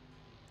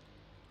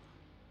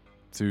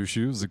 Two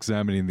Shoes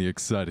examining the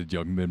excited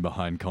young men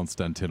behind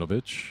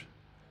Konstantinovich.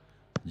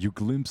 You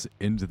glimpse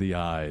into the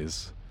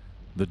eyes.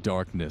 The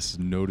darkness,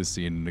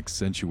 noticing an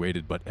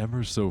accentuated but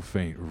ever so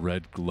faint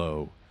red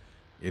glow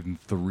in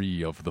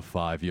 3 of the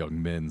 5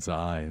 young men's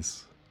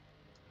eyes.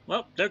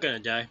 Well, they're gonna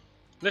die.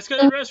 Let's go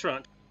to the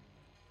restaurant.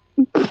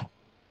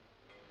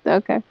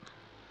 Okay.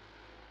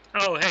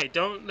 Oh, hey,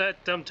 don't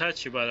let them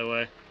touch you, by the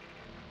way.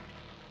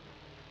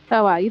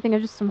 Oh, wow. You think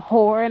I'm just some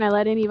whore and I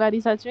let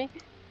anybody touch me?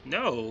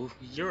 No,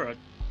 you're a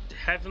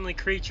heavenly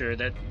creature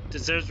that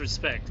deserves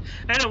respect.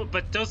 I know,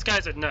 but those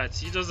guys are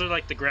nuts. Those are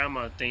like the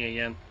grandma thing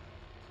again.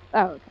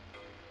 Oh, okay.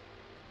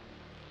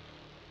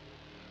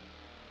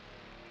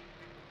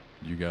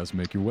 You guys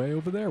make your way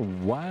over there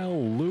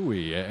while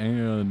Louie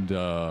and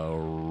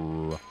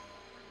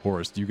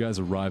Horace, you guys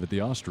arrive at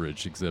the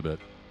ostrich exhibit.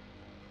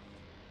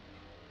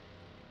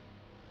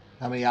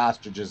 How many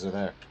ostriches are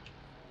there?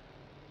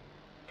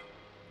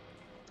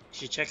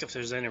 Should check if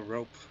there's any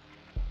rope.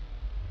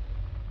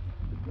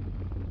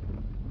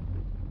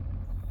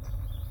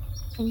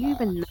 Can you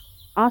even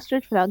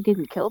ostrich without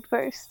getting killed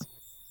first?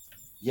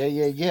 Yeah.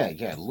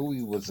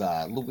 Louis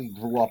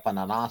grew up on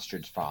an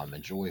ostrich farm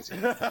in Jersey.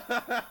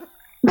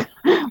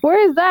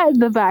 Where is that in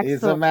the back?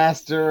 He's a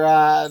master.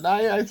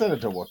 I sent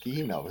it to Wookie.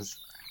 He knows.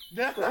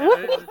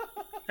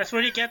 That's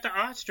where you get the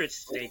ostrich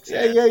steaks.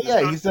 Yeah.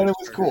 He said it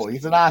was cool.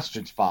 He's an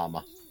ostrich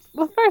farmer.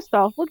 Well, first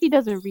off, Wookie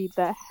doesn't read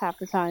that half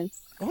the time.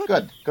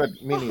 Good.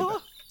 Me neither.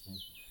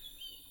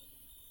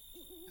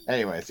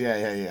 Anyways,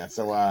 yeah.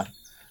 So,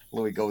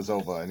 Louis goes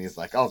over and he's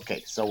like,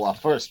 "Okay, so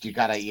first you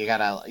gotta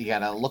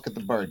look at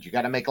the bird. You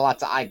gotta make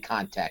lots of eye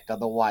contact,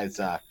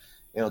 otherwise,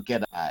 it'll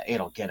get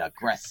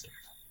aggressive.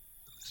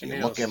 So you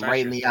look him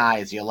right in the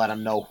eyes. You let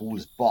him know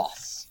who's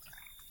boss."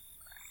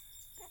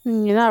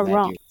 You're not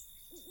wrong.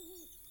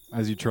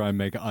 As you try and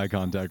make eye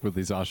contact with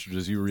these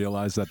ostriches, you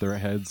realize that their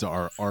heads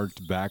are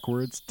arched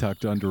backwards,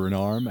 tucked under an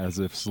arm, as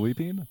if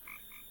sleeping.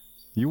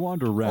 You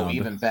wander around. Oh,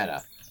 even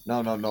better.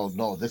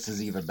 No. This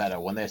is even better.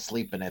 When they're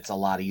sleeping, it's a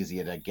lot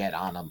easier to get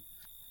on them,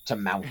 to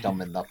mount them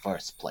in the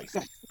first place.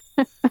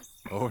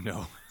 Oh,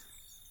 no.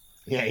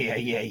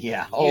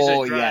 Yeah.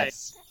 Oh,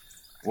 yes.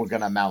 We're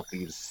going to mount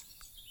these.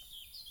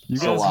 You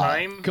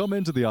guys come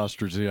into the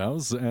ostrich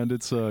house, and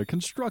it's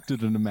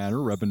constructed in a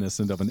manner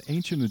reminiscent of an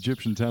ancient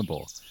Egyptian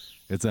temple.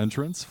 Its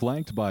entrance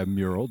flanked by a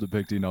mural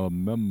depicting a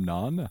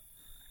Memnon,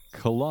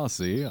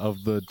 Colossi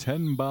of the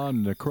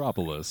Tenban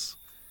necropolis.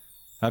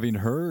 Having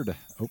heard...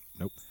 Oh,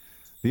 nope.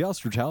 The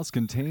ostrich house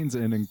contains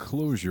an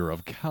enclosure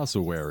of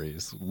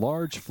cassowaries,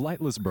 large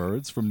flightless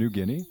birds from New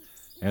Guinea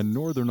and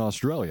northern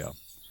Australia.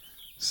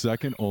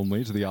 Second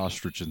only to the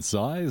ostrich in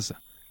size,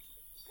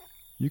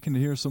 you can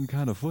hear some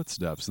kind of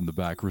footsteps in the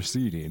back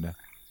receding.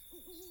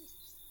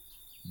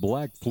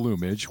 Black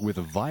plumage with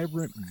a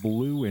vibrant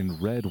blue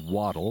and red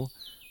wattle,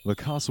 the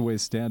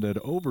cassowaries stand at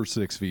over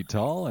 6 feet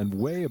tall and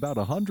weigh about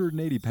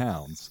 180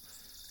 pounds.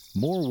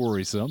 More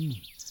worrisome,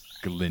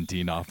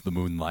 glinting off the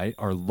moonlight,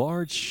 are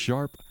large,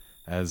 sharp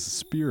as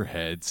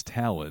spearheads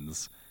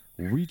talons,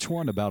 each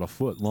one about a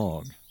foot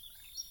long.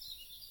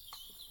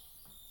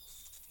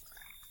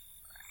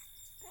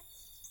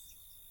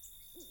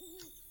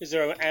 Is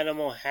there an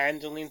animal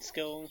handling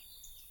skill?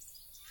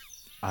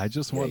 I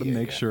just want to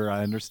make sure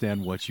I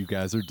understand what you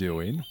guys are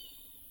doing.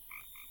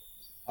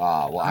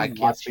 Well, I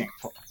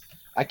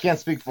can't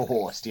speak for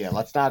Horst. Yeah,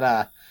 let's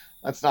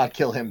not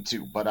kill him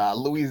too. But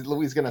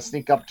Louis gonna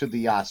sneak up to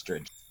the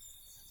ostrich.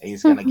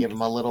 He's gonna give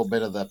him a little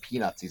bit of the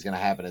peanuts he's gonna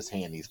have in his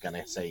hand. He's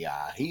gonna say,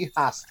 "Here,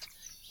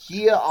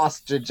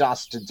 ostrich,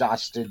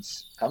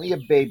 come here,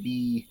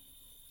 baby.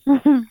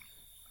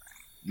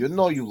 You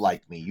know you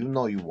like me. You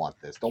know you want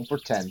this. Don't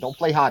pretend. Don't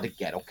play hard to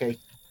get, okay?"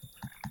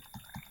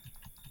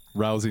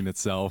 Rousing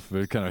itself,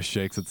 it kind of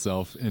shakes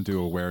itself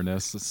into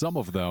awareness. Some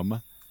of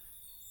them,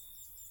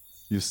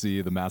 you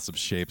see the massive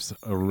shapes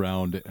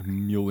around,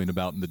 mulling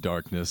about in the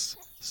darkness.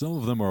 Some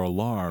of them are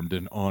alarmed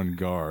and on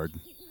guard.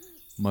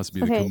 Must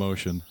be the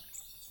commotion.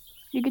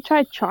 You could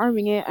try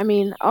charming it. I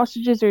mean,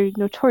 ostriches are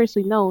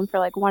notoriously known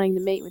for wanting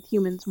to mate with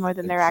humans more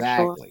than their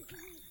actual.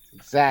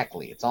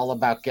 Exactly. It's all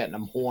about getting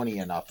them horny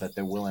enough that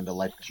they're willing to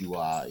let you,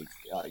 ride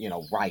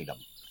them.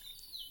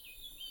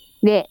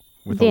 Yeah.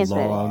 With a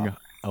long,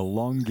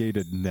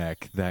 elongated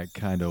neck that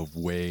kind of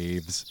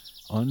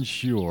waves,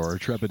 unsure,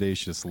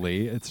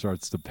 trepidatiously, it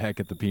starts to peck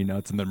at the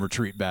peanuts and then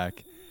retreat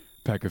back,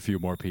 peck a few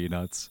more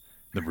peanuts,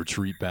 then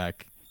retreat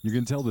back. You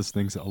can tell this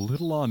thing's a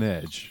little on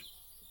edge.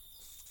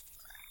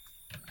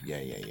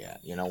 Yeah.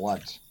 You know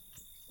what?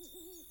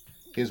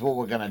 Here's what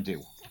we're gonna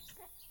do.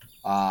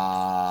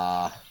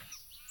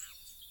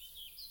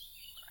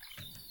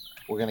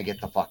 We're gonna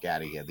get the fuck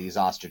out of here. These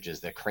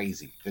ostriches, they're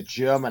crazy. The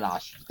German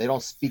ostriches, they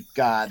don't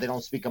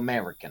speak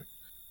American.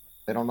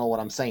 They don't know what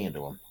I'm saying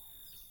to them.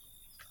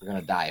 We're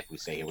gonna die if we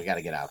stay here. We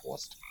gotta get out,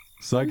 Horst.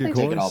 Psychic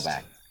Take it all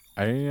back.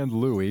 And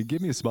Louie,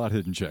 give me spot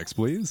hidden checks,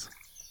 please.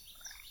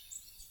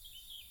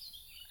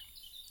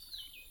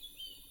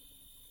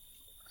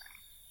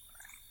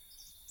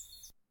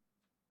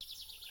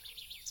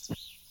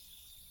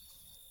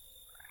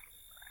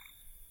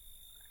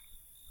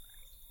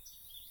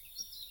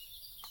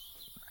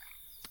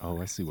 Oh,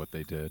 I see what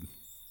they did.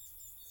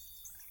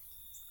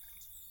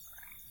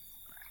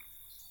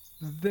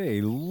 They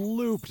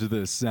looped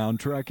this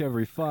soundtrack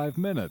every 5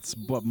 minutes,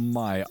 but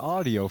my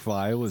audio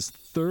file is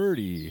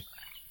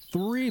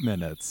 33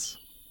 minutes.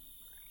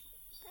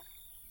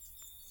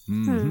 I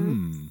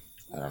don't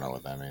know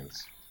what that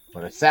means,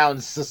 but it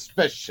sounds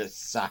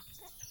suspicious.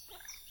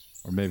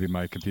 Or maybe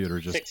my computer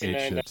just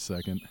ate shit a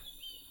second.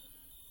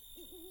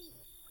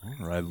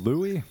 All right,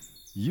 Louie,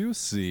 you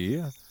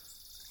see,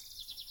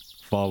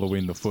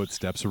 following the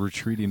footsteps,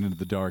 retreating into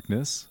the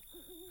darkness,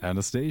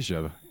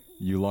 Anastasia.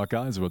 You lock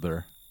eyes with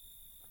her.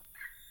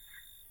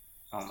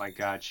 Oh my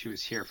god, she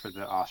was here for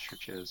the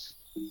ostriches.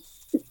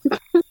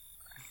 Oh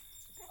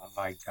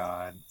my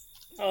god.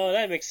 Oh,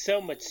 that makes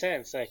so much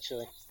sense,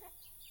 actually.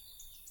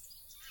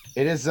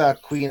 It is a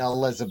Queen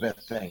Elizabeth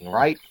thing,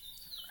 right?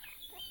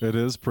 It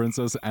is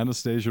Princess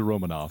Anastasia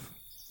Romanoff.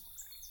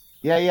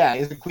 Yeah,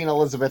 is it Queen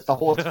Elizabeth the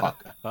horse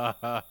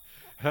fucker?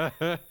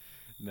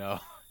 No.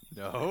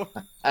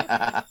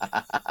 I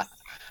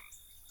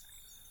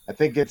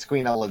think it's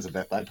Queen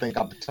Elizabeth. I think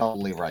I'm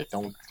totally right.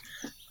 Don't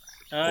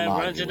It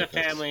runs in the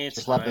family. It's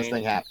just fine. let this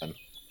thing happen.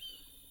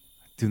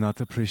 Do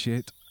not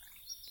appreciate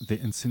the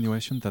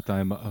insinuation that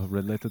I'm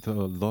related to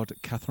Lord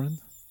Catherine.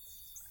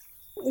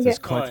 It's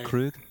quite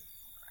crude.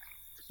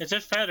 It's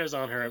just feathers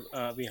on her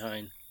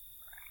behind.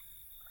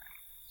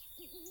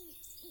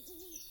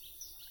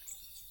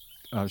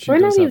 She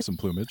does have some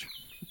plumage.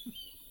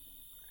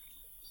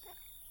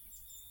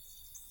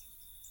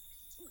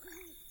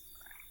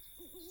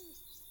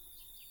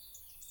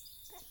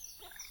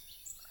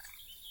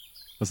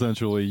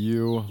 Essentially,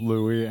 you,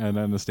 Louis, and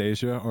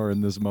Anastasia are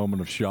in this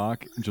moment of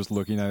shock, just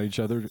looking at each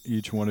other,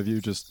 each one of you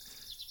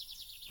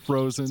just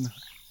frozen,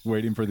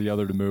 waiting for the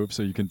other to move,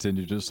 so you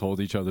continue to just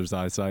hold each other's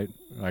eye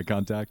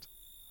contact.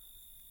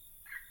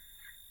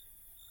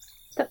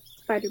 That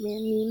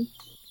Spider-Man meme.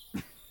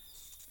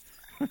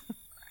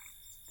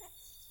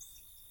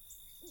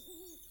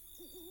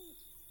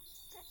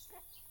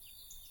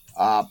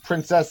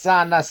 Princess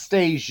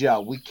Anastasia,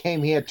 we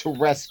came here to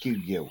rescue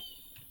you.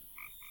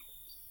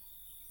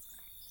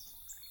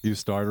 You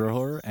startle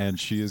her, and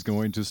she is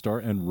going to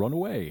start and run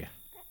away.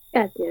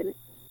 God damn it.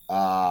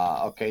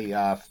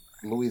 Okay,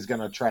 Louis is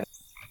gonna try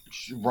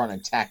to run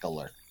and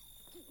tackle her.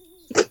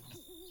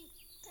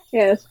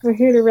 Yes, we're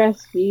here to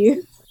rescue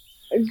you.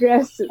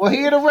 Aggressive. We're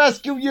here to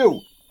rescue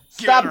you!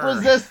 Stop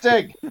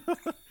resisting!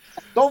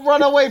 Don't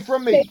run away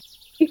from me!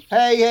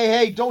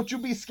 Hey, don't you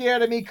be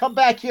scared of me! Come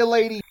back here,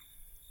 lady!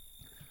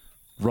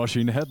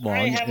 Rushing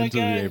headlong into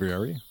the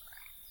aviary.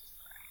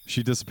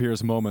 She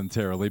disappears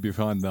momentarily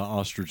behind the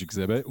ostrich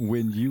exhibit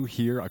when you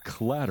hear a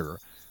clatter.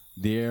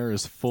 The air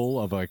is full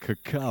of a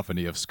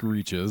cacophony of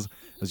screeches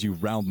as you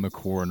round the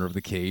corner of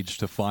the cage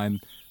to find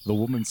the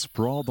woman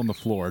sprawled on the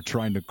floor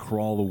trying to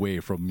crawl away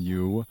from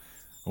you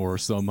or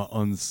some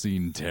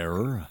unseen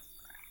terror.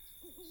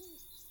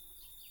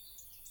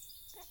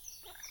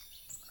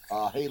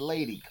 Hey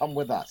lady, come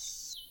with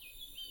us.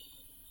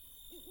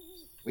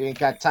 We ain't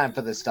got time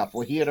for this stuff.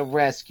 We're here to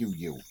rescue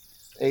you.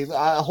 Hey,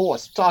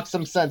 horse, talk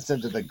some sense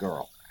into the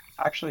girl.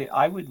 Actually,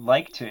 I would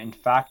like to, in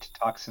fact,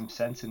 talk some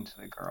sense into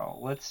the girl.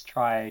 Let's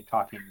try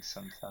talking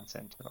some sense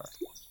into her.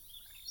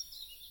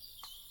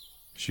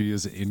 She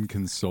is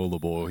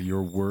inconsolable.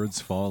 Your words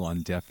fall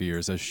on deaf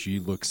ears as she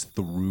looks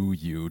through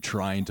you,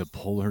 trying to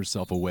pull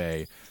herself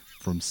away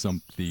from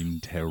something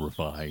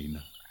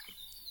terrifying.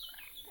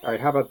 All right,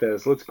 how about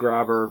this? Let's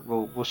grab her.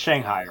 We'll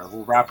Shanghai her.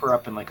 We'll wrap her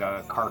up in like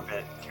a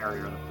carpet and carry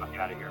her the fuck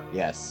out of here.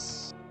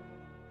 Yes.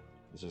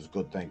 This is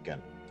good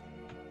thinking.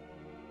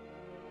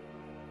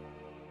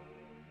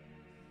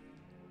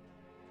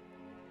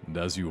 And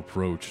as you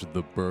approach,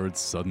 the birds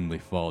suddenly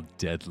fall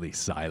deadly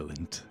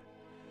silent.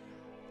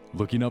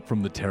 Looking up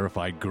from the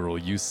terrified girl,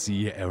 you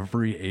see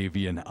every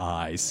avian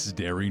eye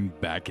staring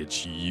back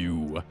at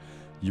you,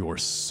 your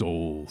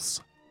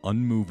souls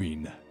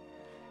unmoving.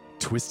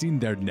 Twisting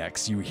their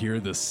necks, you hear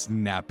the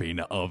snapping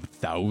of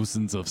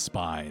thousands of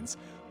spines.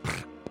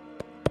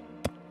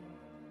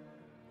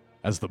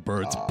 As the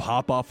birds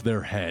pop off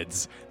their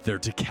heads, their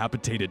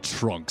decapitated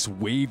trunks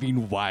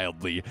waving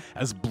wildly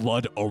as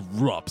blood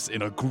erupts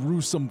in a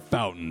gruesome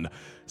fountain,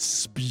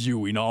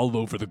 spewing all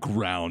over the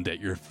ground at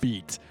your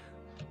feet.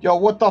 Yo,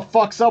 what the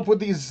fuck's up with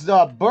these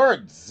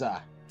birds?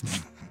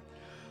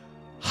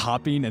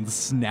 Hopping and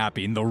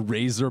snapping, the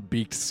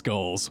razor-beaked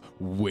skulls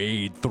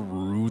wade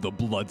through the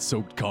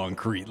blood-soaked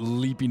concrete,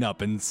 leaping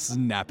up and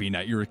snapping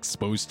at your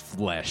exposed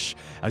flesh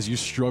as you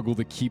struggle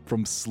to keep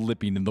from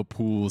slipping in the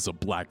pools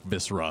of black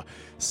viscera,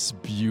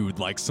 spewed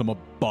like some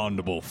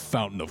abominable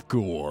fountain of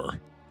gore.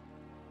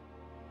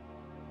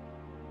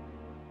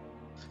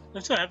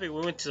 I'm so happy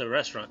we went to the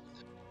restaurant.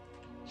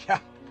 Yeah.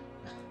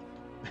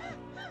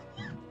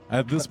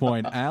 At this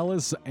point,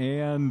 Alice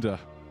and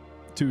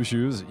Two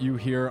Shoes, you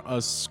hear a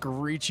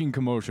screeching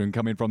commotion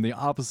coming from the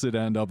opposite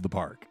end of the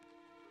park.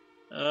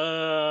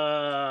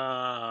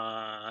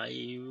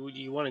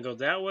 You want to go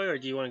that way, or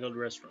do you want to go to the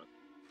restaurant?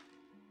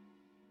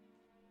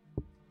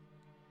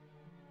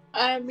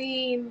 I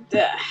mean,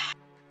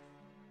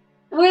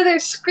 where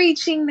there's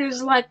screeching,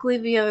 there's likely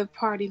the other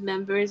party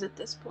members at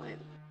this point.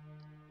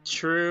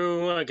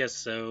 True, I guess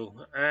so.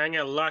 I'm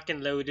gonna lock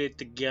and load it,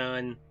 the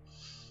gun.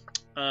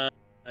 Yeah,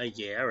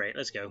 alright,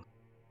 let's go.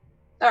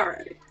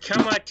 Alright.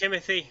 Come on,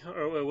 Timothy,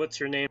 or what's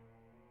your name?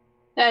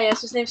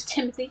 Yes, his name's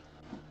Timothy.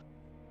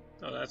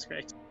 Oh, that's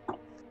great.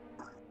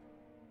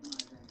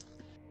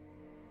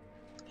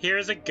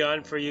 Here's a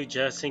gun for you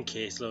just in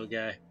case, little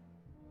guy.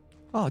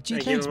 Oh, gee,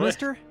 thanks,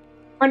 mister.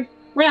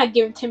 We're not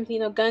giving Timothy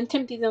no gun.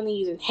 Timothy's only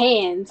using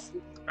hands.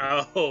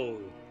 Oh.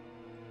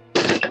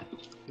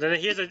 Then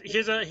here's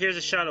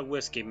a shot of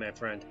whiskey, my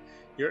friend.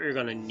 You're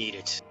gonna need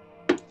it.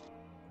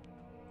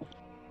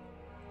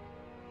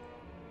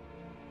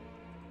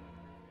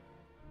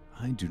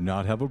 I do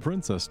not have a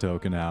princess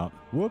token out.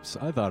 Whoops,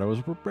 I thought I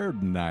was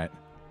prepared tonight.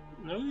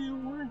 No, you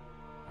weren't.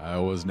 I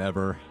was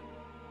never.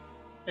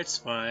 It's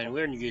fine.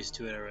 We're used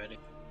to it already.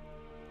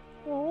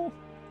 Oh.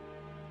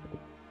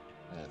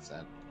 That's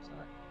sad.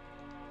 Sorry.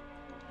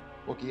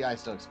 Wookie, I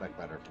still expect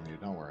better from you.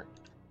 Don't worry.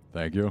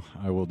 Thank you.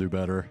 I will do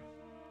better.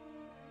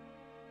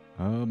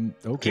 Okay.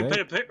 Can you put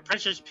a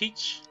Princess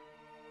Peach?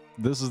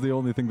 This is the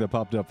only thing that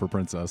popped up for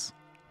princess.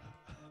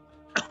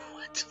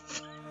 What the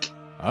fuck?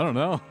 I don't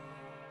know.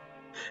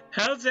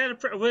 How's that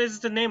what is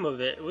the name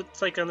of it?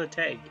 What's like on the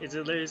tag? Is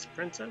it Liz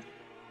Princess?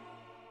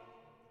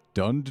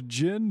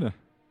 Dundjin?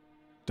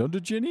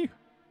 Dundjinny?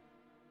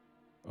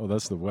 Oh,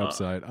 that's the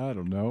website. I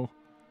don't know.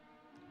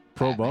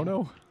 Pro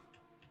bono?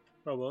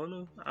 Pro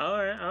bono?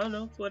 Alright, I don't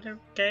know. Whatever.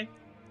 Okay.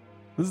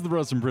 This is the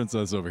Russian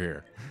princess over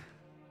here.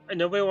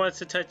 Nobody wants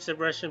to touch the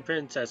Russian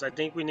princess. I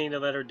think we need to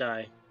let her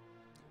die.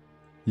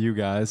 You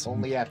guys.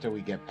 Only after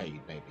we get paid,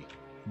 maybe.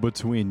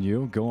 Between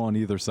you, go on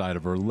either side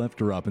of her,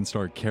 lift her up, and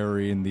start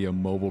carrying the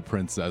immobile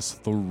princess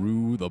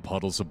through the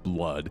puddles of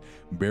blood,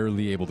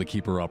 barely able to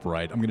keep her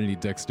upright. I'm going to need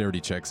dexterity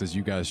checks as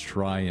you guys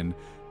try and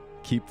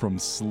keep from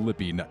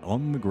slipping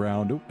on the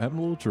ground. Oh, having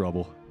a little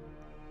trouble.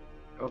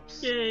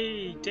 Oops.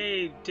 Yay,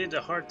 Dave did a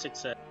hard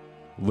success.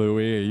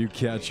 Louis, you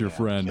catch your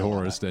friend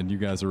Horst, and you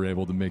guys are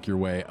able to make your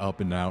way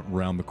up and out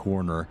around the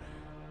corner,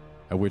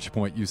 at which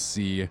point you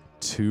see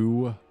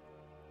 2,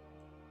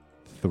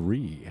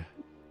 3.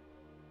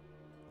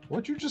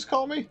 What'd you just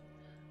call me?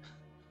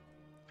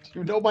 Do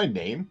you know my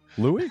name?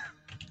 Louis?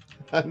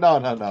 No.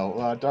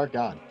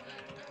 Dargon.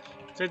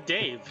 So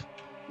Dave.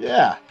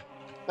 Yeah.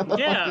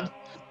 Yeah.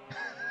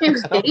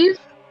 Name's Dave?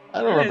 I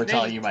don't remember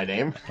telling you my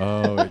name.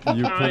 Oh,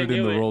 you put it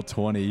in the roll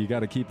 20. You got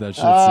to keep that shit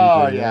secret.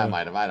 Oh, yeah, I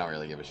might have. I don't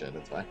really give a shit.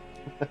 That's fine.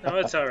 No,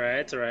 it's alright.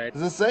 It's alright.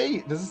 Does it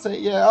say?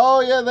 Yeah. Oh,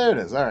 yeah, there it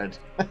is. All right.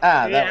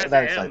 that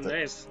excites it.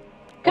 Nice.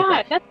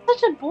 God, that's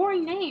such a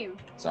boring name.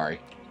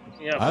 Sorry.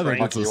 Yeah, I think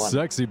Frank. it's a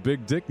sexy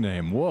big dick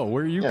name. Whoa,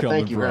 where are you coming from?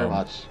 Thank you very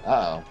much.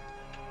 Uh-oh.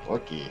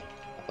 Wookie.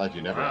 I thought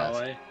you never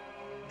asked.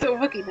 So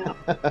Wookie now.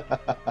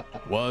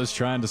 Was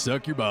trying to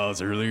suck your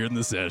balls earlier in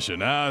the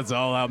session. It's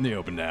all out in the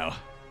open now.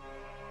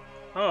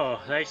 Oh,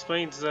 that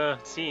explains the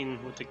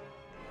scene with the...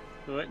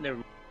 What? Never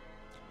mind.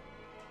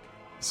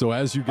 So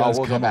as you guys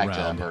we'll come get back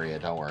around, to Maria,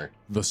 don't worry.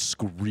 the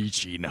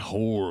screeching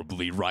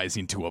horribly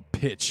rising to a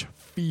pitch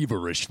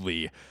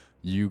feverishly,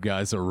 you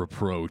guys are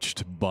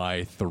approached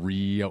by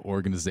 3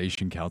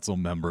 organization council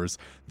members,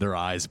 their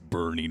eyes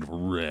burning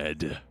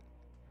red.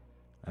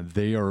 And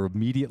they are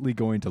immediately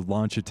going to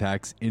launch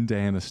attacks into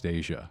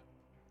Anastasia.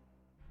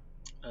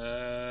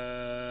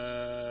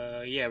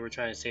 Yeah, we're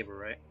trying to save her,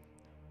 right?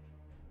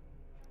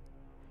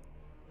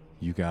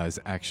 You guys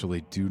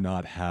actually do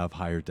not have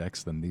higher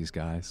decks than these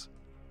guys.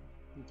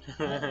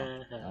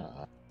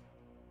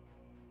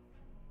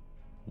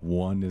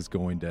 One is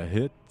going to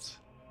hit.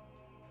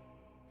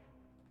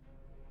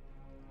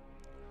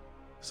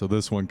 So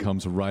this one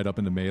comes right up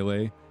into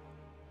melee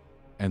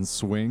and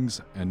swings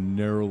and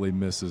narrowly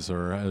misses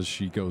her as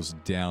she goes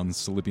down,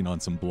 slipping on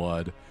some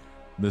blood.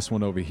 This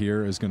one over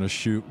here is going to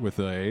shoot with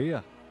a...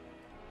 Where's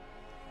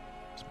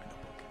my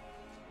notebook?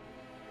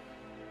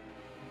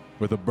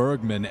 With a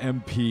Bergman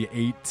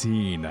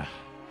MP-18.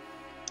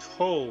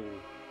 Oh.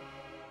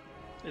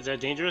 Is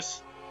that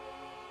dangerous?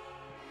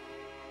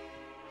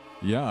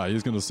 Yeah,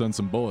 he's going to send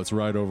some bullets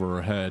right over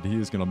her head. He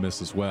is going to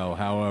miss as well.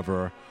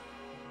 However,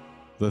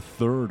 the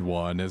third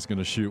one is going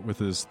to shoot with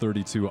his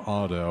 32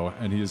 auto,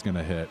 and he is going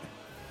to hit.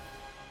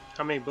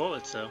 How many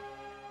bullets, though?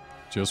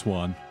 Just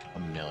one.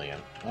 1,000,000.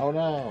 Oh,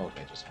 no.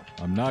 Okay, just one.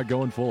 I'm not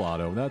going full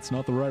auto. That's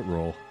not the right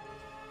roll.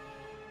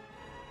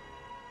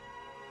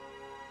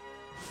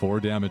 4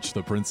 damage to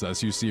the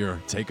princess. You see her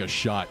take a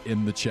shot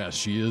in the chest.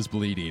 She is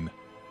bleeding.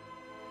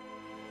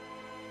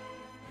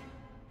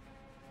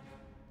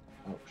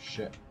 Oh,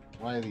 shit.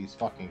 Why are these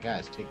fucking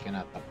guys taking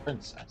out the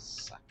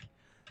princess?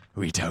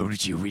 We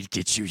told you we'd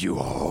get you, you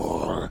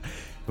whore.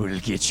 We'll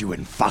get you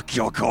and fuck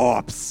your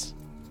corpse.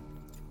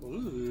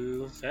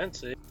 Ooh,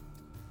 fancy.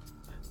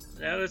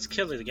 Now let's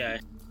kill the guy.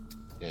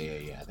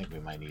 Yeah. I think we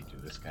might need to.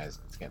 This guy's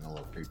getting a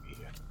little creepy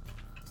here.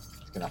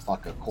 He's gonna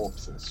fuck a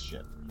corpse and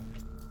shit.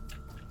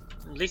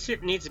 At least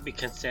it needs to be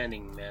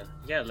consenting, man.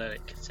 You gotta let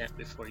it consent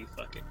before you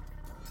fuck it.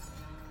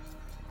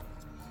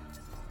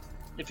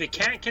 If it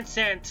can't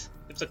consent,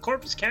 if the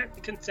corpse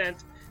can't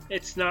consent,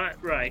 it's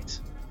not right.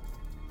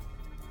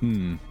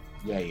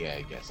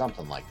 Yeah,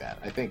 something like that.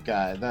 I think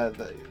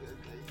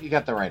you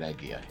got the right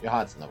idea. Your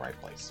heart's in the right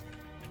place.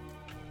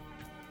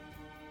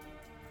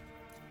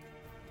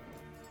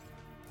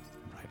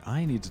 Right,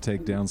 I need to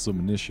take down some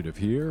initiative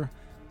here.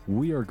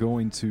 We are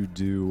going to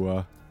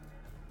do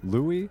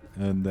Louis,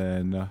 and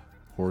then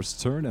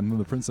Horst's turn, and then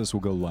the princess will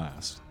go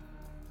last.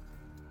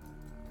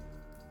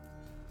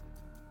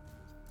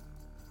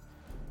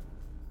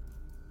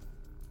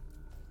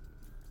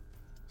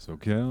 So,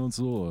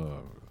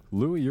 Council,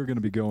 Louis, you're going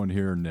to be going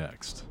here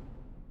next.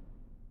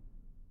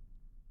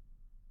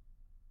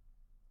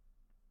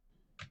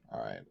 All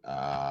right.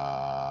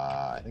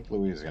 I think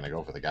Louis is going to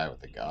go for the guy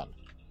with the gun.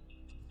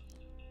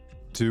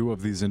 2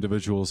 of these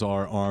individuals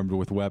are armed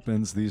with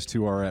weapons. These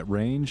 2 are at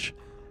range.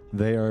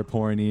 They are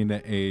pointing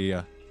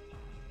a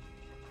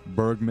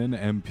Bergman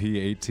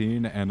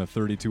MP-18 and a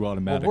 32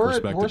 automatic,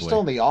 respectively. We're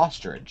still in the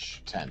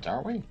ostrich tent,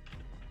 aren't we?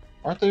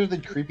 Aren't there the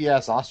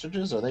creepy-ass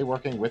ostriches? Are they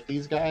working with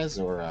these guys,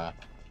 or...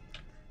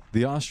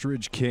 The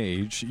ostrich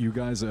cage, you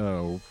guys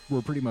were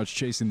pretty much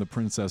chasing the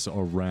princess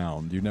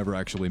around. You never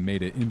actually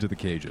made it into the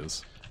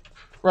cages.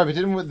 Right, but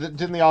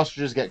didn't the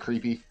ostriches get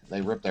creepy?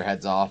 They ripped their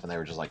heads off, and they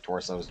were just like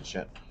torsos and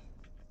shit.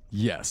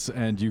 Yes,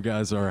 and you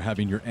guys are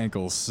having your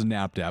ankles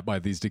snapped at by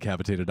these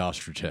decapitated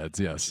ostrich heads,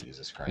 yes.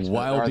 Jesus Christ.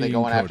 Are they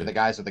going after the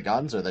guys with the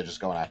guns, or are they just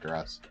going after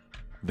us?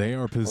 They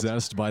are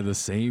possessed by the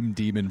same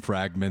demon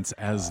fragments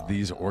as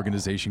these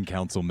organization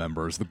council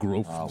members. The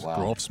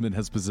Grofsman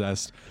has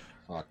possessed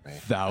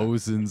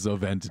thousands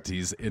of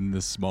entities in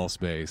this small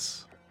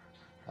space.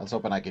 I was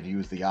hoping I could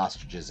use the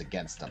ostriches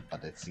against them,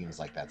 but it seems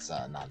like that's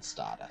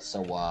non-starter.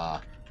 So,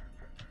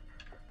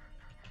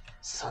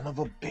 son of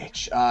a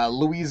bitch.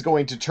 Louis is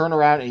going to turn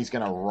around and he's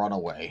going to run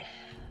away.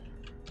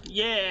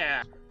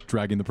 Yeah!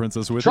 Dragging the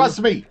princess with Trust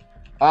me!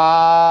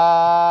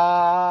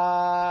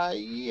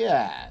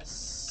 Yes.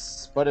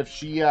 But if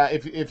she,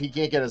 if he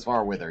can't get as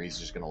far with her, he's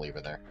just going to leave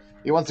her there.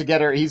 He wants to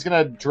get her, he's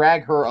going to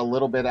drag her a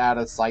little bit out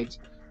of sight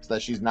so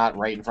that she's not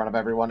right in front of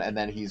everyone, and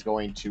then he's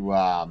going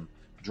to,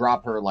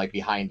 drop her, like,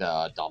 behind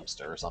a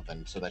dumpster or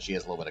something so that she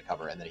has a little bit of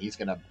cover, and then he's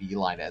going to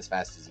beeline it as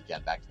fast as he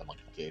can back to the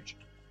monkey cage.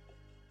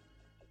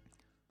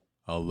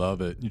 I love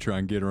it. You try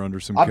and get her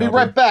under some I'll cover. be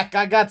right back.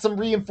 I got some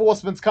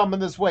reinforcements coming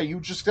this way. You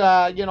just,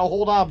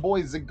 hold on,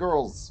 boys and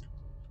girls.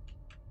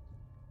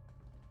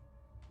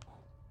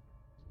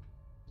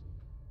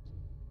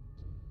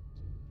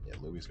 Yeah,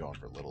 Louis going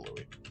for little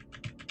Louis.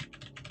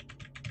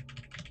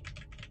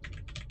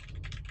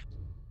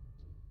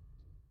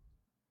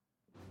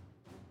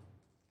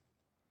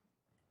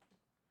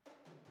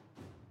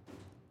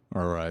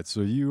 All right,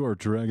 so you are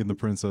dragging the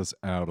princess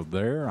out of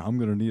there. I'm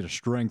going to need a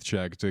strength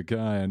check to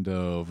kind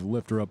of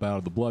lift her up out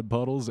of the blood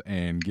puddles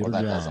and get her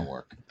down. That doesn't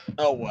work.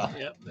 Oh, well.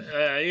 Yep.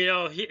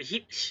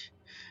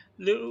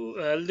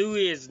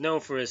 Louis is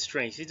known for his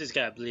strength. You just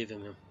got to believe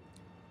in him.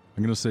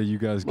 I'm going to say you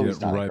guys get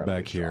right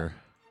back here.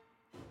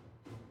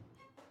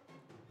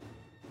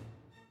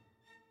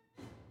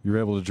 You're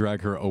able to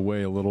drag her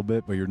away a little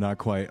bit, but you're not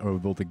quite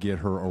able to get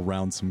her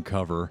around some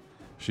cover.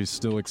 She's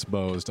still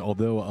exposed,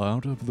 although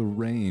out of the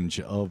range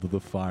of the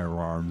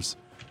firearms.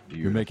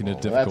 Beautiful. You're making a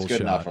difficult shot. That's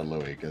good enough for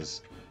Louis,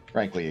 because,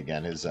 frankly,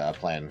 again, his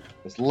plan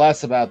was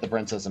less about the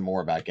princess and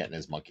more about getting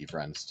his monkey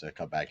friends to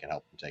come back and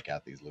help him take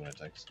out these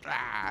lunatics.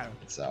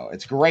 So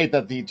it's great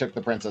that he took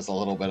the princess a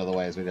little bit of the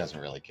way, as he doesn't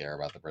really care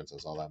about the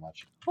princess all that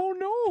much. Oh,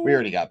 no! We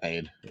already got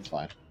paid. It's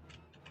fine.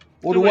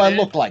 What do I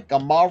look like? A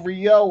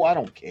Mario? I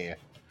don't care.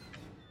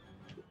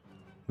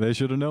 They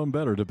should have known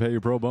better to pay you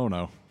pro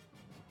bono.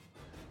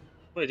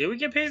 Wait, did we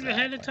get paid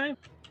ahead of time?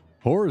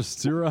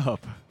 Horst, you're up.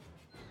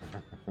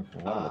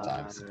 One of the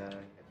times.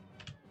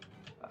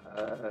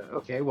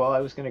 Okay, well,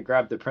 I was going to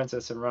grab the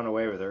princess and run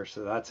away with her,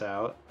 so that's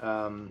out.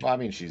 Well, I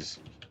mean,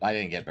 I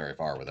didn't get very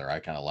far with her. I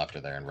kind of left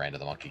her there and ran to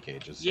the monkey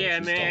cages. So yeah,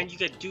 man, you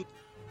got to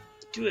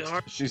do it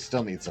hard. She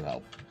still needs some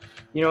help.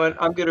 You know what?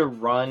 I'm going to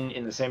run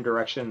in the same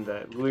direction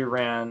that Louis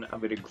ran. I'm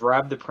going to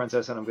grab the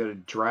princess and I'm going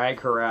to drag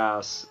her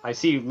ass. I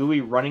see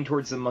Louis running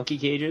towards the monkey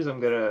cages. I'm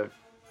going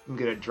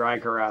to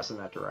drag her ass in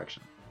that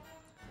direction.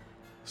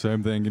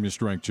 Same thing. Give me a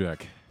strength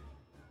check.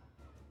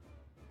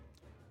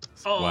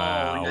 Oh,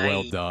 wow, nice.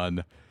 Well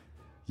done.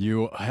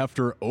 You heft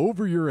her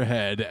over your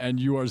head and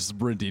you are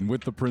sprinting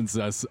with the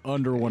princess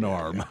under one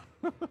arm.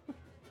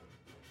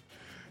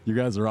 You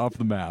guys are off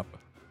the map.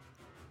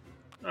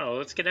 Oh,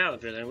 let's get out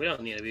of here then. We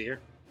don't need to be here.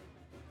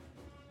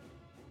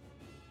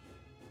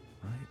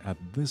 Right, at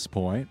this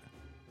point,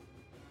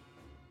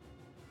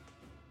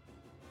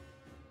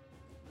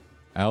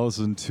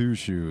 Allison Two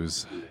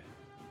Shoes.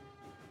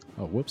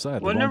 Oh, whoops! I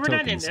had the wrong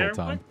token this whole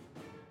time.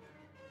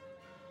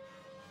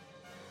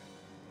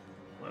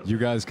 You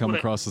guys come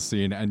across the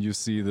scene, and you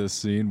see this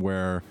scene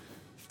where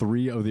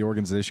 3 of the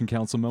organization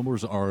council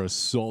members are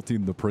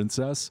assaulting the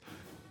princess.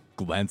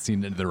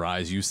 Glancing into their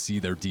eyes, you see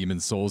their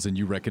demon souls, and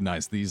you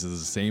recognize these as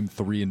the same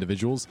 3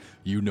 individuals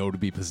you know to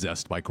be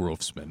possessed by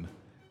Grofsman.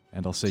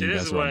 And I'll say you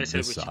guys are on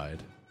this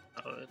side.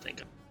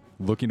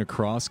 Looking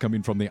across,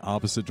 coming from the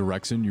opposite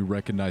direction, you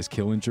recognize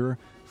Killinger,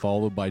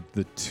 followed by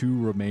the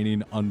 2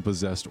 remaining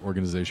unpossessed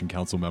organization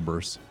council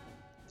members.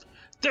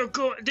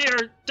 What's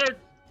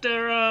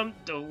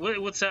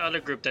that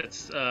other group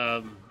that's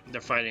they're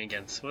fighting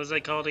against? What is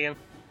that called again?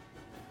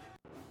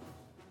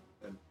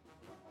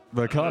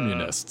 The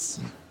communists.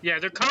 Yeah,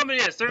 they're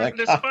communists. They're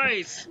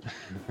spies.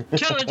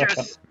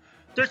 Killingers.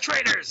 They're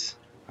traitors.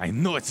 I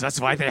knew it.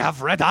 That's why they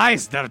have red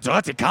eyes. They're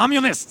dirty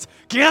communists.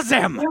 Kill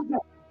them.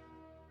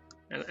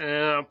 And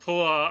I'm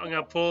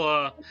gonna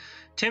pull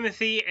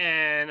Timothy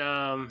and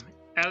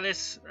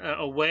Alice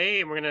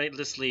away, and we're gonna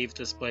just leave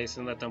this place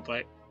and let them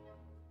fight.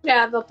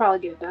 Yeah, they'll probably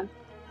get it done.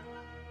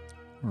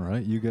 All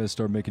right, you guys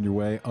start making your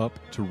way up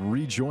to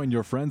rejoin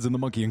your friends in the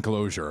monkey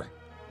enclosure.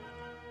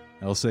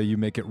 I'll say you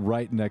make it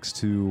right next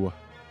to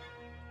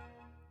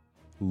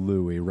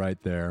Louis,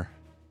 right there.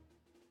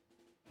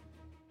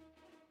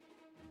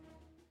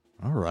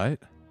 All right.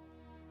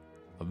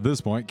 At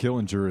this point,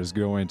 Killinger is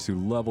going to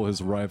level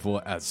his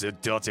rifle at the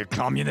dirty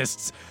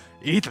communists.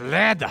 Eat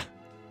lead!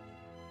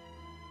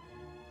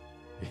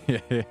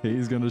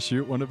 He's gonna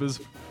shoot one of his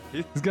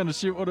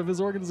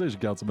organization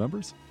council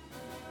members.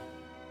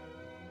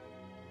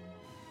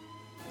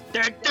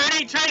 They're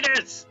dirty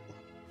traitors!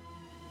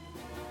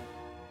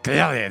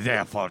 Clearly,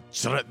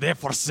 they've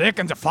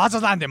forsaken the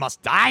fatherland. They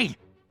must die.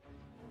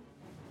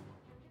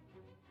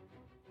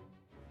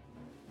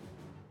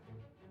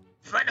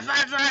 For the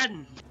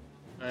fatherland!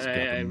 He's got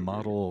a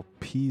model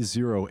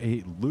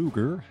P08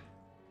 Luger.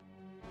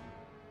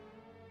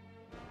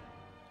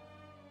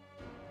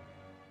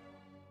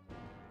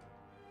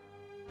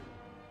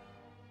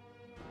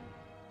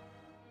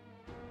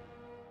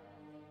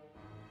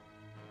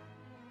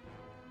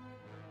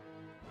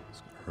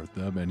 Hurt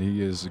them, and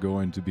he is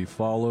going to be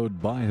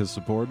followed by his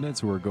subordinates,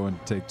 who are going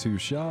to take 2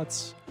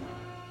 shots.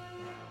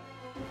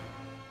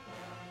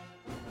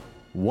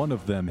 One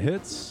of them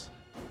hits.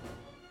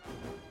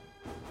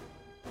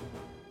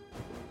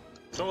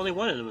 So only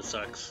one of them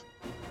sucks.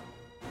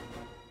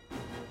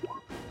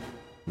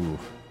 Ooh.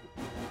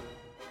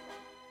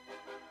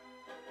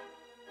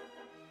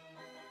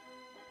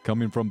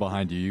 Coming from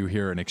behind you, you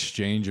hear an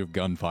exchange of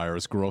gunfire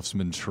as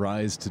Grofsman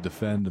tries to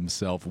defend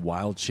himself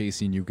while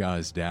chasing you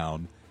guys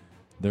down.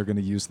 They're going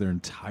to use their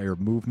entire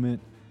movement,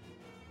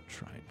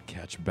 try and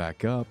catch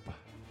back up.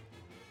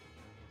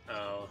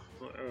 Oh.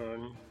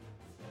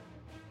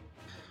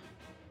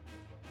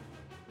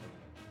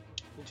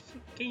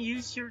 Can you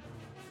use your...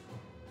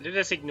 They're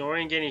just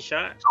ignoring getting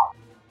shot?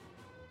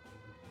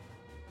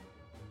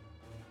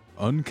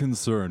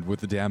 Unconcerned with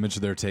the damage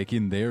they're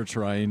taking, they're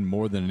trying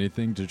more than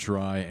anything to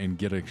try and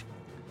get a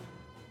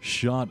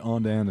shot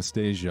onto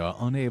Anastasia.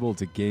 Unable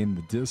to gain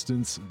the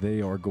distance,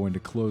 they are going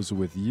to close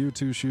with you,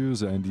 Two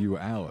Shoes, and you,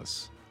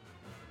 Alice.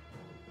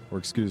 Or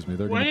excuse me,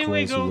 they're going to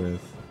close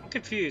with... I'm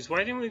confused. Why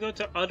didn't we go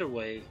the other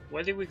way?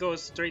 Why did we go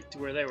straight to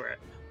where they were at?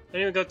 Why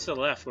didn't we go to the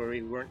left where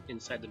we weren't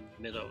inside the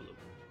middle of them?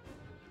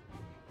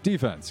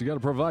 Defense. You got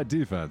to provide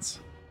defense.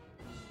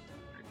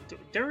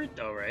 They're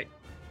alright.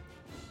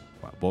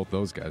 Wow, both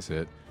those guys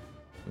hit.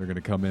 They're going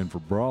to come in for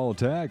brawl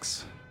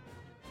attacks.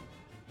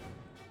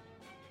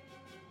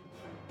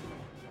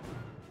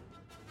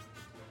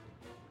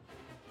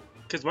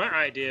 Because my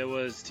idea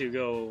was to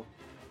go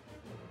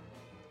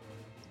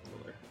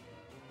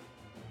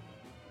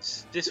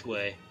this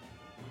way.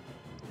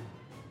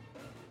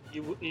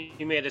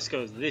 You made us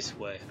go this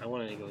way. I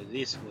wanted to go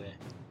this way.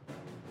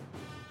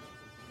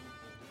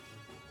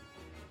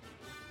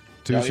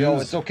 Yo,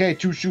 it's okay,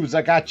 Two Shoes.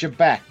 I got your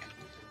back.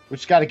 We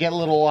just got to get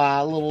little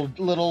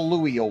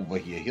Louis over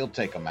here. He'll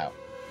take him out.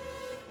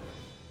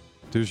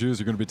 Two Shoes,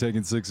 you're going to be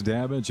taking 6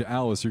 damage.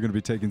 Alice, you're going to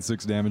be taking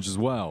 6 damage as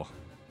well.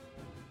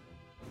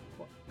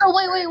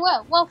 Oh, wait,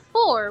 what? Well,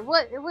 4.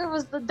 Where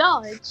was the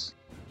dodge?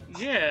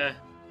 Yeah.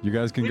 You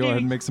guys can go ahead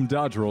and make some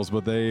dodge rolls,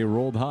 but they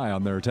rolled high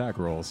on their attack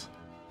rolls.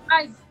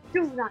 I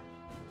do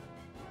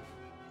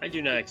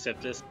not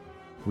accept this.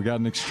 We got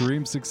an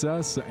extreme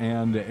success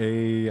and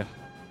a...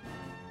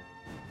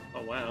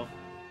 Oh, wow.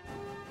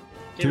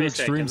 2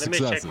 extreme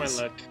successes. Let me check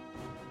my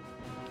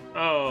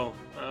luck.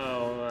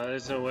 Oh,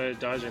 there's no way of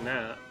dodging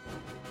that.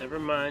 Never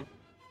mind.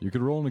 You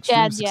could roll an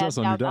extreme success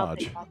on your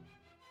dodge.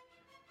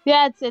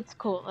 Yeah, it's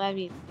cool. I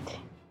mean...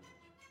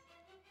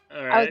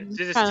 Alright,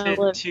 just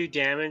did 2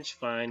 damage.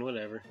 Fine,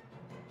 whatever.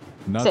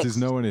 Nazis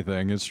know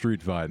anything. It's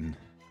street fighting.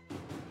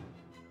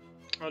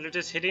 Oh, they're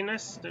just hitting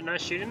us? They're not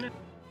shooting it?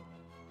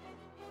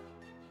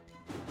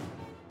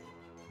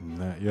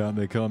 Yeah,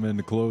 they come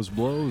into close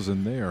blows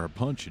and they are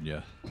punching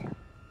you.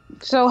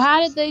 So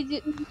how did they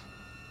do...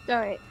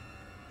 Alright.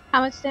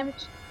 How much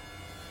damage?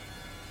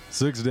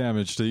 6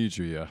 damage to each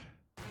of you.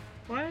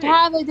 What?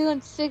 How are they doing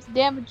 6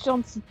 damage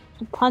on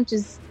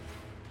punches?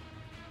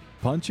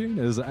 Punching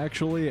is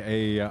actually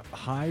a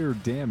higher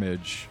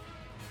damage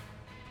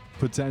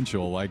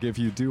potential. Like if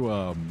you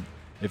do,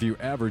 if you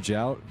average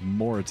out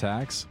more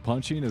attacks,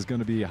 punching is going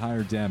to be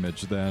higher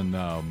damage than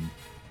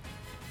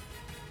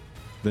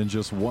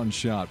just one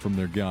shot from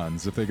their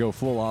guns. If they go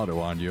full auto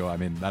on you, I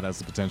mean, that has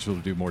the potential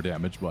to do more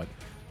damage, but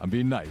I'm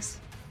being nice.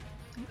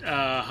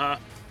 Uh-huh.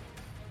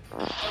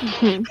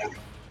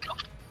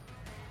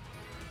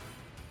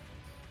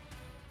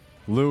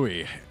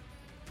 Louis,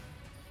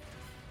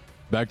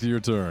 back to your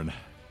turn.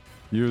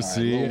 You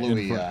see... Little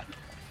Louis,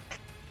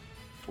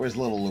 where's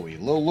little Louis?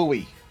 Little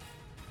Louis.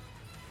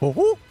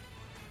 Oh.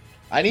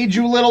 I need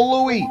you,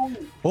 little Louis.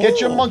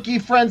 Get your monkey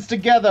friends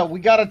together. We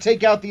gotta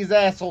take out these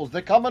assholes.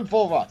 They're coming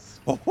for us.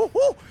 I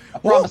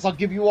promise I'll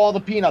give you all the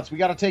peanuts. We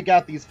gotta take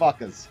out these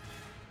fuckers.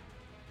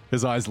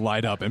 His eyes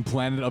light up. In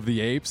Planet of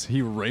the Apes,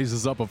 he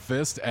raises up a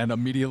fist, and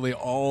immediately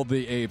all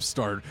the apes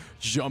start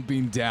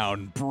jumping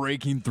down,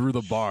 breaking through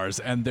the bars,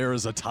 and there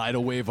is a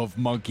tidal wave of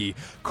monkey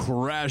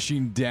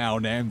crashing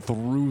down and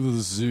through the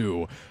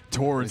zoo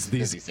towards these.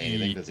 Does he say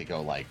anything? Does he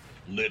go like,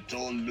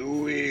 "Little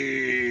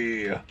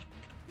Louie"?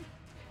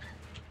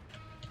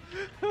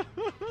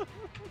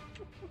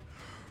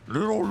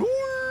 Little Louie!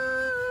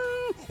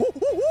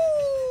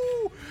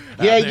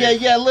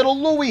 Yeah, little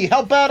Louie,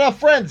 help out our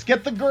friends.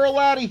 Get the girl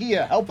out of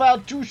here. Help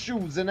out Two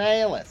Shoes and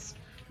Alice.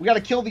 We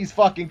gotta kill these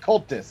fucking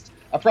cultists.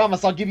 I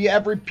promise I'll give you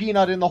every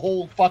peanut in the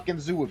whole fucking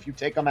zoo if you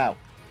take them out.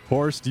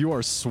 Horst, you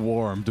are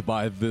swarmed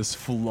by this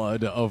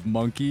flood of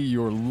monkey.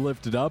 You're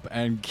lifted up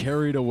and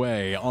carried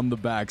away on the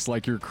backs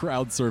like you're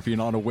crowd surfing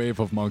on a wave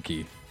of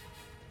monkey.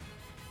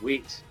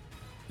 Sweet.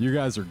 You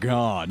guys are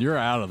gone. You're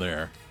out of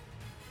there.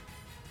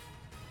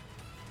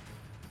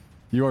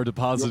 You are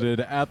deposited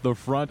at the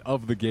front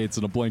of the gates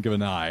in a blink of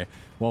an eye,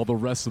 while the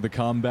rest of the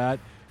combat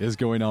is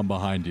going on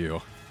behind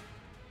you.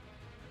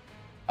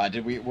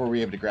 Were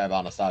we able to grab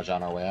Anastasia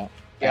on our way out?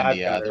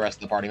 Yeah, and the rest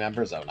of the party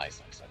members? Oh,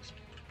 nice.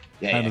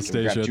 Yeah,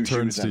 Anastasia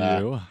turns to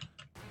you.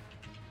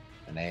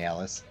 And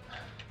Alice.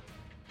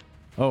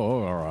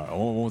 Oh, all right.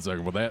 One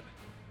second with that.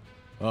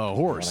 Horst.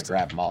 I want to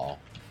grab them all.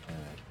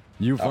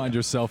 You find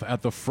yourself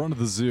at the front of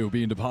the zoo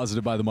being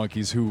deposited by the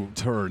monkeys who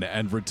turn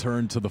and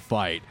return to the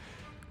fight,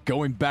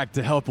 going back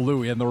to help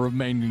Louie and the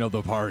remaining of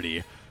the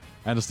party.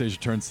 Anastasia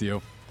turns to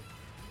you.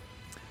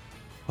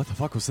 What the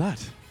fuck was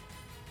that?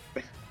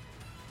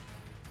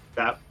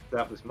 That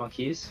was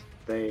monkeys.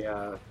 They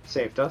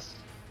saved us.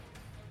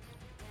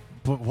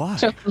 But why?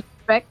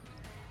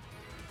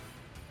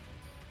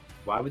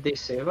 Why would they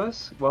save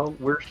us? Well,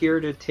 we're here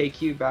to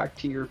take you back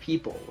to your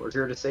people. We're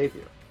here to save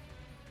you.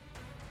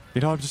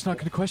 You know, I'm just not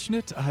going to question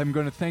it. I'm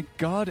going to thank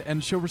God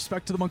and show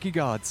respect to the monkey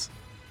gods.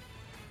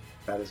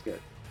 That is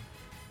good.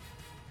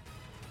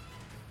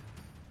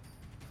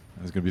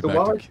 I was going to be so back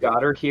while to... I've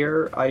got her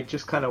here, I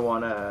just kind of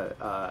want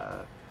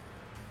to...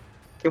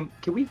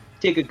 Can we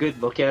take a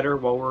good look at her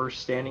while we're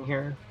standing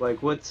here?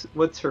 Like, what's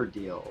her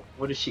deal?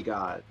 What has she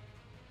got?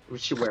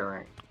 What's she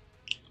wearing?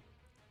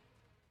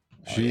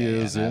 She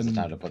is in... It's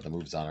time to put the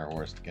moves on her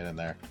horse to get in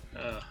there.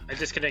 I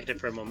disconnected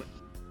for a moment.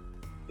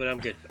 But I'm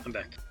good. I'm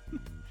back.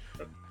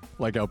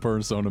 Like how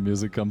Persona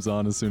music comes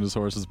on as soon as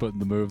Horse is putting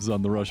the moves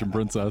on the Russian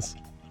princess.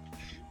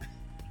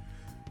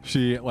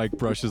 She, like,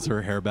 brushes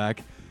her hair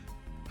back.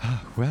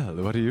 Well,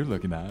 what are you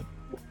looking at?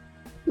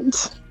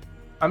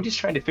 I'm just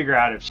trying to figure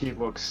out if she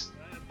looks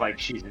like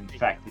she's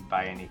infected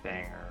by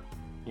anything or,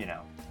 you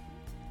know.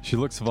 She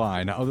looks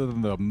fine. Other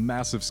than the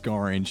massive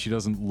scarring, she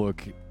doesn't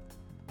look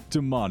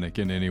demonic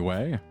in any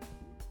way.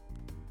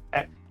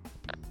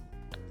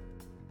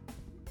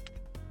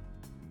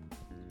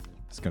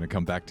 It's going to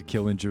come back to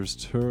Killinger's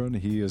turn.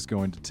 He is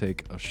going to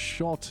take a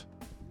shot.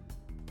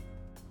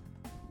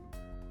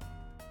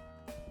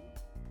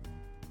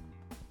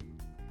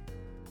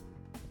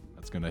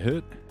 That's going to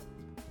hit.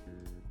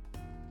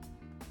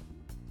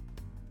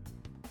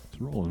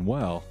 It's rolling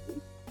well.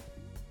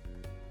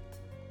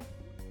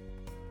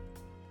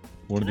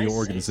 One of the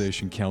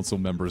organization council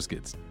members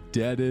gets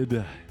deaded.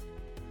 Nice.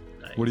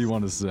 What do you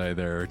want to say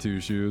there, Two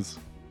Shoes?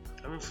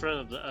 I'm in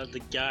front of the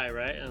guy,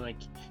 right? And like,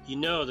 you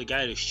know, the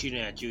guy who's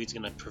shooting at you is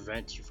gonna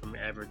prevent you from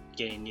ever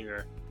getting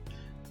near.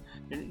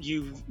 And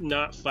you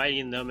not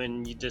fighting them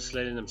and you just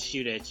letting them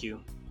shoot at you,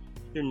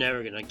 you're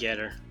never gonna get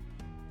her.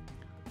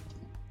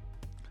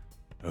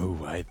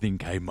 Oh, I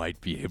think I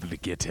might be able to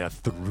get her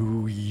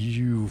through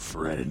you,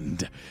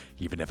 friend.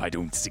 Even if I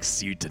don't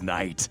succeed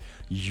tonight,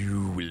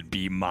 you will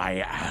be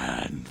my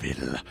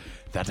anvil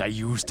that I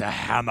used to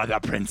hammer the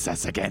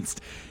princess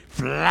against.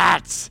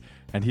 Flat!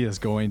 And he is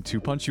going to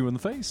punch you in the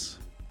face.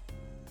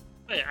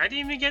 Wait, I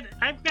didn't even get...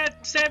 I've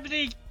got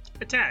 70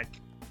 attack.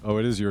 Oh,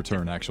 it is your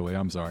turn, actually.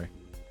 I'm sorry.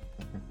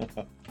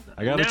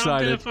 I got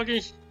excited. I'm gonna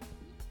fucking...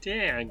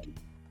 Damn.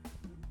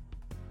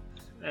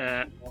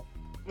 I'm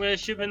gonna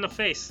shoot him in the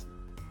face.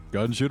 Go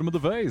ahead and shoot him in the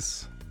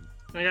face.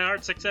 I got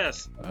hard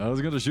success. I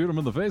was going to shoot him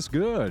in the face.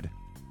 Good.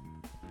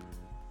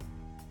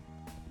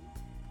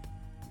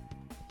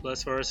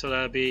 +4, so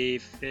that'll be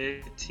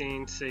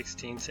 15,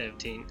 16,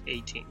 17,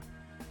 18.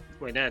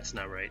 Wait, that's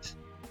not right.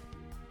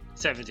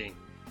 17.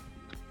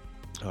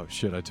 Oh,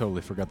 shit. I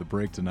totally forgot the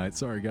break tonight.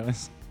 Sorry,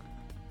 guys.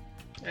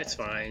 That's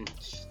fine.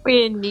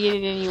 We didn't need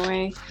it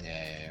anyway.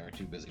 Yeah, we're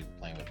too busy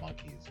playing with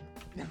monkeys.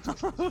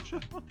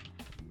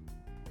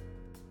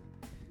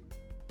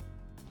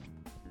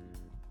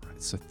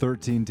 So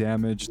 13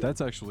 damage.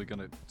 That's actually going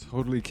to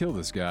totally kill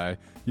this guy.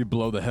 You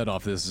blow the head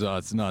off this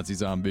Nazi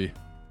zombie.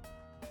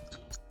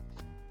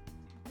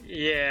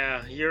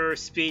 Yeah, your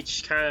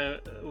speech kind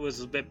of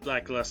was a bit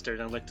lackluster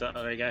than like the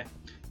other guy.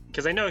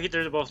 Because I know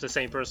they're both the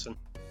same person.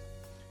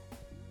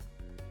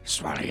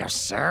 Swallow your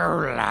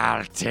soul,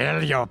 I'll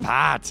tell you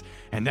apart,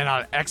 and then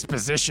I'll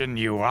exposition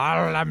you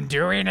while I'm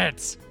doing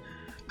it.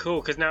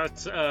 Cool, because now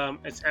it's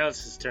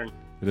Alice's turn.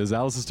 It is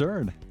Alice's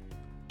turn.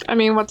 I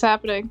mean, what's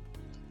happening?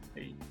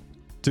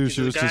 Two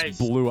Shoes just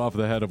blew off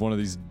the head of one of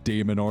these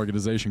demon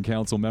organization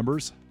council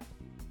members.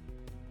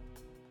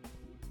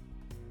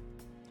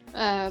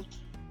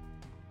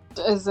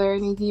 Is there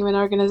any Demon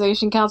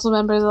Organization Council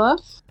members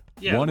left?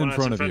 Yeah, one in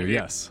front of you,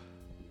 yes.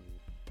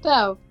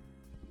 Oh.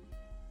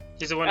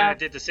 He's the one that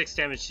did the 6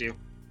 damage to you.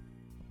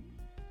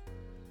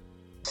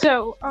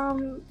 So,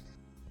 I'm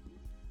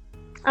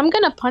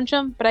gonna punch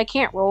him, but I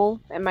can't roll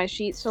in my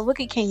sheet. So,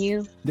 Wookie, can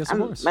you? Yes, of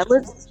course.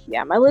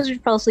 My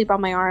lizard fell asleep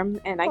on my arm,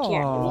 and I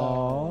can't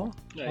roll. Oh,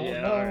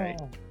 yeah, alright.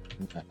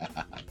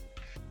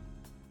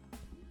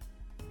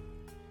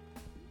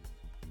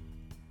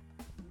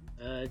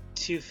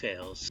 2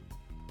 fails.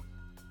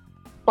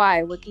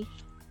 Why, Wookie?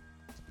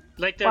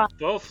 Like, they're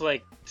both,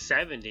 like,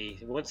 70.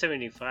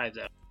 175,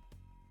 though.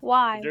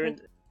 Why?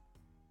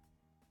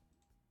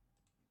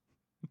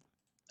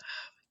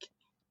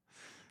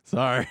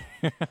 Sorry.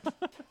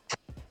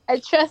 I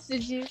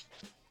trusted you.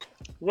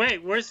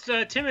 Wait, where's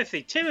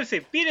Timothy?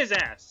 Timothy, beat his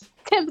ass!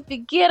 Timothy,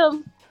 get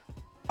him!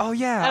 Oh,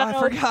 yeah, I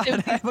forgot.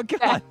 I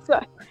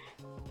forgot.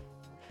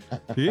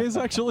 He is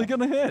actually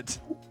gonna hit.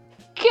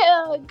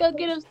 Go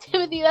get him,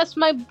 Timothy. That's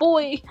my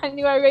boy. I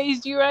knew I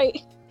raised you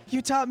right.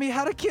 You taught me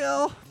how to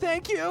kill.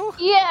 Thank you.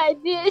 Yeah, I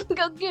did.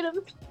 Go get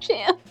him,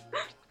 champ.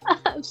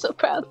 I'm so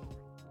proud.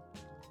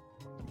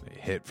 They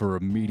hit for a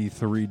meaty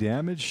 3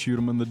 damage. Shoot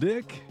him in the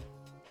dick.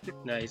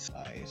 Nice.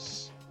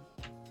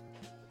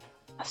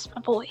 That's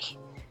my boy.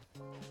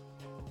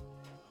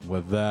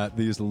 With that,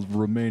 these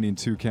remaining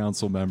 2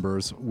 council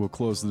members will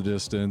close the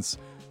distance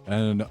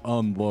and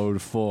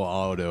unload full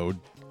auto,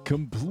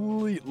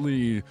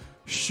 completely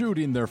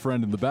shooting their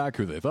friend in the back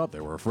who they thought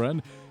they were a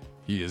friend.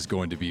 He is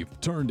going to be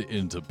turned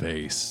into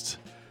paste.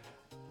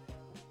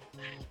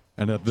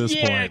 And at this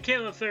point,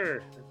 kill him,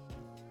 sir.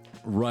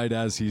 right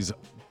as he's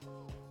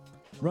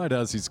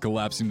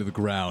collapsing to the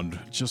ground,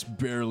 just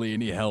barely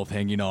any health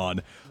hanging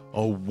on,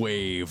 a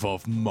wave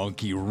of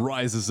monkey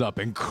rises up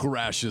and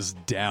crashes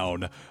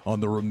down on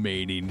the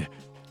remaining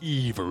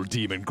evil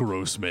demon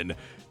Grossman,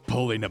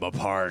 pulling him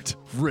apart,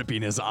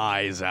 ripping his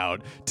eyes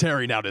out,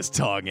 tearing out his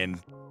tongue, and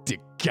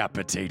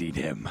decapitating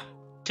him.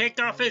 Take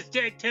off his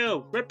dick,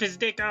 too. Rip his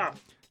dick off.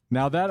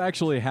 Now, that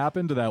actually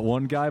happened to that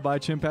one guy by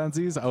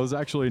chimpanzees. I was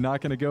actually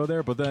not going to go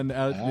there, but then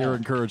at your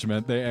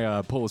encouragement,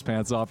 they pull his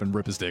pants off and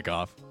rip his dick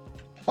off.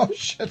 Oh,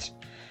 shit.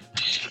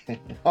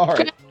 All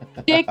right.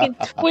 Dick and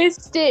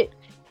twist it.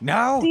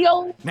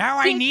 No. Now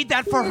I need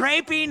that for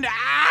raping.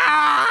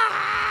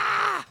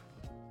 Ah!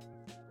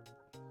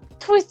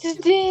 Twist his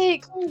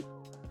dick.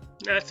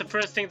 That's the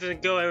first thing to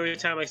go every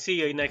time I see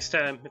you next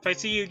time. If I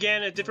see you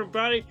again in a different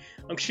body,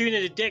 I'm shooting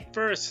at the dick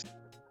first.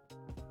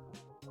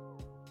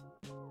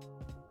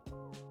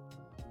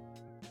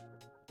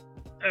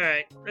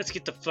 Alright, let's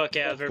get the fuck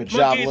out of here. Good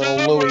job,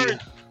 little Louie.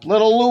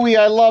 Little Louie,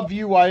 I love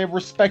you. I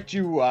respect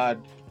you.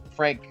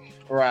 Frank,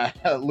 or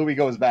Louie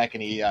goes back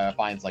and he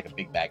finds like a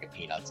big bag of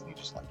peanuts and he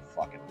just like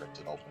fucking rips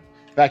it open.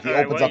 In fact, he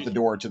opens up the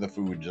door to the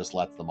food and just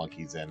lets the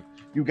monkeys in.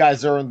 You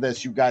guys earned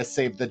this. You guys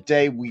saved the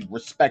day. We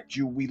respect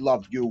you. We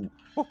love you.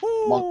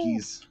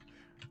 Monkeys.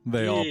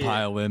 They all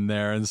pile in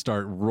there and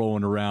start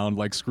rolling around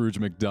like Scrooge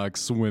McDuck,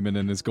 swimming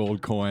in his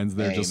gold coins.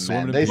 They're just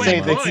swimming. They say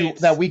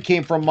that we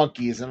came from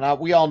monkeys, and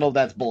we all know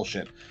that's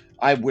bullshit.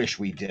 I wish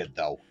we did,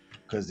 though,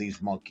 because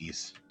these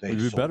monkeys, we'd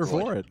be better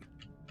for it.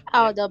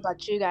 I don't know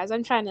about you guys.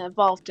 I'm trying to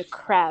evolve to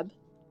crab.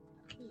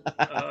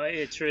 Oh,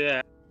 yeah, true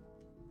that.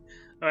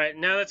 All right,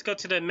 now let's go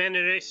to the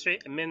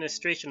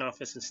administration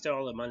office and steal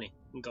all the money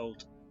and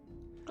gold.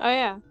 Oh,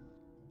 yeah.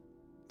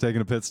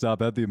 Taking a pit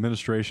stop at the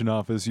administration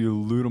office, you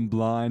loot them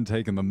blind,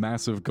 taking the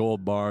massive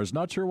gold bars.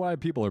 Not sure why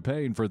people are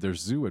paying for their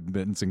zoo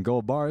admittance in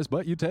gold bars,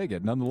 but you take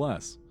it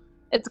nonetheless.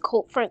 It's a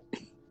cult front.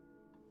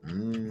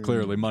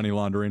 Clearly money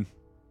laundering.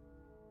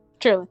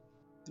 Truly.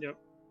 Yep.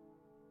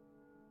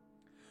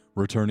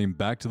 Returning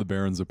back to the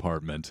Baron's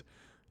apartment,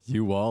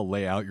 you all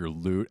lay out your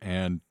loot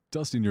and,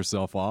 dusting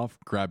yourself off,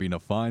 grabbing a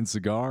fine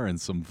cigar and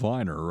some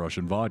finer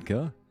Russian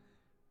vodka,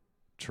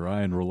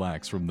 try and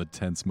relax from the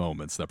tense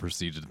moments that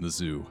preceded in the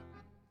zoo.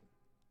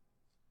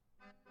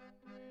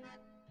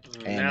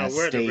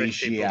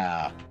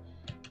 Anastasia,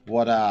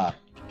 what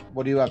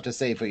do you have to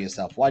say for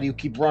yourself? Why do you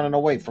keep running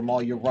away from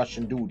all your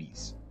Russian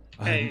duties?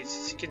 Hey,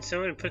 can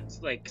someone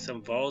put like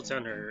some balls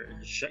on her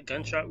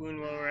gunshot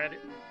wound while we're at it?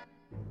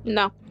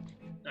 No.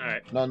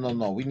 Alright.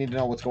 No. We need to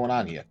know what's going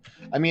on here.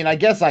 I mean, I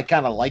guess I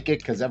kind of like it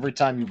because every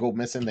time you go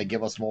missing, they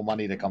give us more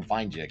money to come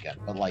find you again.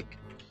 But like,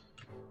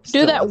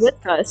 do that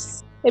with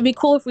us. It'd be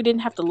cool if we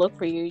didn't have to look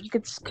for you. You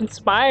could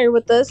conspire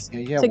with us to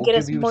we'll get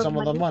us give you some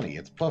of the money.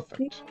 It's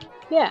perfect.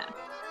 Yeah.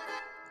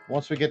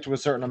 Once we get to a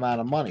certain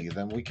amount of money,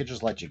 then we could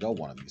just let you go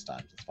one of these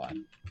times. It's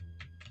fine.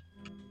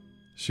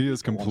 She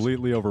is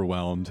completely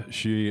overwhelmed.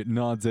 She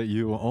nods at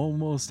you,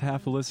 almost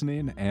half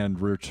listening, and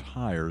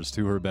retires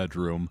to her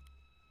bedroom.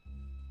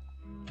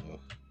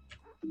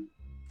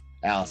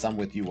 Alice, I'm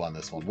with you on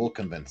this one. We'll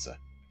convince her.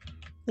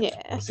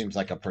 Yeah. It seems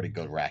like a pretty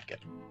good racket.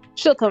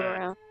 She'll come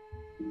around.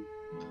 You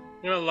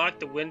know, lock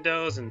the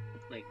windows and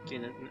like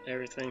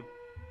everything.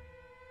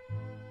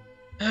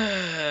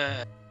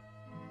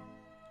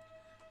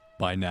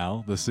 By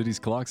now, the city's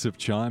clocks have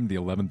chimed the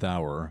 11th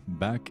hour.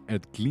 Back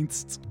at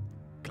Kleinst?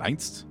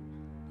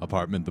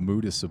 apartment, the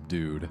mood is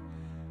subdued.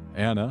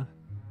 Anna,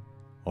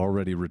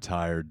 already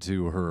retired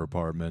to her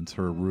apartment,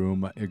 her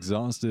room,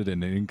 exhausted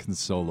and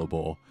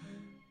inconsolable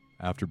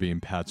after being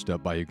patched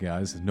up by you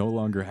guys, no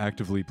longer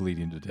actively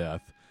bleeding to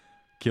death.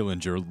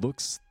 Killinger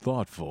looks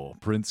thoughtful.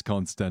 Prince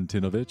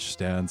Konstantinovich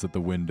stands at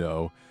the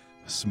window,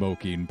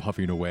 smoking,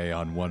 puffing away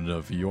on one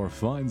of your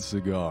fine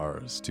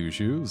cigars. Two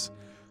Shoes,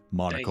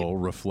 monocle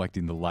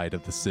reflecting the light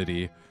of the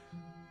city.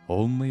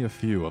 Only a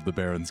few of the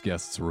Baron's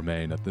guests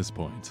remain at this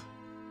point.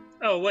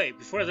 Oh, wait,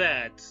 before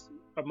that,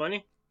 our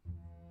money?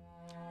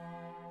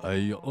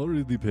 I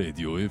already paid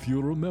you. If you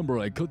remember,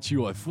 I cut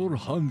you a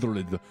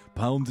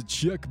 400-pound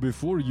check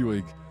before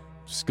you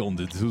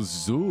absconded to the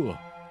zoo.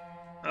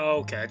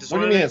 Okay, I just What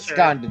do want you to mean make sure.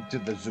 absconded to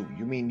the zoo?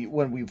 You mean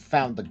when we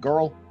found the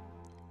girl?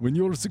 When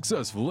you're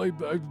successful,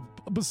 I'm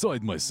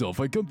beside myself.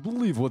 I can't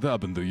believe what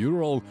happened to you.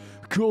 You're all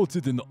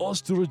coated in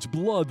ostrich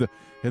blood,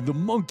 and the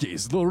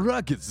monkeys, the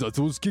rackets that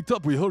was kicked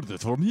up, we heard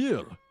it from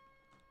here.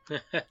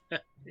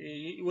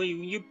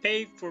 When you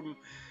pay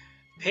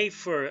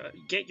for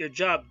get your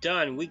job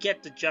done, we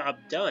get the job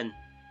done.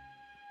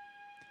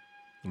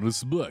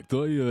 Respect.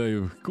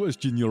 I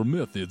question your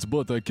methods,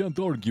 but I can't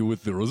argue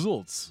with the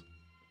results.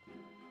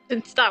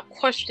 Then stop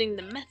questioning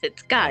the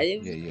methods, guys.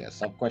 Yeah.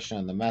 Stop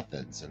questioning the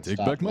methods and Take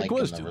stop back my liking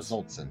questions. the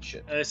results and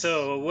shit.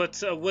 So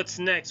what's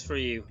next for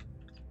you?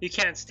 You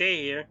can't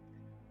stay here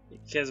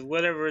because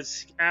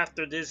whatever's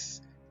after this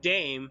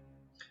game,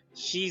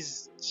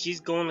 she's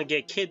going to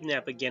get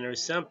kidnapped again or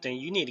something.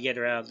 You need to get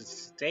her out of the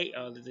state,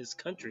 out of this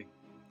country.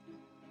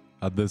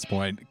 At this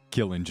point,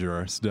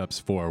 Killinger steps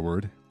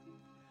forward.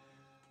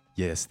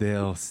 Yes,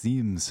 there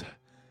seems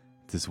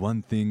there's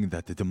one thing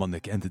that the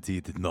demonic entity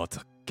did not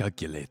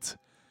calculate.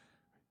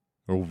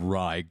 A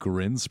wry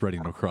grin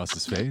spreading across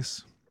his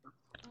face.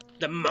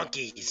 The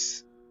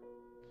monkeys.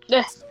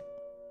 Yes.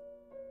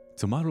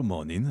 Tomorrow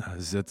morning,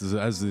 as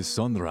the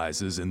sun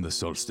rises in the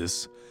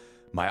solstice,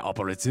 my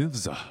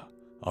operatives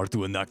are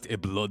to enact a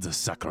blood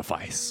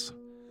sacrifice.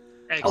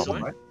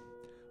 Excellent.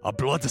 A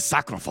blood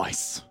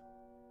sacrifice.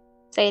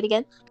 Say it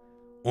again.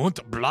 Und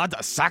blood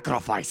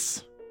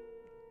sacrifice.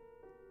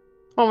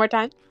 One more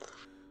time.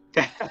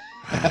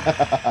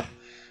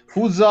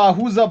 Whose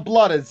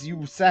blood is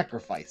you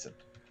sacrificing?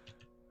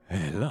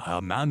 Well,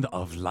 a man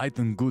of light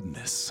and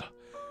goodness,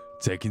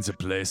 taking the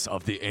place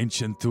of the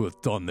ancient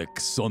Teutonic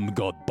sun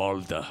god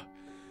Balder,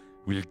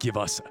 will give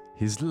us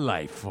his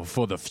life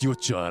for the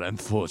future and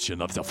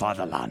fortune of the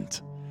fatherland.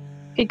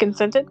 He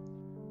consented?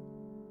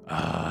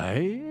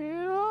 I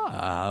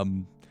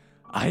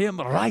am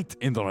right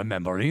in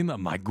remembering,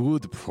 my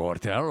good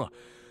porter,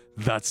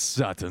 that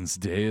Saturn's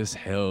Day is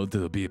held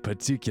to be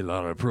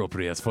particularly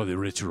appropriate for the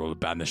ritual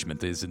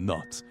banishment, is it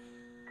not?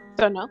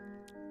 So no.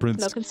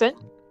 Prince, No consent?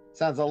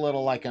 Sounds a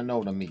little like a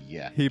no to me,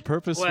 yeah. he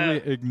purposefully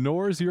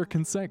ignores your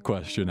consent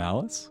question,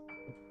 Alice.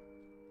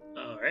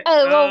 All right.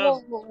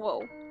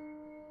 Whoa.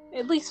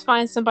 At least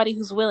find somebody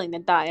who's willing to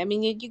die. I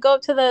mean, you go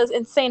up to the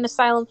insane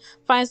asylum,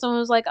 find someone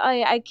who's like,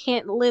 I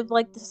can't live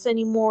like this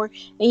anymore,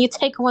 and you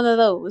take one of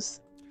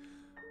those.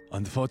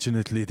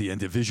 Unfortunately, the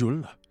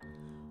individual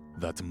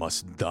that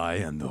must die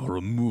and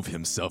remove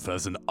himself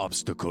as an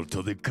obstacle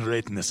to the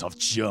greatness of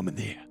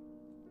Germany.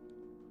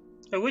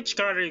 Which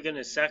card are you going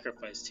to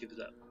sacrifice to,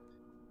 though?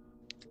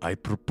 I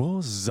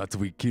propose that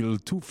we kill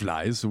two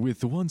flies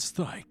with one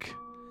strike.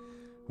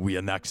 We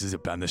enact the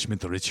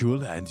banishment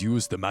ritual and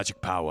use the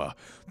magic power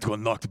to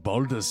enact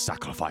Balder's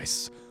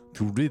sacrifice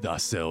to rid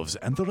ourselves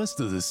and the rest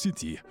of the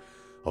city,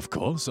 of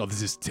course, of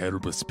this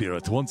terrible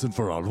spirit once and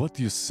for all. What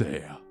do you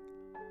say?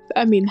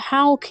 I mean,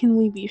 how can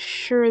we be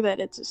sure that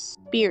it's a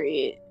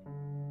spirit?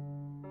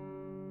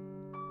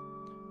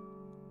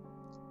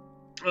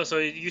 Oh, so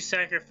you're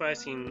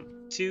sacrificing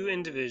two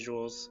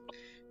individuals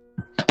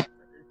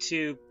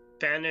to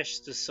banish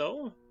the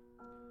soul?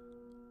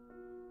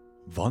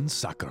 One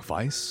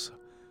sacrifice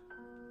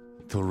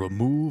to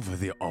remove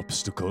the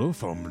obstacle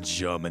from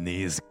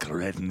Germany's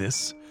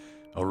greatness,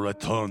 a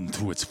return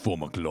to its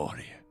former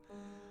glory,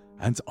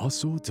 and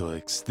also to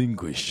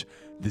extinguish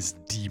this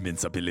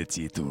demon's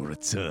ability to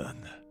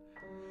return.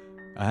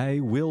 I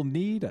will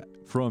need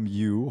from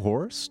you,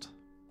 Horst,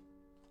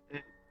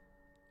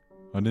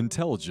 an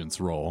intelligence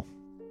roll.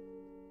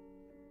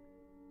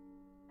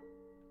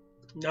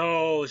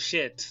 No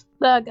shit.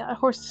 God,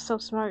 Horse is so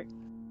smart.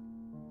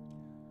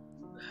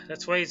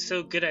 That's why he's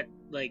so good at,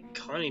 like,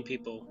 conning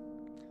people.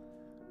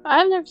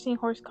 I've never seen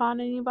Horse con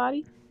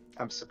anybody.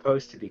 I'm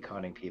supposed to be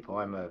conning people.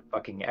 I'm a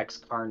fucking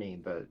ex-carny,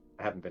 but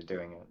I haven't been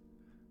doing it.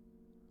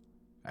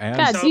 And,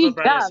 God, It's all the deep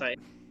brighter dive. side.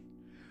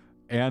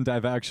 and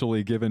I've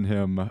actually given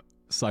him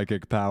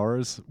psychic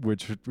powers,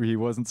 which he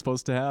wasn't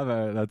supposed to have.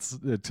 That's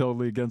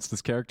totally against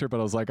his character, but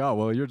I was like, oh,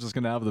 well, you're just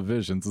going to have the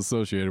visions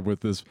associated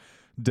with this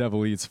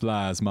Devil Eats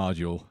Flies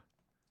module.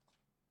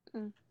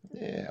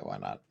 Yeah, why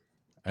not?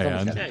 And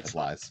Someone's gotta eat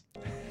flies.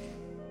 Or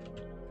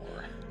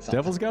something.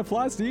 Devil's got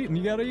flies to eat, and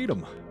you got to eat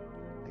them.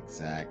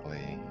 Exactly.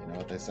 You know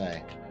what they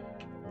say.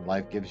 When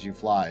life gives you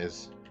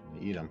flies,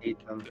 you eat them. Eat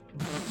them.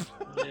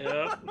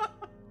 Yeah.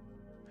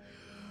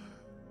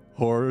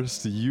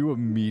 Horst, you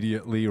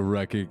immediately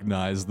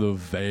recognize the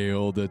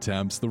veiled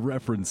attempts, the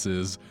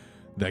references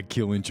that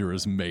Killinger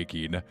is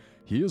making.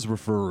 He is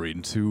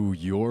referring to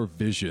your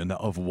vision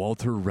of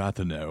Walter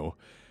Rathenow.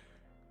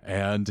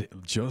 And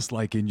just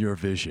like in your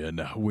vision,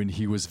 when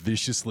he was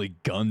viciously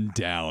gunned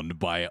down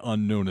by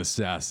unknown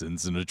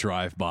assassins in a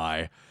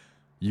drive-by,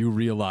 you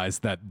realize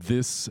that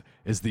this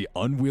is the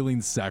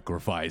unwilling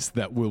sacrifice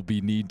that will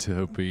need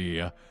to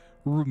be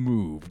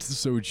removed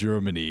so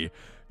Germany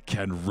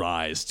can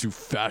rise to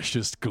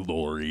fascist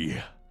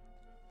glory.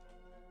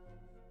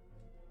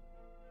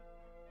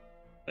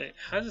 Wait,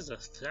 how does a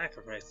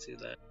sacrifice do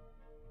that?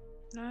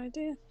 No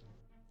idea.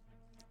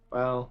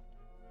 Well,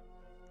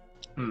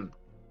 okay.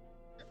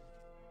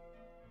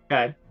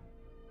 I'm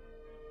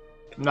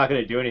not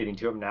going to do anything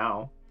to him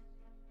now.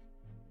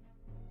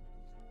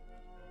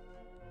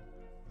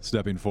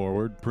 Stepping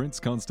forward, Prince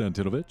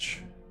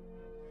Konstantinovich.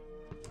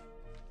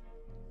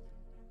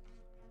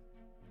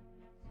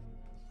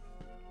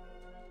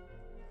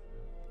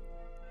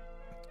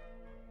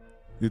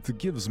 It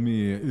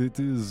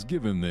is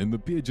given in the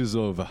pages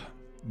of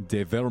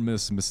De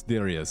Vermis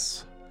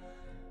Mysterious.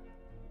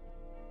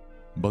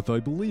 But I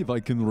believe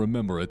I can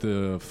remember it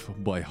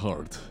by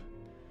heart.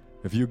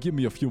 If you give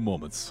me a few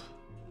moments.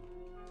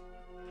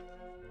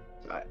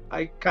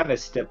 I kind of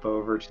step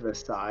over to the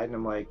side and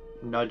I'm like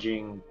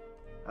nudging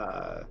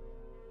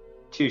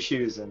Two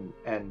Shoes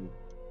and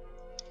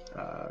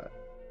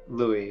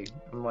Louis.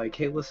 I'm like,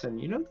 hey, listen,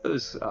 you know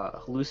those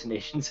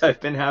hallucinations I've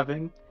been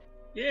having?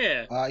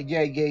 Yeah.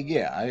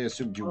 Yeah. I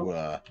assumed you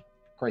were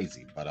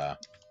crazy,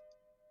 but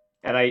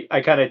And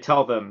I kind of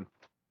tell them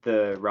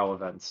the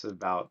relevance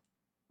about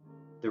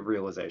the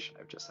realization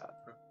I've just had.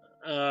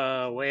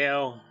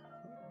 Well,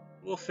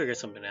 we'll figure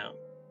something out.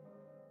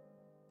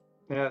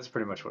 Yeah, that's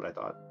pretty much what I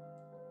thought.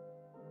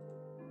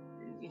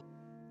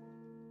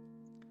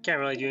 Can't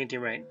really do anything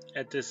right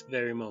at this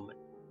very moment.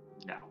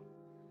 No.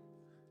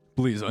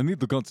 Please, I need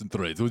to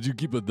concentrate. Would you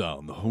keep it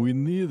down? We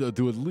need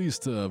to at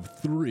least have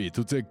 3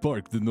 to take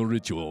part in the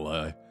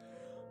ritual.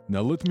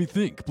 Now let me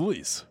think,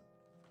 please.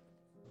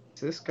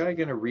 Is this guy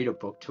gonna read a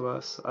book to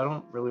us? I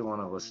don't really want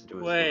to listen to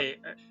his Wait,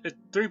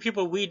 3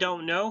 people we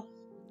don't know?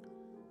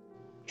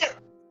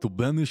 To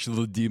banish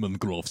the demon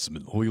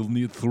craftsman, we'll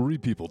need 3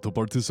 people to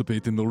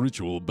participate in the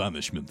ritual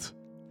banishment.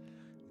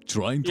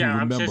 Trying to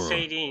remember... I'm just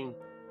saying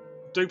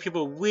 3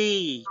 people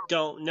we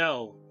don't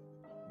know.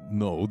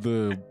 No,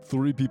 the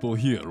 3 people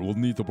here will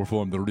need to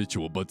perform the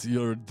ritual, but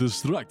you're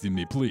distracting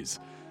me, please.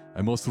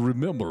 I must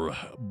remember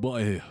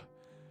by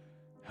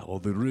how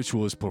the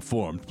ritual is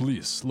performed.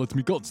 Please, let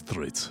me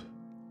concentrate.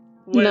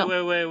 Wait,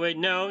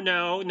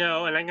 no,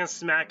 and I'm gonna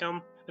smack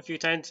him a few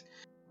times.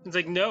 It's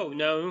like,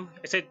 no.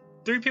 I said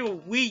 3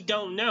 people we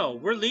don't know.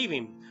 We're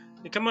leaving.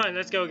 Come on,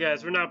 let's go,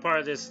 guys. We're not part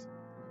of this.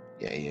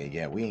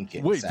 Yeah. We ain't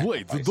getting Wait,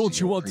 don't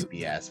you want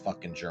creepy ass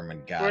fucking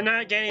German guy? We're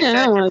not getting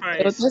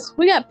sacrificed.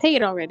 We got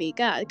paid already.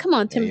 God, come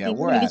on, Timothy. Yeah,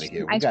 we're out of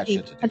here. We got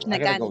shit to do. I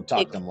gotta go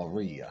talk to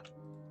Maria.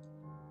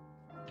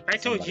 I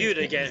told you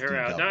to get her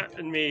out,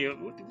 not me.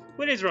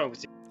 What is wrong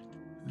with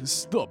you?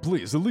 Stop,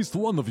 please. At least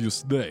one of you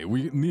stay.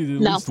 We need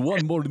at least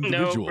one more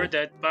individual. No, we're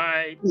dead.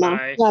 Bye.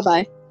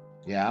 Bye.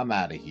 Yeah, I'm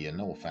out of here.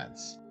 No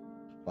offense.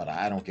 But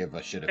I don't give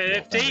a shit if you're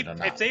offended or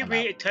not. If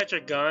they touch a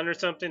gun or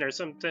something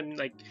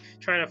like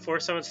trying to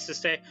force someone to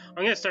stay,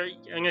 I'm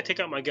gonna take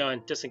out my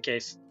gun just in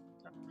case.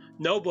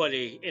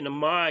 Nobody in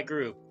my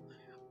group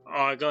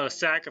are gonna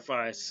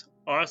sacrifice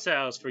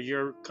ourselves for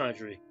your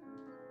country.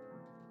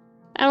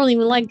 I don't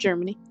even like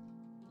Germany.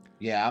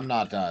 Yeah, I'm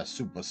not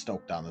super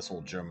stoked on this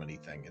whole Germany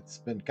thing. It's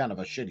been kind of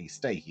a shitty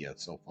stay here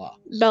so far.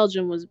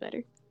 Belgium was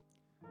better.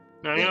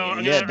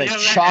 The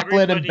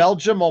chocolate in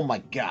Belgium? Oh my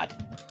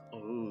god.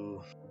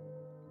 Ooh.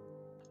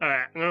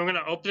 Alright, I'm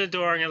gonna open the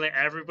door, I'm gonna let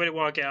everybody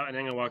walk out, and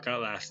I'm gonna walk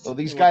out last. So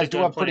these guys do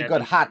have pretty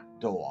good hot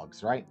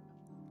dogs, right?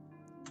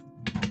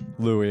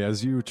 Louis,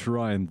 as you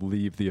try and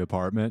leave the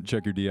apartment,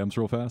 check your DMs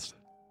real fast.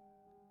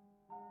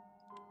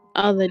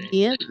 Oh, the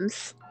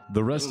DMs.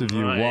 The rest of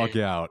you walk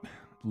out.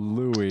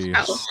 Louis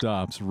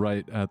stops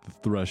right at the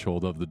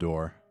threshold of the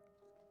door.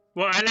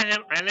 Well, I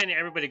let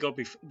everybody go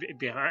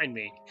behind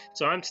me,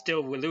 so I'm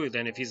still with Louis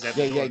then if he's at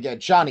the door. Yeah.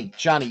 Johnny,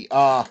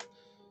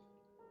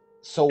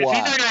 so if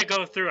he's not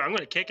gonna go through, I'm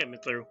gonna kick him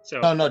through.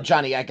 So no,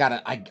 Johnny, I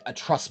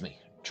trust me,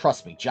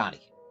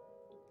 Johnny,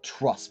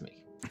 trust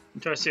me.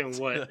 Trust you in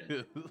what?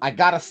 I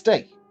gotta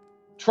stay.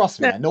 Trust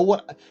me, I know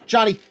what.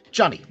 Johnny,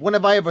 when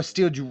have I ever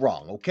steered you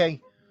wrong? Okay.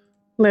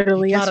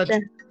 Literally, you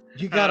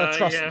gotta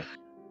trust me.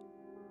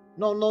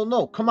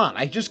 No, come on.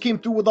 I just came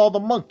through with all the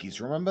monkeys.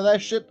 Remember that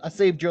shit? I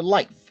saved your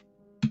life.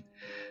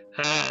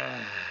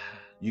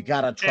 You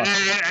gotta trust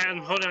me. I'm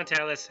holding on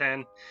to Alice's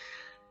hand.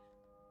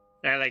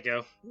 I let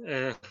go.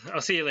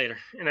 I'll see you later.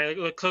 And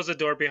I close the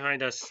door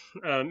behind us.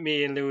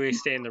 Me and Louis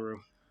stay in the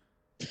room.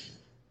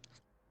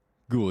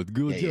 Good.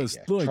 Yes,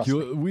 thank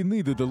you. We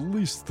needed at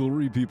least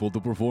 3 people to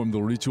perform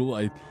the ritual.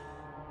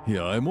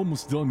 I'm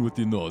almost done with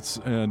the notes.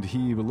 And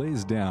he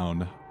lays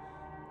down.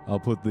 I'll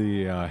put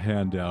the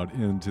handout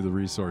into the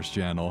resource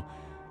channel.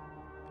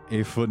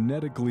 a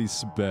phonetically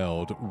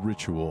spelled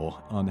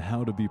ritual on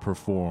how to be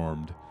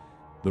performed,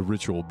 the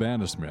ritual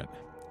banishment.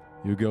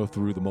 You go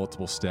through the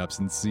multiple steps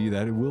and see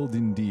that it will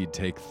indeed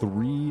take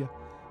 3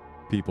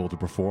 people to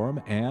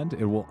perform, and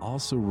it will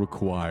also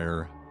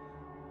require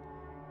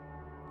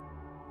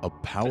a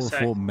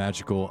powerful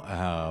magical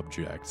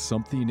object,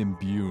 something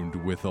imbued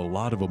with a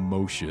lot of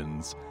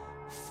emotions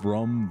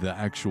from the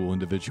actual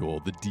individual,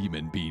 the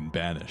demon being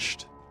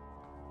banished.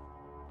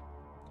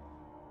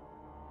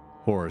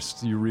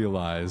 Horst, you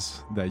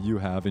realize that you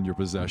have in your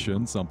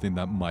possession something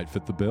that might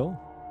fit the bill?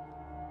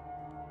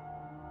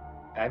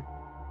 Okay.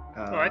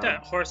 I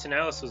thought Horst and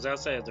Alice was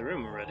outside of the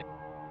room already.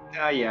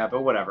 Yeah,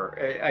 but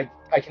whatever.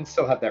 I can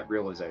still have that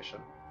realization.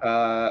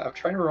 I'm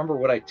trying to remember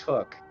what I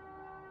took.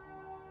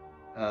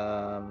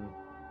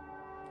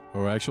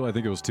 Or actually, I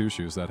think it was Two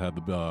Shoes that had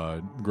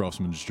the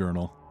Grossman's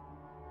journal.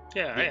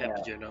 Yeah, I have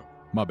the journal.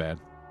 My bad.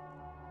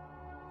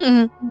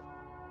 Mm-hmm.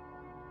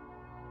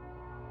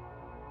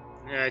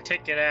 And I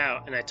take it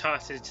out and I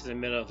toss it to the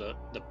middle of the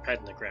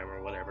pentagram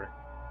or whatever.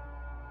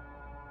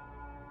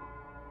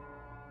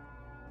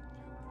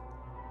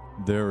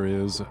 There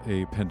is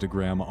a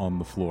pentagram on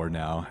the floor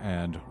now,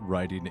 and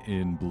writing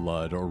in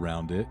blood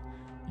around it,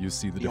 you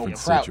see the different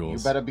Kraut, sigils. You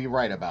better be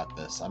right about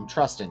this. I'm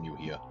trusting you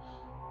here.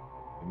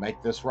 You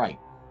make this right.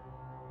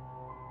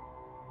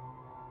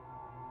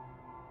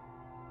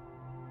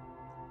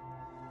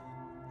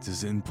 It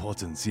is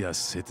important,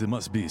 yes, it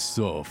must be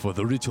so, for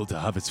the ritual to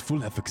have its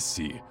full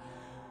efficacy.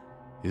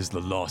 Is the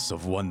loss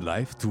of one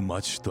life too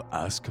much to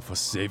ask for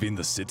saving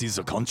the cities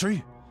or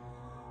country?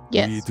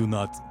 Yes. We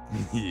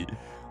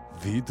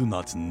do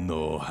not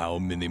know how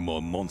many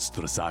more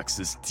monstrous acts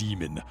this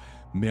demon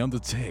may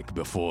undertake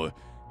before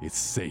it's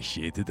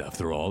satiated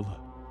after all.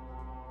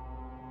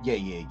 Yeah.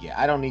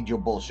 I don't need your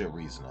bullshit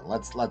reasoning.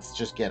 Let's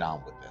just get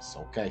on with this,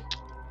 okay?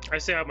 I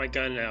still have my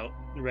gun out,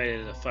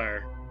 ready to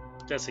fire.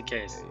 Just in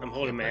case. I'm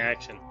holding my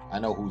action. I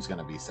know who's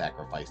gonna be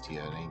sacrificed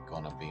here. It ain't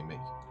gonna be me.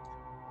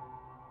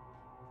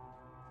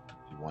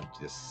 You want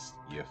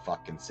your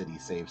fucking city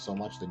saved so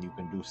much, then you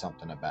can do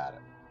something about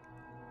it.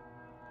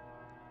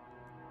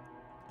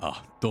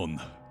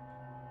 Done.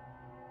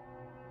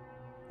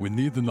 We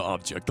need an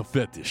object, a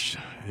fetish,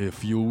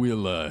 if you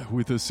will,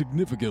 with a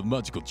significant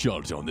magical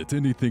charge on it.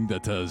 Anything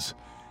that has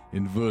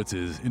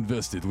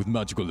invested with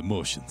magical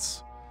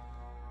emotions.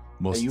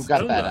 Hey, you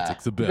got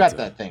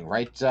that thing,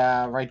 right?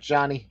 Right,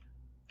 Johnny?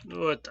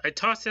 What? I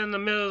tossed it in the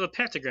middle of the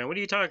pentagram. What are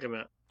you talking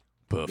about?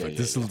 Perfect.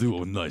 This will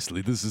do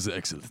nicely. This is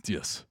excellent.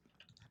 Yes.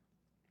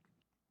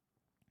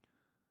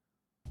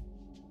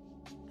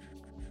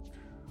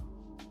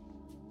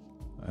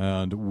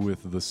 And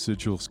with the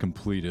sigils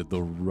completed,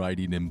 the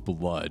writing in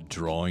blood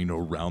drawing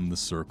around the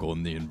circle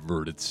in the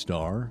inverted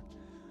star.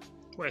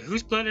 Wait,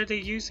 whose blood did they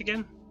use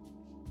again?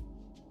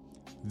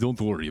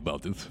 Don't worry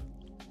about it.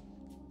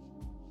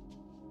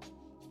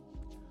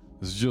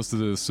 It's just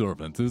a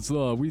servant.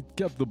 We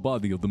kept the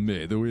body of the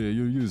maid. You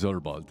use her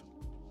blood.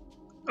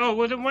 Oh,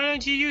 well then why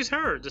don't you use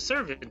her, the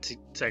servant, to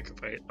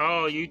sacrifice?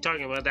 Oh, you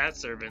talking about that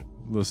servant.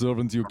 The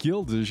servant you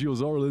killed, she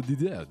was already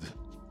dead.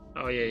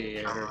 Oh,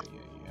 yeah. Her.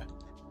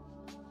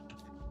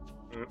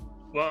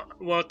 Well,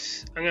 I'm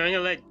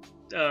gonna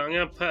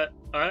put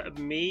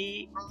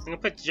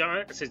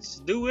John.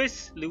 It's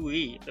Louis. He's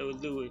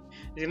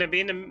gonna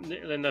be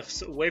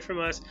away from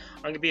us.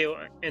 I'm gonna be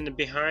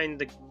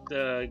behind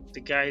the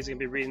guy who's gonna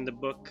be reading the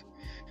book.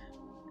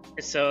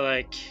 And so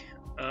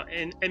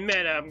in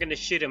meta, I'm gonna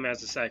shoot him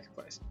as a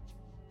sacrifice.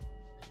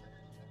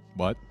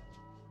 What?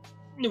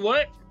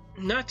 What?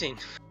 Nothing.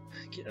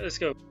 Let's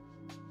go.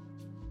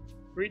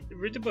 Read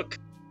the book.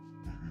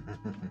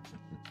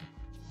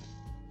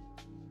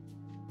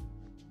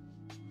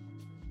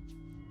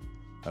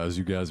 As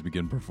you guys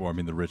begin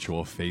performing the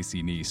ritual,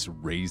 facing east,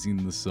 raising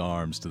the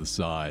arms to the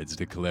sides,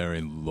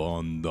 declaring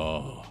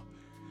Londa.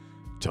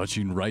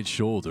 Touching right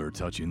shoulder,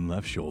 touching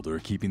left shoulder,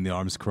 keeping the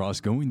arms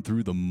crossed, going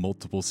through the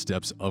multiple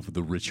steps of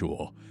the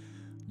ritual.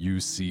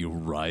 You see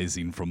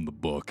rising from the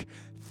book,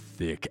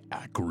 thick,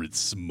 acrid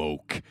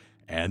smoke.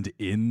 And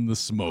in the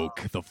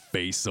smoke, the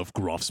face of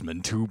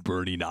Grossman, 2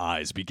 burning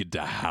eyes begin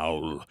to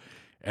howl.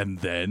 And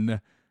then,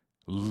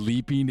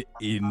 leaping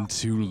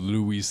into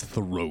Louis'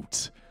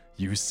 throat,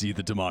 you see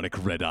the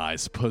demonic red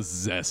eyes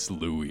possess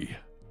Louis.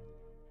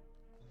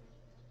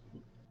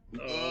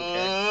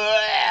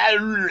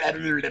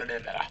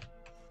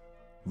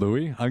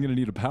 Louis, I'm going to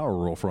need a power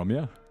roll from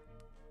you.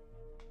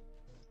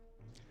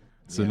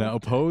 So now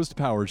opposed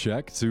power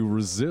check to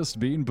resist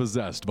being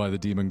possessed by the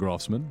demon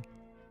Grossman.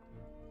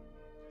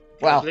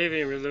 Well, I believe in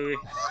you, Louis.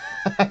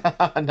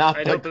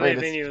 I don't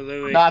believe in you,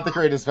 Louis. Not the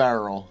greatest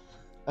power roll.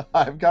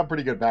 I've got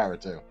pretty good power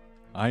too.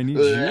 I need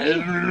you.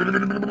 I'm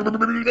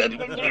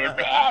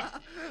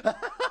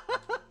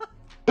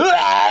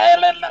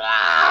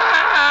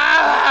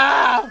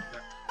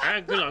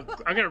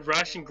gonna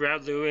rush and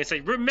grab Louis and say,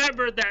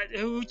 remember that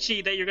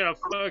hoochie that you're gonna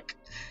fuck.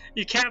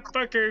 You can't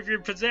fuck her if you're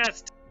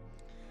possessed.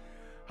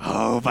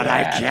 Oh, but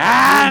I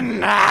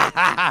can!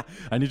 I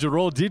need you to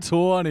roll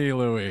D20,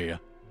 Louis.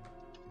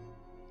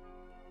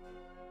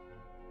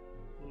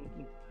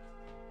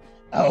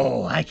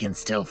 Oh, I can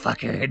still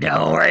fuck her.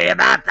 Don't worry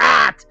about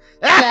that.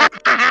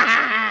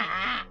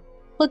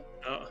 Oh,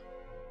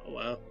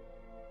 wow.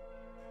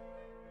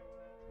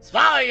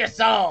 Swallow your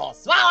soul.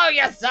 Swallow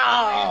your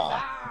soul.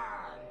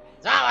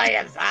 Swallow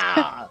your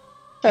soul.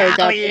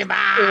 Kaliba.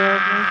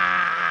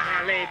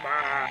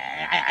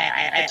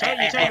 You told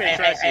me to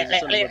trust you,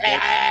 son of a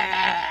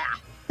bitch.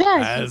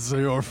 As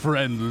your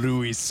friend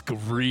Louis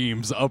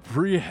screams, a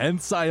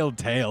prehensile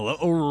tail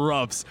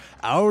erupts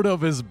out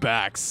of his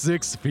back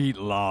 6 feet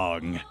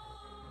long.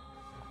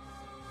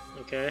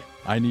 Okay.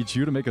 I need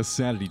you to make a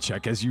sanity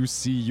check as you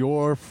see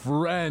your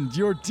friend,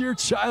 your dear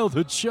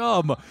childhood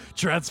chum,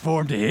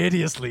 transformed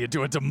hideously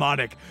into a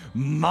demonic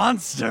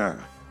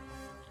monster.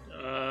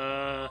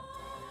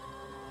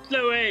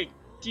 Louis,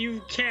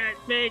 you can't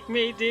make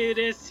me do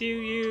this to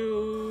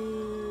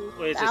you.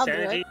 Wait, is it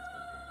sanity?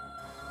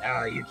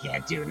 No, you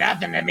can't do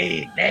nothing to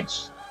me,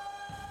 bitch.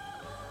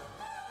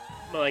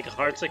 Like a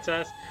hard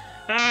success?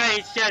 Ah,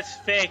 he's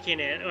just faking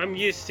it. I'm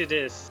used to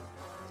this.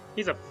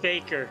 He's a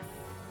faker.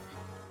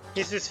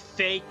 He's just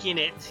faking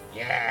it.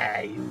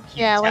 Yeah, you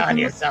keep telling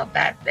yourself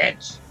that,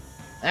 bitch.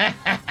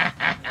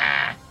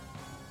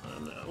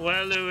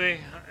 Well, Louis,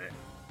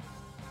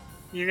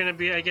 you're gonna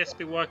be, I guess,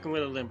 walking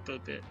with a limp a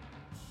bit.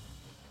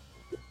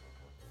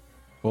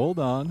 Hold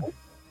on.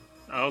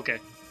 Oh, okay.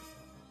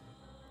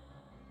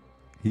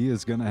 He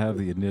is going to have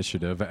the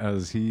initiative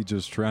as he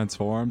just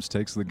transforms,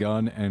 takes the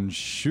gun, and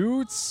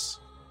shoots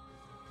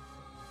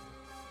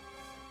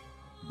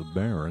the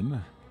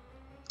Baron.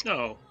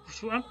 Oh,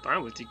 I'm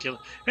fine with you killing.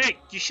 Hey,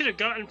 you should have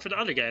gotten for the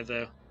other guy,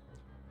 though.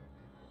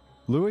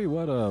 Louis,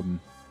 what, Oh,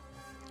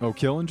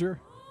 Killinger?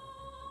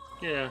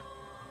 Yeah.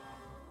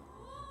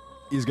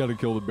 He's got to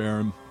kill the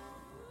Baron.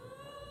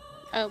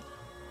 Oh.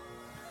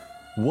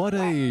 What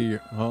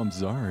I'm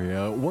sorry.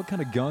 What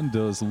kind of gun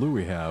does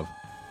Louis have?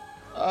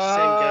 Same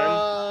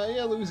gun?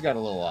 Yeah, Louis got a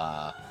little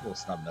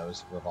snub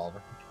nose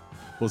revolver.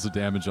 What's the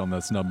damage on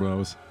that snub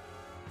nose?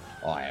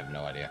 Oh, I have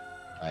no idea.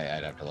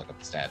 I'd have to look up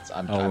the stats.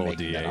 I'm roll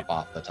making that D8. up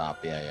off the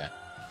top. Yeah.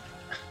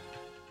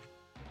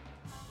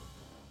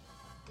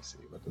 Let's see.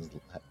 What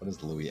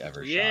does Louis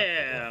ever shot?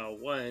 Yeah,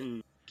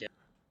 one.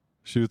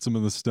 Shoots him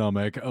in the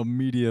stomach.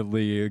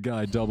 Immediately, a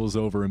guy doubles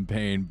over in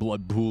pain,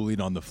 blood pooling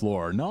on the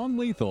floor.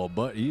 Non-lethal,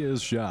 but he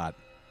is shot.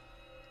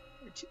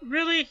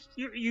 Really?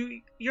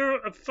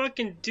 You're a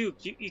fucking duke.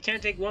 You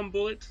can't take one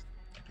bullet?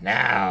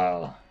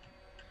 No.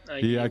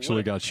 He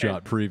actually got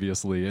shot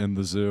previously in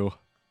the zoo.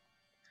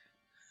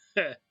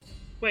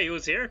 Wait, he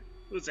was here?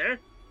 He was there?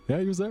 Yeah,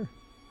 he was there.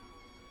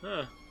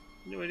 Huh.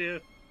 No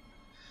idea.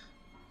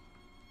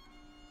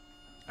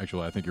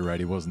 Actually, I think you're right.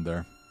 He wasn't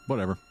there.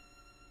 Whatever.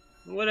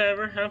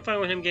 Whatever. I'm fine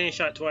with him getting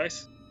shot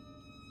twice.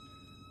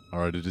 All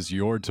right, it is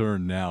your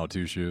turn now,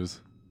 Two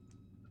Shoes.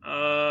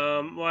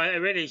 Well, I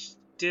already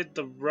did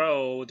the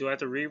roll. Do I have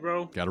to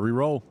re-roll? Got to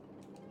re-roll.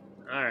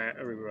 Alright,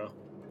 a re-roll.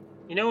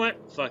 You know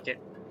what? Fuck it.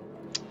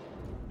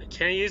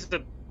 Can I use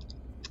the...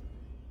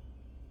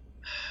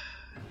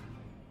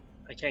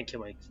 I can't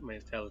kill my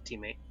fellow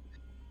teammate.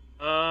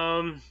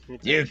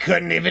 You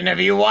couldn't even if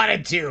you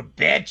wanted to,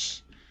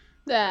 bitch.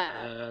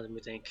 Let me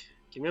think.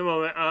 Give me a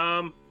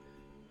moment.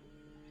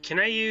 Can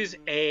I use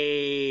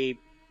a...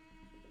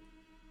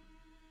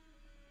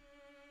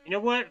 You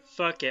know what?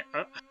 Fuck it.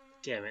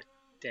 Damn it.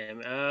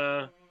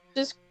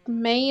 Just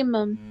maim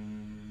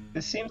him.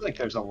 This seems like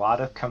there's a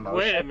lot of commotion.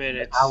 Wait a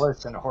minute.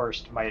 Alice and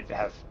Horst might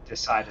have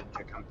decided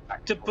to come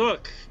back. The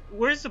book.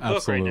 Where's the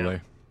book right now?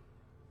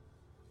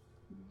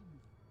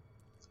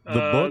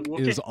 The book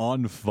is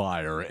on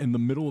fire. In the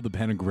middle of the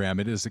pentagram,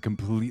 it is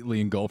completely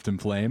engulfed in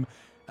flame,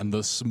 and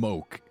the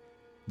smoke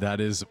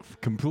that is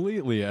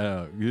completely,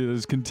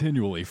 is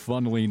continually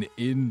funneling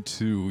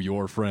into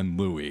your friend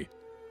Louis.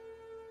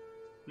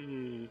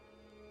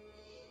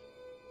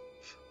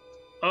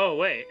 Oh,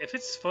 wait. If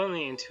it's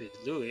funneling into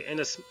Louis, and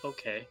it's...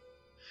 Okay.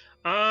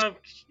 Wait.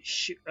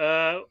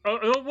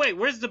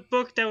 Where's the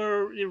book that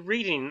we're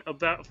reading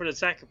about for the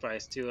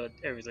sacrifice to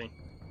everything?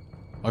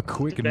 A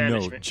quick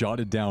note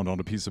jotted down on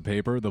a piece of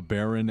paper. The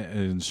Baron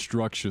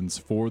instructions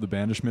for the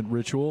banishment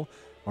ritual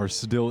are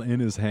still in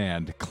his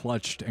hand,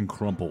 clutched and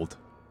crumpled.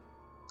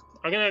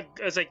 I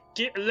was like,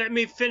 let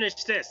me finish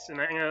this,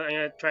 and I'm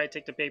gonna try to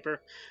take the paper,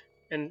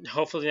 and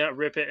hopefully not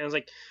rip it. And I was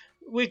like,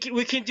 we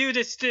can do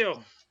this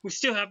still. We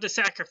still have the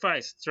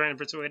sacrifice. Trying to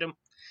persuade him.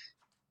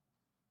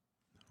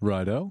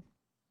 Righto.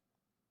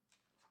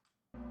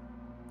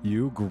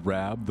 You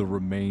grab the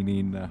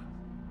remaining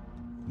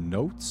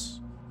notes,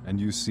 and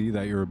you see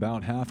that you're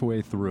about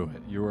halfway through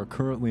it. You are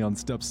currently on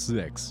step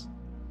 6.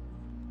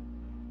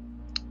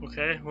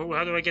 Okay, well,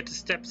 how do I get to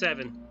step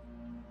 7?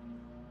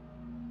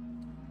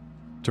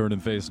 Turn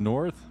and face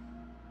north.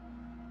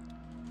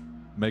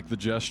 Make the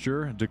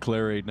gesture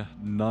declaring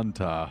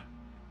Nanta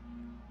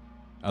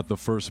at the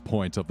first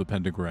point of the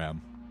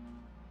pentagram.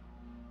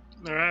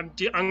 All right,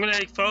 I'm going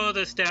to follow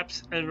the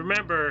steps, and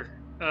remember,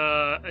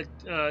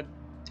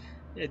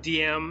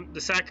 DM,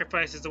 the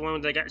sacrifice is the one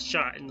that got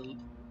shot in the...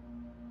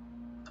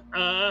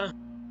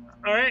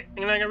 All right,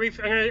 I'm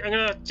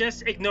gonna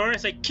just ignore it.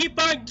 It's like, keep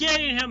on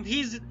getting him.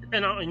 He's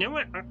and you know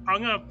what?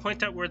 I'm gonna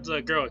point out where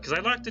the girl, because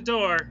I locked the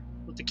door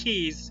with the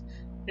keys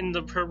in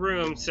her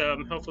room.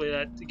 So hopefully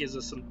that gives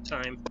us some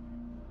time,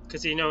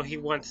 because he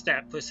wants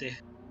that pussy.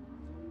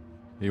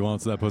 He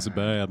wants that pussy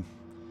bad.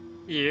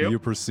 Yep. You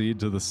proceed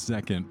to the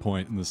second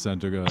point in the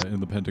center in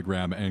the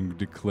pentagram and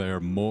declare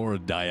more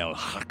dial.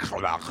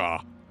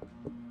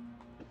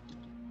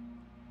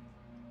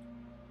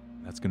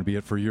 That's going to be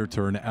it for your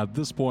turn. At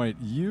this point,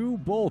 you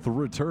both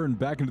return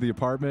back into the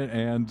apartment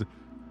and,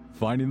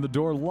 finding the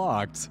door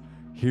locked,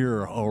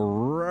 hear a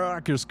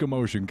raucous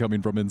commotion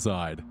coming from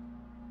inside.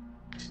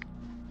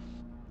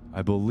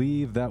 I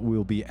believe that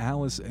will be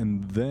Alice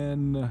and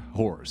then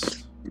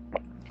Horse.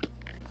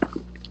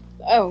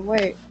 Oh,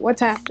 wait. What's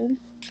happened?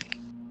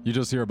 You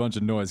just hear a bunch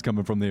of noise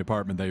coming from the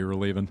apartment that you were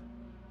leaving.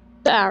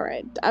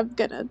 Alright, I'm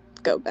gonna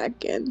go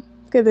back in.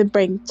 Gonna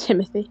bring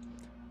Timothy.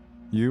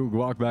 You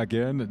walk back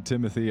in.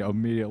 Timothy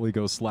immediately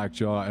goes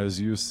slackjaw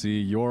as you see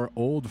your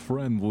old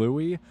friend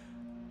Louie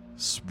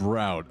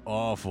sprout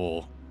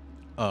awful,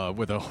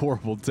 with a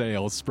horrible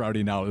tail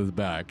sprouting out of his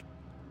back.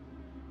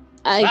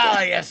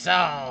 Follow your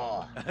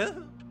soul!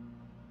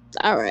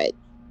 Alright,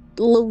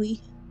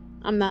 Louie.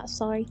 I'm not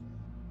sorry.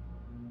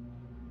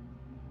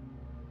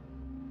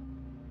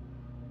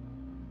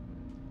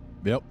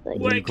 Yep.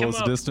 Wake You close him the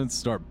up. distance,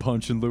 start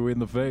punching Louie in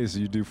the face.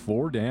 You do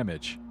 4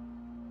 damage.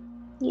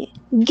 Yeah.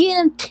 Get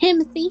him,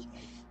 Timothy!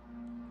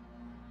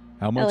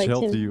 How much like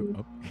health do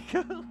you...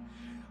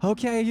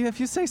 Okay,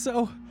 if you say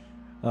so.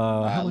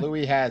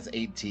 Louis has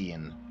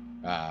 18.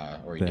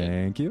 Or he did.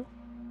 Thank you.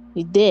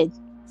 He did.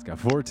 He's got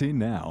 14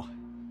 now.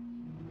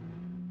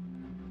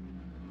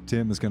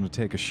 Tim is going to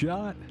take a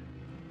shot.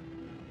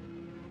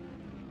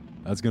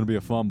 That's going to be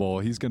a fumble.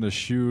 He's going to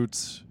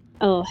shoot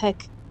Oh,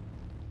 heck.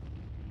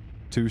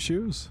 2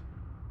 shoes.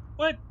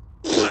 What?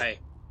 Why?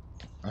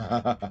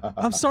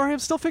 I'm sorry, I'm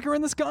still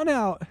figuring this gun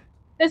out.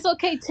 It's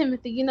okay,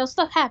 Timothy. You know,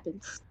 stuff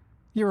happens.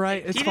 You're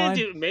right, it's He fine.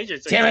 didn't do major.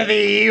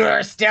 Timothy, you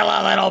are still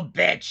a little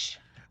bitch!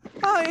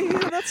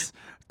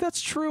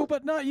 That's true,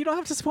 but no, you don't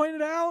have to point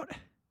it out.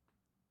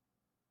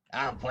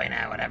 I'll point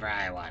out whatever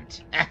I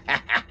want. I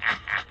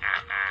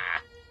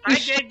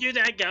gave you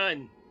that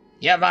gun.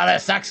 Your mother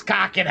sucks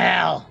cock in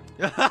hell!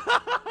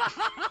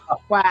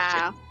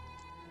 Wow.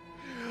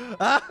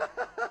 At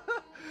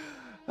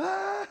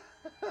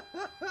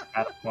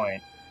the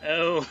point.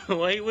 Oh,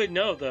 well, he would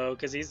know though,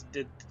 because he's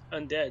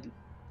undead.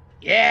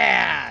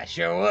 Yeah,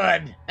 sure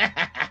would.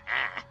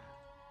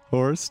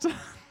 Horst.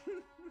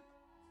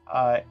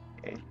 Sorry,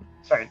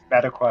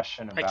 meta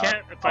question I about...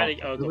 can't find it.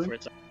 Oh, go for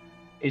it.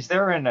 Is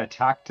there an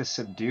attack to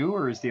subdue,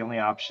 or is the only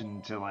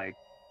option to, like...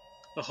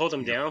 I'll hold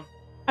him down.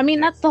 I mean,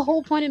 that's the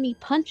whole point of me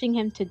punching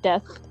him to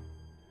death.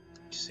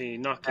 See,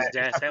 knock his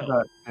ass except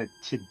out. for the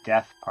to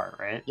death part,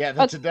 right? Yeah,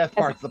 the to death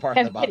part's the part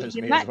that bothers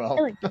me as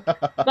well.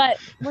 But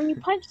when you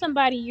punch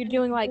somebody, you're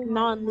doing like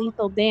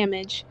non-lethal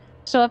damage.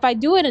 So if I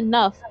do it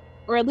enough,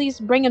 or at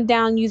least bring him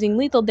down using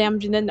lethal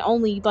damage, and then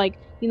only like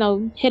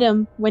hit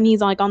him when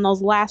he's like on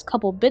those last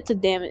couple bits of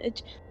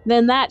damage,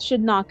 then that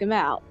should knock him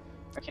out.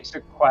 Okay, so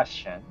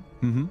question.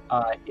 Mm-hmm.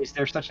 Is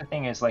there such a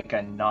thing as like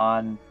a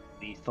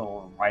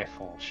non-lethal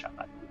rifle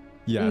shot?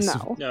 Yes.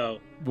 No.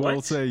 We'll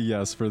What? say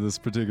yes for this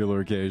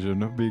particular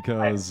occasion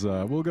because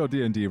we'll go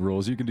D&D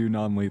rules. You can do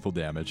non-lethal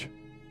damage.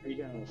 There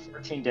you go.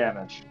 13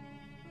 damage.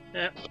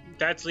 Yeah,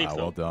 that's lethal.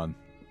 Well done.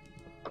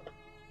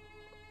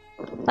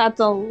 That's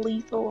a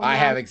lethal. I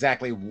have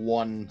exactly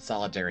 1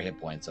 solitary hit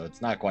point, so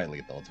it's not quite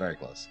lethal. It's very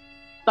close.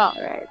 All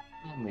right.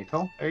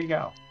 Lethal. There you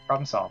go.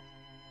 Problem solved.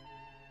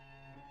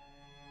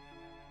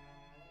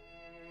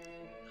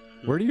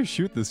 Where do you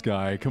shoot this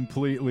guy,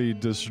 completely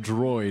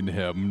destroying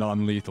him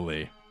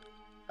non-lethally?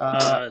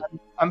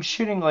 I'm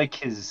shooting like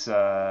his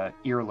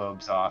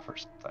earlobes off or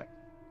something.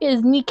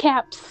 His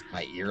kneecaps.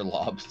 My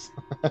earlobes.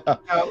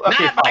 Oh,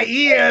 okay, Not my fine.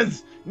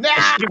 ears! No!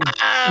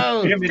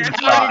 Shoot him in the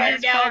How thigh.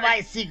 did you know my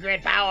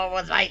secret power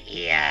was my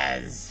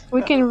ears?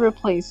 We can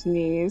replace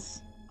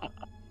knees.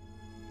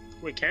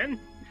 We can?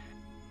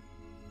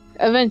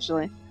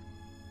 Eventually.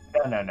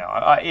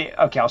 No.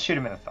 Okay, I'll shoot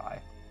him in the thigh.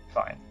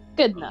 Fine.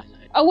 Good enough.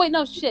 Oh wait,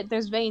 no shit.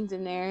 There's veins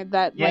in there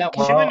that Yeah, like.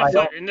 well, Shoot him I in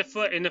don't- the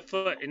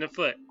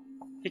foot.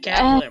 He can't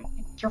handle him.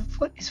 Your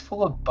foot is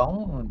full of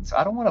bones.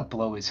 I don't want to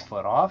blow his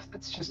foot off.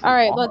 That's just All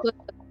right, wrong. look,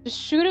 just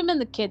shoot him in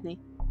the kidney.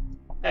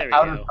 There we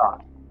Outer go.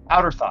 thigh.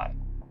 Outer thigh.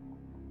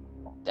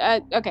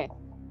 Okay.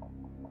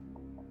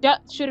 Yeah,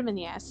 shoot him in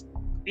the ass.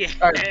 Yeah,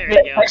 All right, there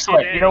yeah, we go.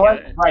 excellent. There You know we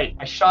what? go. Right.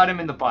 I shot him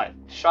in the butt.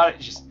 Shot it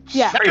just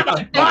Yeah. straight on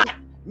the What? butt.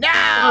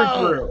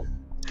 No! Through.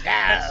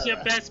 That's your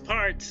No! best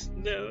part.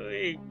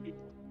 No,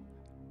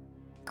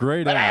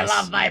 Great But I ass.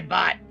 love my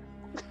butt!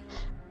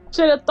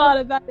 Should have thought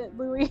about it,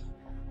 Louis.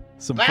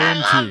 Some But I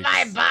firm love cheeks.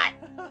 my butt!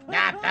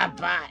 Not the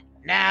butt!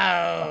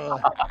 No!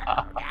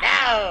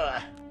 No!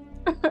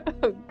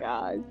 Oh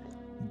God.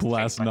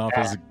 blasting off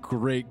his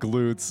great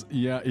glutes.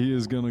 Yeah, he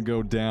is going to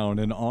go down,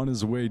 and on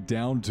his way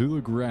down to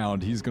the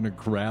ground, he's going to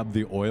grab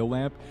the oil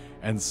lamp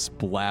and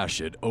splash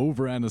it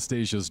over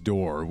Anastasia's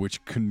door, which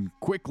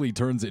quickly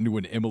turns into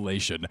an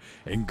immolation,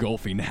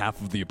 engulfing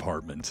half of the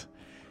apartment.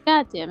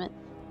 God damn it.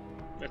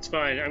 That's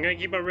fine. I'm going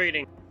to keep on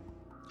reading.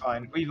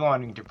 Fine. We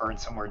wanting to burn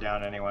somewhere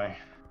down anyway.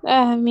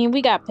 I mean,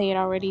 we got paid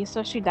already,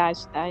 so she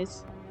dies, she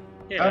dies.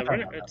 Yeah,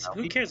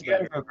 who cares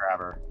about her? Go grab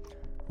her.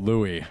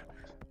 Louis,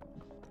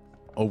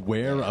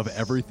 aware of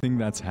everything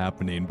that's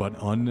happening, but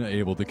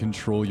unable to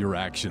control your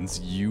actions,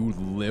 you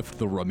lift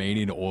the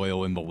remaining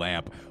oil in the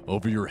lamp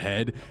over your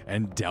head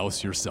and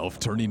douse yourself,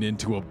 turning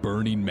into a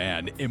burning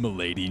man,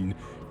 immolating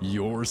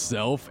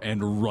yourself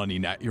and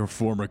running at your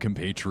former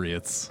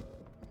compatriots.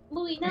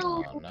 Louis,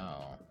 no. Oh,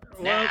 no.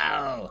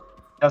 No.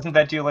 Doesn't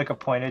that do like a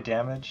point of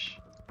damage?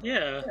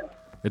 Yeah.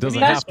 It does a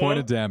half point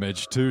of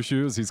damage. 2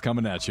 shoes, he's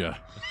coming at you.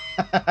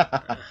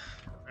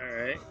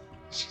 Alright.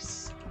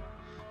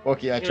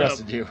 Okay, I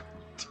trusted you.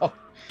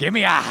 Give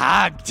me a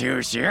hug,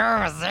 2 shoes.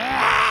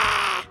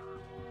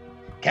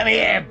 Come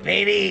here,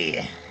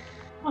 baby.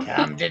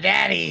 Come to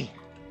daddy.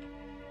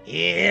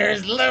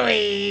 Here's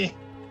Louis.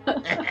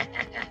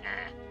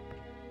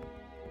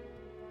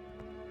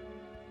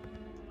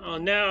 Oh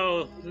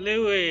no,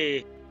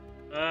 Louis.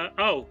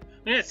 I'm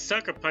gonna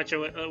sucker punch her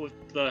with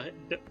the.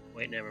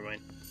 Wait, never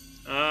mind.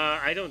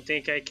 I don't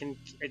think I'd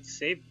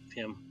save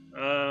him.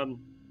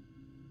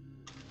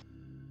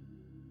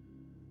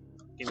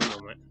 Give me a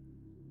moment.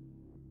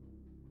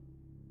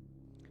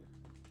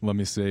 Let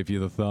me save you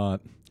the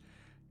thought.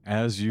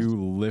 As you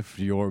lift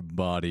your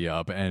body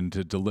up and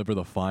to deliver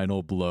the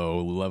final blow,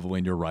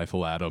 leveling your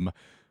rifle at him,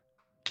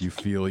 you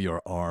feel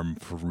your arm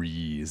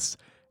freeze,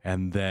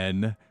 and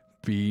then,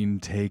 being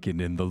taken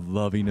in the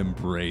loving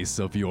embrace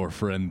of your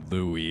friend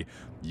Louis,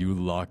 you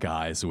lock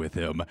eyes with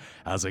him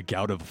as a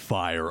gout of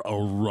fire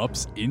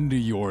erupts into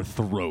your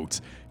throat,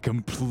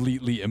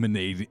 completely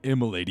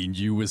immolating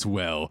you as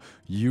well.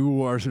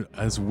 You are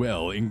as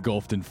well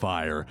engulfed in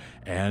fire,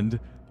 and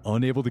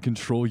unable to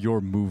control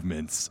your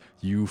movements,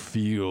 you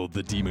feel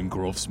the demon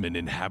Grofsman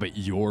inhabit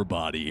your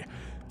body.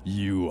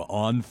 You,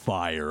 on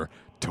fire,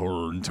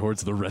 turn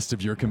towards the rest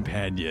of your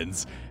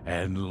companions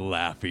and,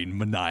 laughing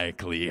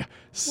maniacally,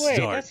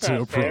 start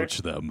to approach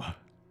them.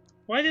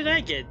 Why did I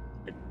get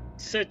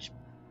such...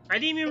 I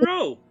didn't even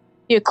roll.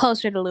 You're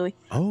closer to Louis.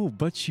 Oh,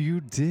 but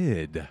you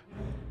did.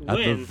 At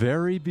the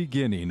very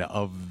beginning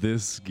of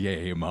this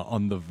game,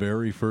 on the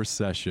very first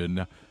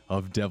session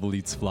of Devil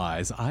Eats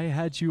Flies, I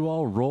had you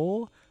all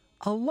roll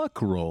a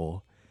luck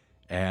roll.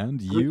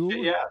 And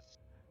you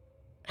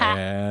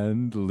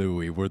and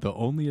Louis were the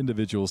only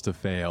individuals to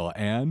fail.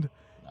 And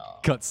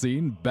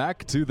cutscene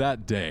back to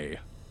that day.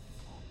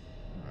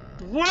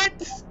 What?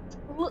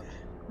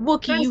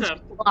 Wookie, you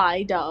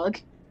fly, dog.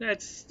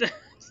 That's...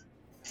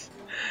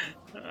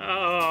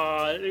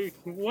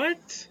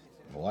 what?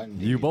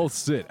 You both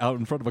sit out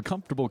in front of a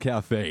comfortable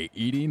cafe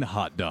eating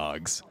hot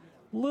dogs.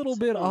 Little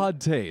bit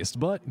odd taste,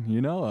 but,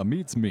 a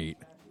meat's meat.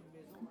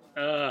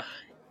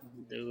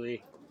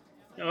 Louis.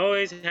 You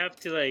always have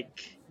to,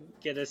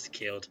 get us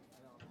killed.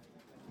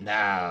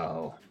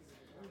 No.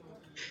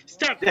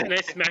 Stop! And I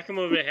smack him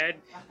over the head.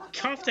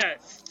 Cough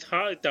that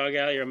hot dog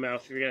out of your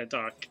mouth if you're gonna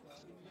talk.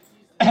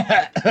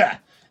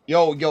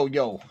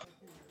 Yo.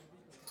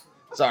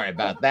 Sorry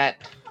about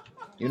that.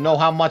 You know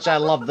how much I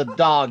love the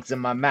dogs in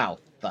my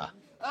mouth.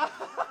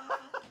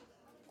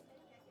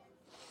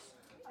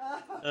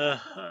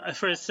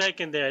 For a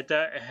second there, I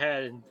thought I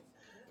had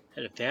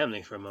a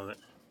family for a moment.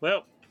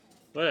 Well,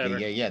 whatever.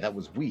 Yeah, that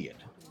was weird.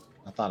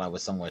 I thought I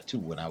was somewhere too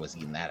when I was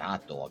eating that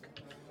hot dog.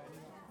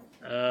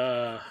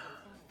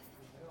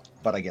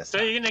 But I guess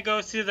so. You're gonna go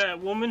see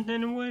that woman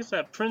anyways?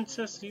 That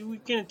princess? You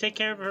gonna take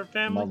care of her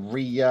family?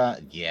 Maria?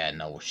 Yeah,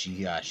 no,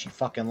 she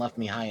fucking left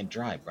me high and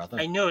dry, brother.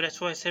 I know. That's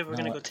why I said we're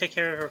gonna go take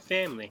care of her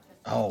family.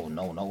 Oh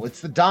no,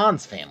 it's the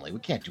Don's family. We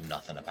can't do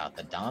nothing about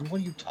the Don. What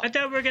are you talking? I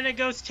thought we were gonna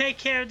go take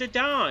care of the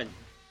Don.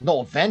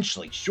 No,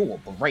 eventually, sure,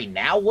 but right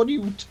now, what are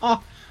you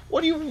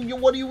What are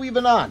you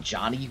even on,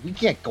 Johnny? We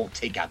can't go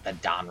take out the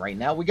Don right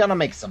now. We gotta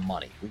make some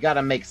money. We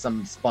gotta make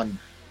some spun.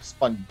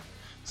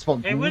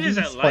 Hey, what is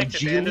that like at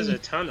the end of the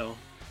tunnel?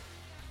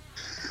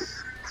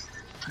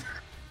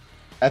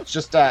 That's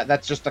just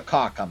a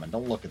car coming.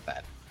 Don't look at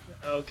that.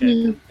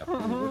 Okay.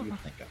 What do you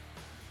think of?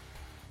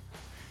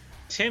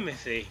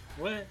 Timothy,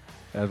 what?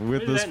 And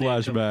with this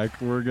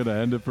flashback, we're gonna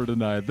end it for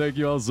tonight. Thank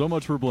you all so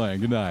much for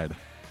playing. Good night.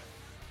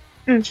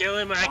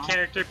 Killing my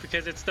character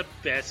because it's the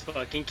best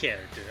fucking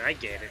character. I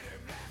get it.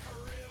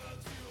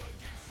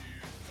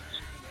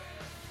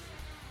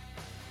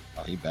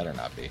 Oh, he better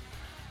not be.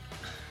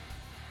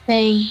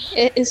 Dang,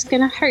 it's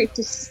gonna hurt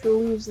to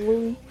lose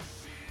Louis.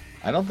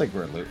 I don't think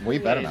we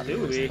better not be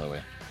losing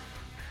Louis.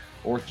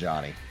 Or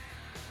Johnny.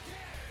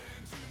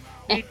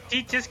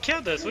 He just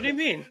killed us. What do you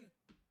mean?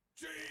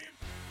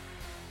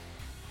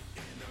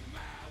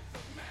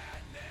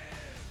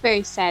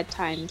 Very sad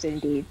times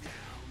indeed.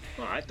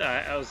 Well, I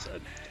thought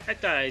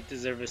I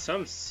deserved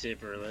some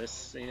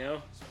silverless,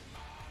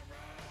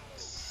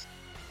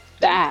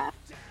 Ah.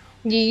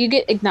 You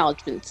get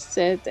acknowledgments.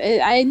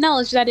 I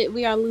acknowledge that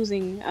we are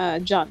losing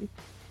Johnny.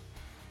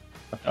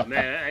 Oh,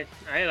 man,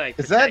 I like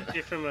Is that... protect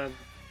you from a...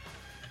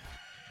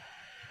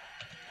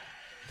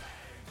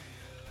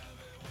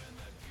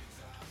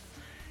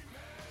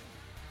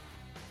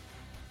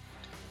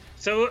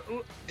 So,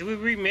 do we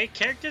remake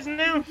characters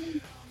now?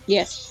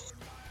 Yes.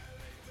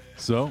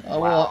 So?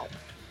 Well,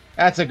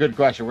 that's a good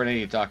question. We're going to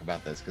need to talk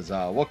about this, because,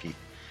 Wookie,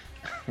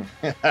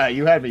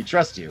 you had me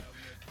trust you.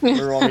 We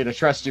want me to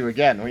trust you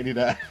again. We need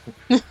to,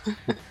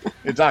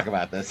 talk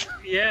about this.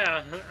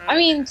 Yeah. I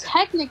mean,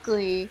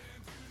 technically,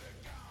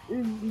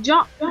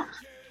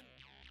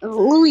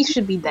 Louis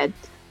should be dead.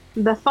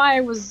 The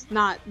fire was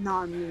not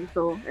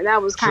non-lethal, and that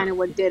was kind of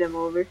what did him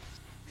over.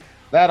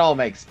 That all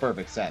makes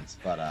perfect sense,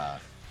 but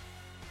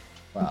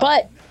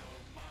But,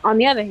 on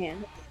the other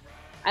hand,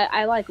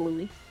 I like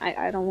Louis.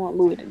 I don't want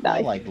Louis to die.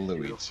 I like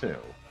Louis, too.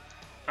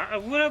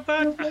 What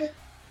about...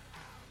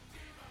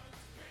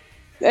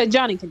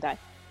 Johnny can die.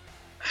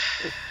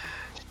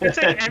 It's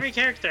like every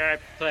character I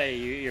play,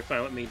 you're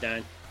fine with me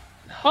dying.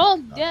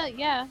 Oh,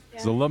 yeah.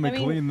 So let me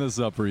clean this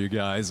up for you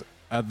guys.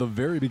 At the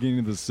very beginning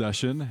of the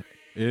session,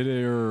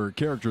 your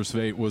character's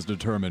fate was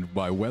determined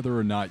by whether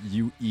or not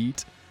you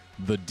eat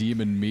the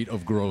demon meat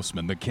of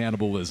Grossman, the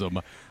cannibalism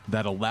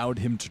that allowed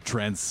him to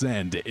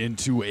transcend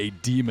into a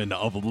demon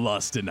of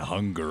lust and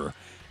hunger.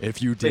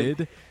 If you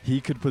did, he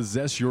could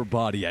possess your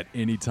body at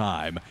any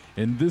time.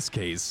 In this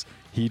case,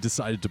 he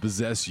decided to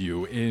possess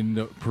you in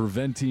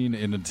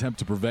an attempt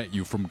to prevent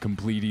you from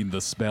completing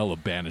the spell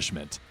of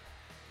banishment.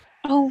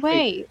 Oh,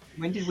 wait.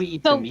 When did we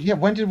eat the meat? Yeah,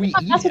 when did we eat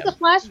That's him? what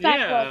the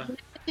flashback was.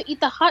 To eat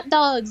the hot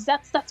dogs.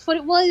 That's what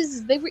it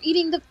was. They were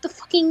eating the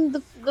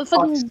fucking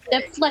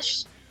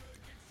flesh.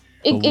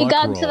 It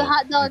got into the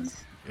hot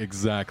dogs.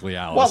 Exactly,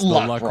 Alice. The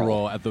luck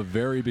roll at the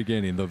very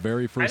beginning, the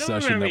very first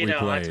session that we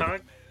played.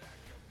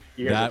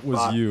 That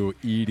was you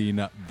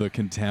eating the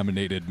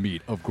contaminated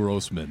meat of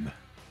Grossman.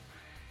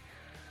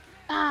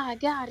 Ah,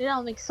 God, it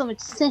all makes so much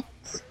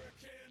sense.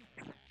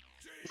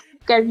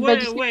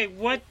 Wait,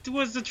 what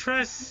was the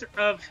trust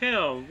of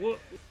him?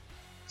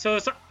 So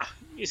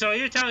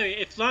you're telling me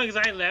as long as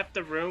I left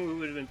the room, we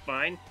would have been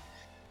fine?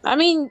 I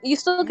mean, you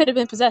still could have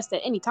been possessed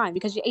at any time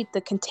because you ate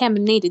the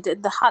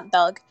contaminated, the hot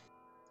dog.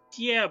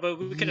 Yeah, but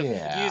we could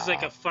have used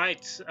like a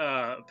fight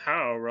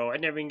power roll. I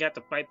never even got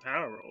the fight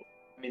power roll.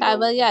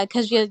 But yeah,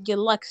 because your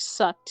luck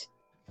sucked.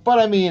 But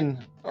I mean,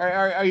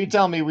 are you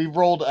telling me we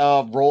rolled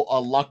a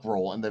luck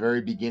roll in the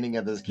very beginning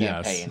of this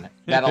campaign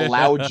that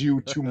allowed you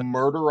to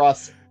murder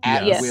us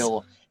at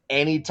will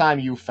anytime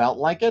you felt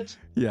like it?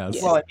 Yes.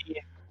 Well,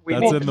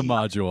 that's in the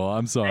module.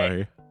 I'm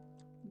sorry.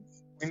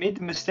 We made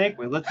the mistake.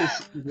 We let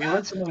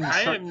someone.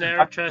 I am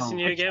never trusting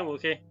you again,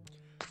 okay?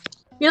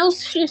 You know,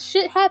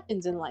 shit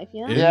happens in life,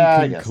 you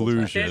know? In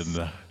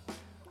conclusion.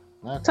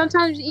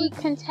 Sometimes you eat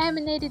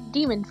contaminated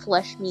demon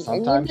flesh meat.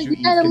 Sometimes and you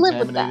eat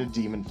contaminated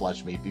demon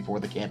flesh meat before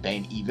the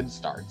campaign even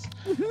starts.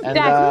 And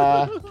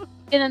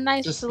in a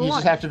nice you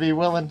just have to be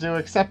willing to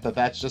accept that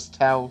that's just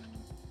how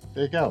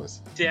it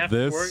goes.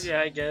 This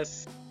I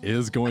guess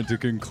is going to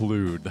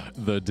conclude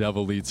The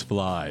Devil Eats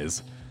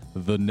Flies.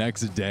 The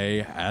next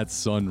day at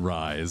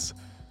sunrise,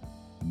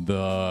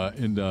 the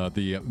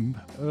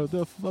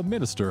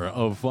Minister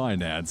of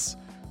Finance,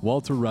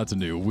 Walter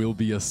Retinue, will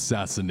be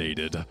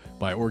assassinated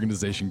by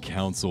organization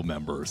council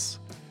members,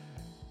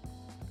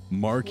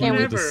 marking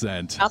the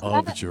descent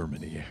of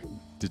Germany,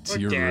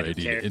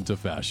 deteriorating into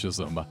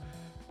fascism.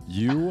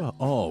 You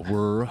all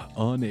were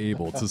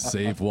unable to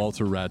save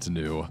Walter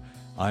Retinue.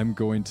 I'm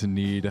going to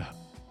need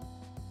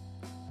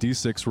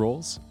D6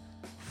 rolls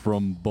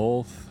from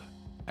both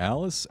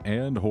Alice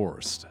and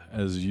Horst,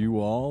 as you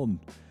all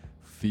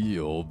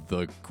feel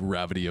the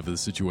gravity of the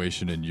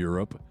situation in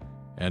Europe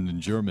and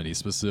in Germany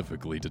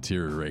specifically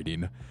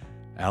deteriorating.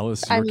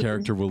 Alice, your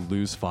character will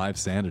lose 5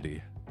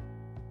 sanity.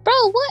 Bro,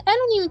 what? I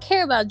don't even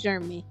care about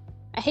Germany.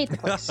 I hate the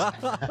place.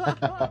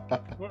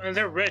 Well, and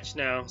they're rich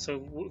now, so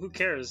who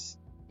cares?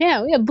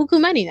 Yeah, we have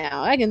buku money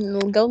now. I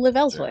can go live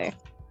elsewhere.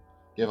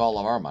 Give all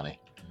of our money.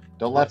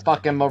 Don't let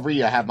fucking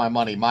Maria have my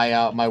money.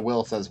 My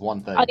will says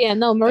one thing. Oh yeah,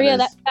 no, Maria.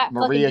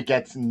 Maria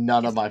gets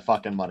none of my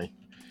fucking money.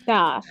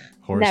 Nah,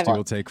 Horst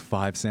will take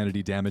 5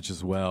 sanity damage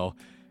as well.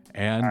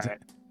 And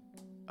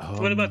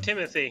what about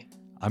Timothy?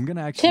 I'm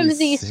gonna actually.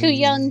 Timothy's too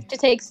young to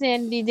take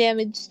sanity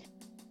damage.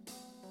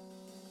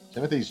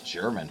 Timothy's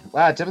German.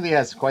 Wow, Timothy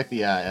has quite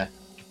the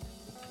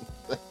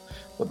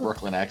the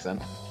Brooklyn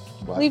accent.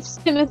 But... Leave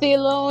Timothy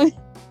alone.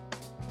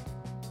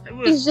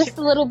 He's just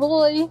a little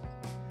boy.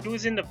 He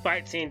was in the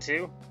fight scene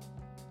too.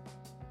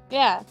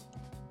 Yeah,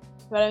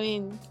 but I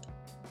mean...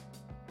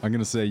 I'm going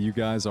to say you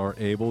guys are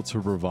able to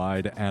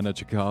provide Anna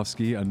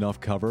Tchaikovsky enough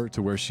cover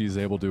to where she's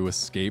able to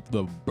escape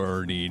the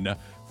burning,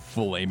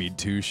 flaming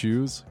two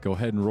shoes. Go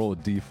ahead and roll a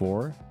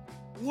d4.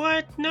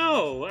 What?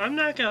 No, I'm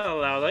not going to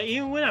allow that,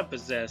 even when I'm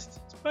possessed.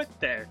 Fuck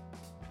that.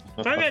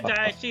 If I'm going to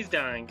die, she's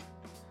dying.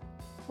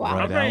 Wow.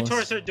 Right, I'm running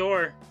towards her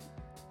door.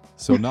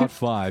 So not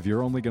 5,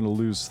 you're only going to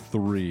lose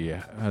 3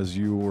 as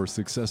you were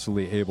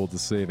successfully able to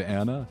save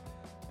Anna.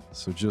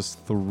 So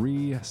just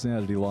 3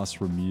 sanity loss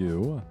from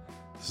you.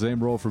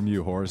 Same roll from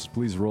you, Horace.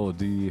 Please roll a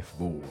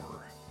d4.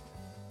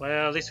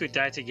 Well, at least we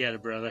died together,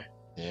 brother.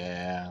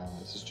 Yeah,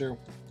 this is true.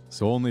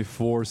 So only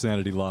 4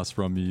 sanity loss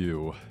from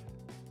you.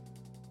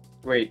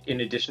 Wait,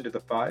 in addition to the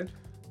 5?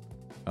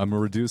 I'm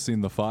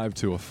reducing the 5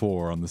 to a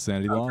 4 on the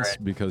sanity loss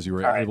because you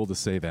were able to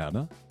save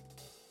Anna.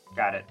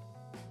 Got it.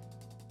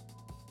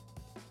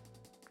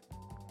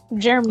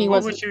 Germany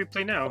What was should we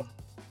play now?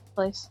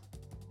 place.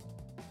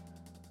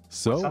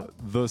 So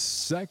the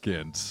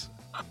second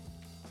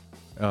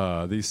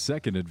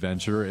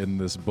adventure in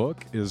this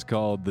book is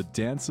called The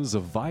Dances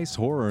of Vice,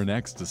 Horror, and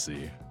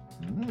Ecstasy,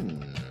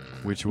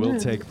 which will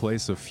take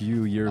place a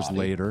few years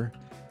later.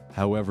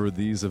 However,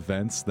 these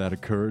events that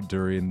occurred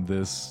during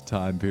this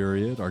time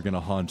period are going to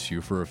haunt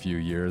you for a few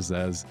years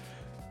as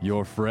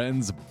your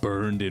friends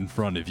burned in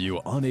front of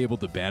you, unable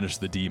to banish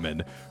the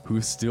demon who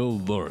still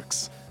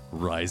lurks,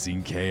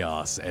 rising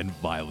chaos and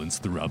violence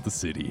throughout the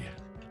city.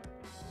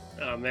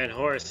 Oh man,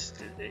 Horace,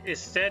 it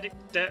said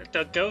that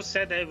the ghost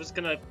said that it was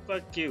gonna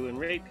fuck you and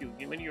rape you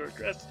when you were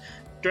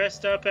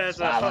dressed up as a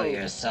Swallow hoe.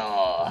 your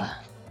soul.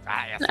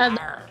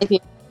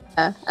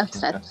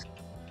 Upset.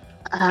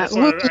 That's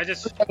why I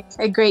just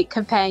A great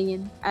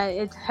companion.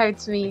 It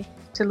hurts me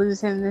to lose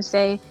him this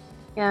day.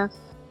 Yeah,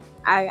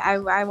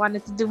 I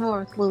wanted to do more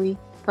with Louis,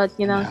 but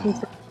you know, he's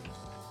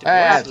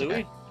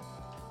Louis.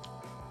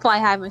 Fly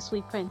high, my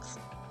sweet prince.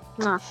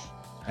 Mwah.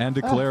 And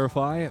to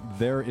clarify,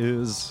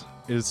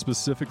 it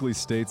specifically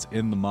states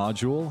in the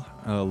module,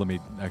 let me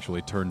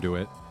actually turn to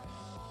it,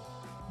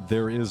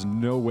 there is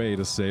no way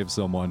to save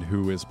someone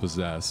who is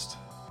possessed.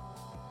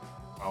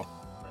 Oh.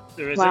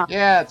 There Wow.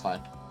 Yeah, it's fine.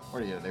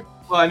 What are you gonna do?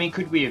 Well, I mean,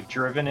 could we have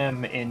driven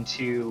him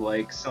into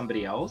like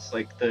somebody else,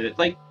 like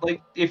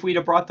if we'd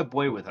have brought the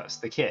boy with us,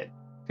 the kid?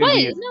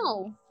 Wait,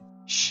 no.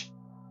 Shh.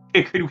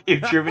 Could we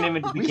have driven him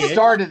into the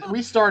kid?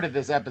 We started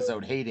this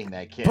episode hating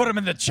that kid. Put him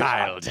in the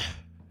child.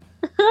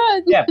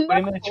 Yeah, put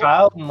him in the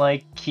child and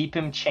like keep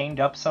him chained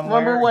up somewhere.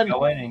 Remember when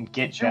go in and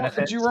get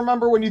benefits? Do you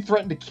remember when you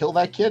threatened to kill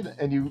that kid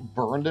and you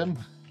burned him?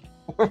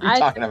 What are we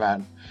talking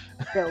about?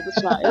 Kill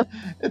the child.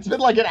 It's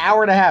been like an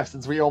hour and a half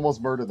since we almost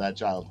murdered that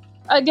child.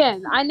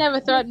 Again, I never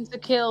threatened to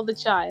kill the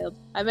child.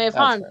 I may have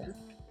harmed him,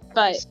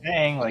 but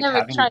saying, I like, never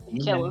having tried to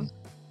kill him.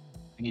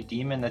 a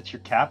demon that's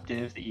your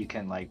captive that you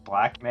can like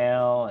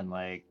blackmail and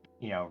like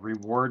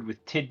reward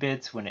with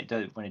tidbits when it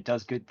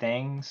does good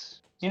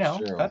things.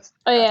 That's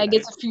Oh yeah, I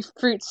get a few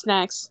fruit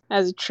snacks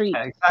as a treat.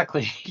 Yeah,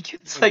 exactly.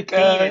 It's like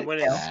when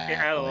it's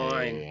out of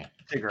line.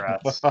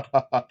 Cigarettes.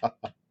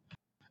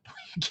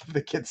 Give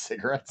the kid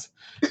cigarettes.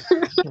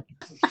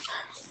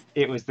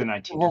 It was the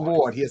 1920s.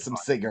 Reward. Here's some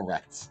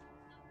cigarettes.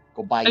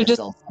 Go buy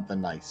yourself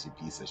something nice, you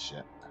piece of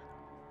shit.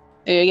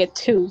 You get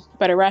 2.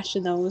 Better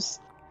ration those.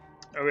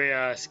 Are we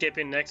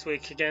skipping next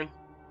week again?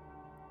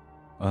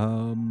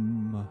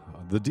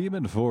 The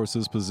demon force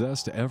has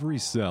possessed every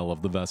cell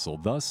of the vessel.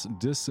 Thus,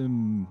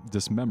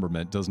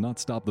 dismemberment does not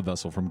stop the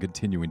vessel from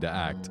continuing to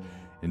act.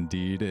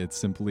 Indeed, it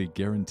simply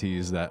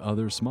guarantees that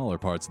other smaller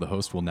parts of the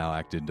host will now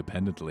act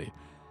independently.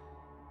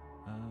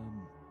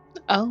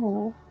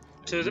 Oh.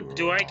 So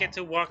do I get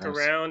to walk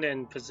around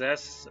and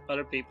possess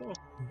other people?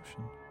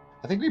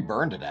 I think we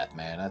burned to death,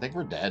 man. I think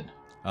we're dead.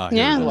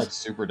 Yeah. We're like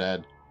super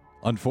dead.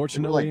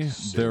 Unfortunately,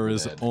 there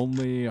is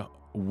only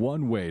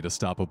one way to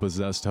stop a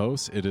possessed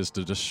host. It is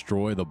to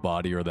destroy the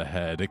body or the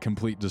head. A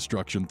complete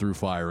destruction through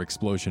fire,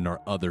 explosion, or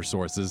other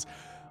sources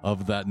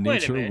of that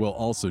nature will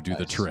also do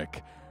the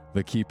trick.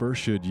 The keeper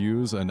should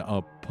use an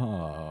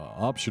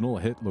optional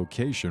hit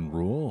location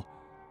rule.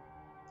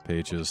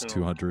 Pages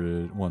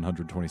 200,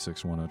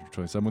 126,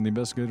 127. When the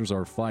investigators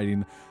are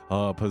fighting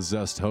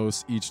possessed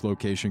hosts, each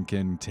location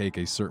can take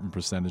a certain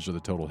percentage of the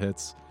total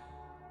hits.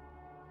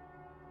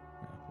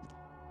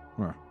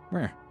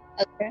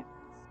 Okay.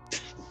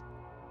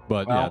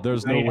 But yeah,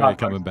 there's no way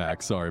coming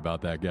back. Sorry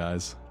about that,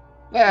 guys.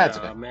 Yeah, it's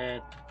okay.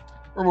 Man.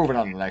 We're moving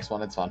on to the next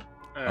one. It's fun.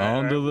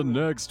 On to the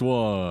next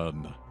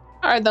one.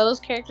 Are those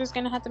characters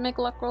gonna have to make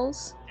luck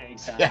rolls?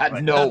 Exactly. Yeah,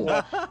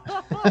 no.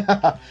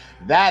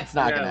 That's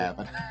not gonna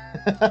happen.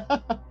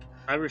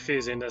 I'm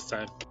refusing this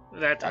time.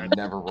 That time. I'm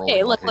never rolling.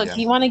 Hey, look,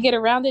 you want to get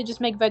around it? Just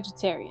make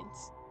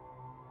vegetarians.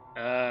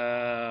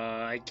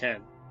 I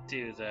can't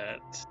do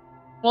that.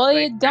 Well,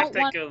 you don't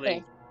want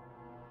to.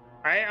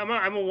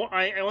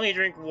 I only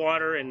drink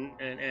water and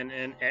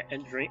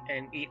drink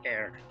and eat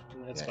air.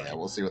 That's fine. Yeah,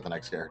 we'll see what the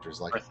next character's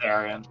like.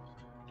 Breatharian.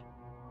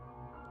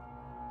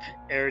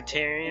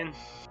 Aeritarian.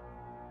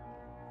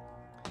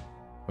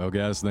 Well,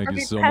 guys, thank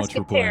you so much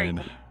for playing.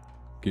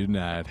 Good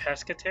night.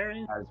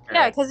 Pescatarian?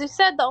 Yeah, because you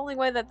said the only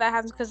way that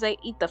happens because they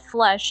eat the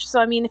flesh. So,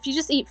 I mean, if you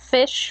just eat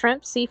fish,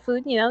 shrimp,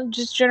 seafood,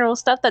 just general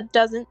stuff that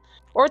doesn't,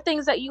 or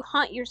things that you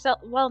hunt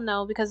yourself, well,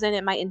 no, because then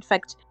it might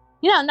infect.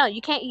 No,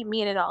 you can't eat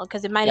meat at all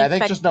because it might infect. Yeah, I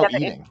think just no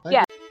eating.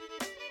 Yeah.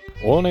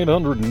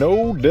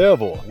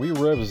 1-800-NO-DEVIL. We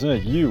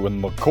represent you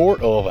in the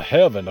court of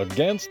heaven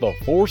against the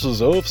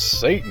forces of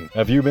Satan.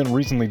 Have you been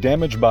recently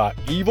damaged by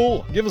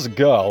evil? Give us a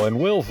call and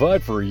we'll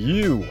fight for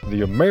you,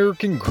 the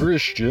American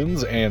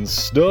Christians and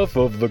stuff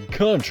of the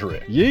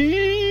country.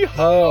 Yeah!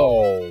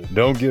 Yeehaw!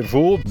 Don't get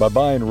fooled by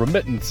buying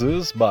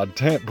remittances by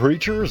tent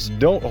preachers.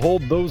 Don't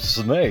hold those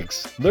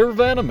snakes. They're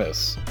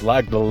venomous.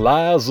 Like the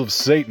lies of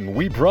Satan,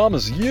 we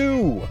promise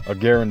you a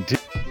guarantee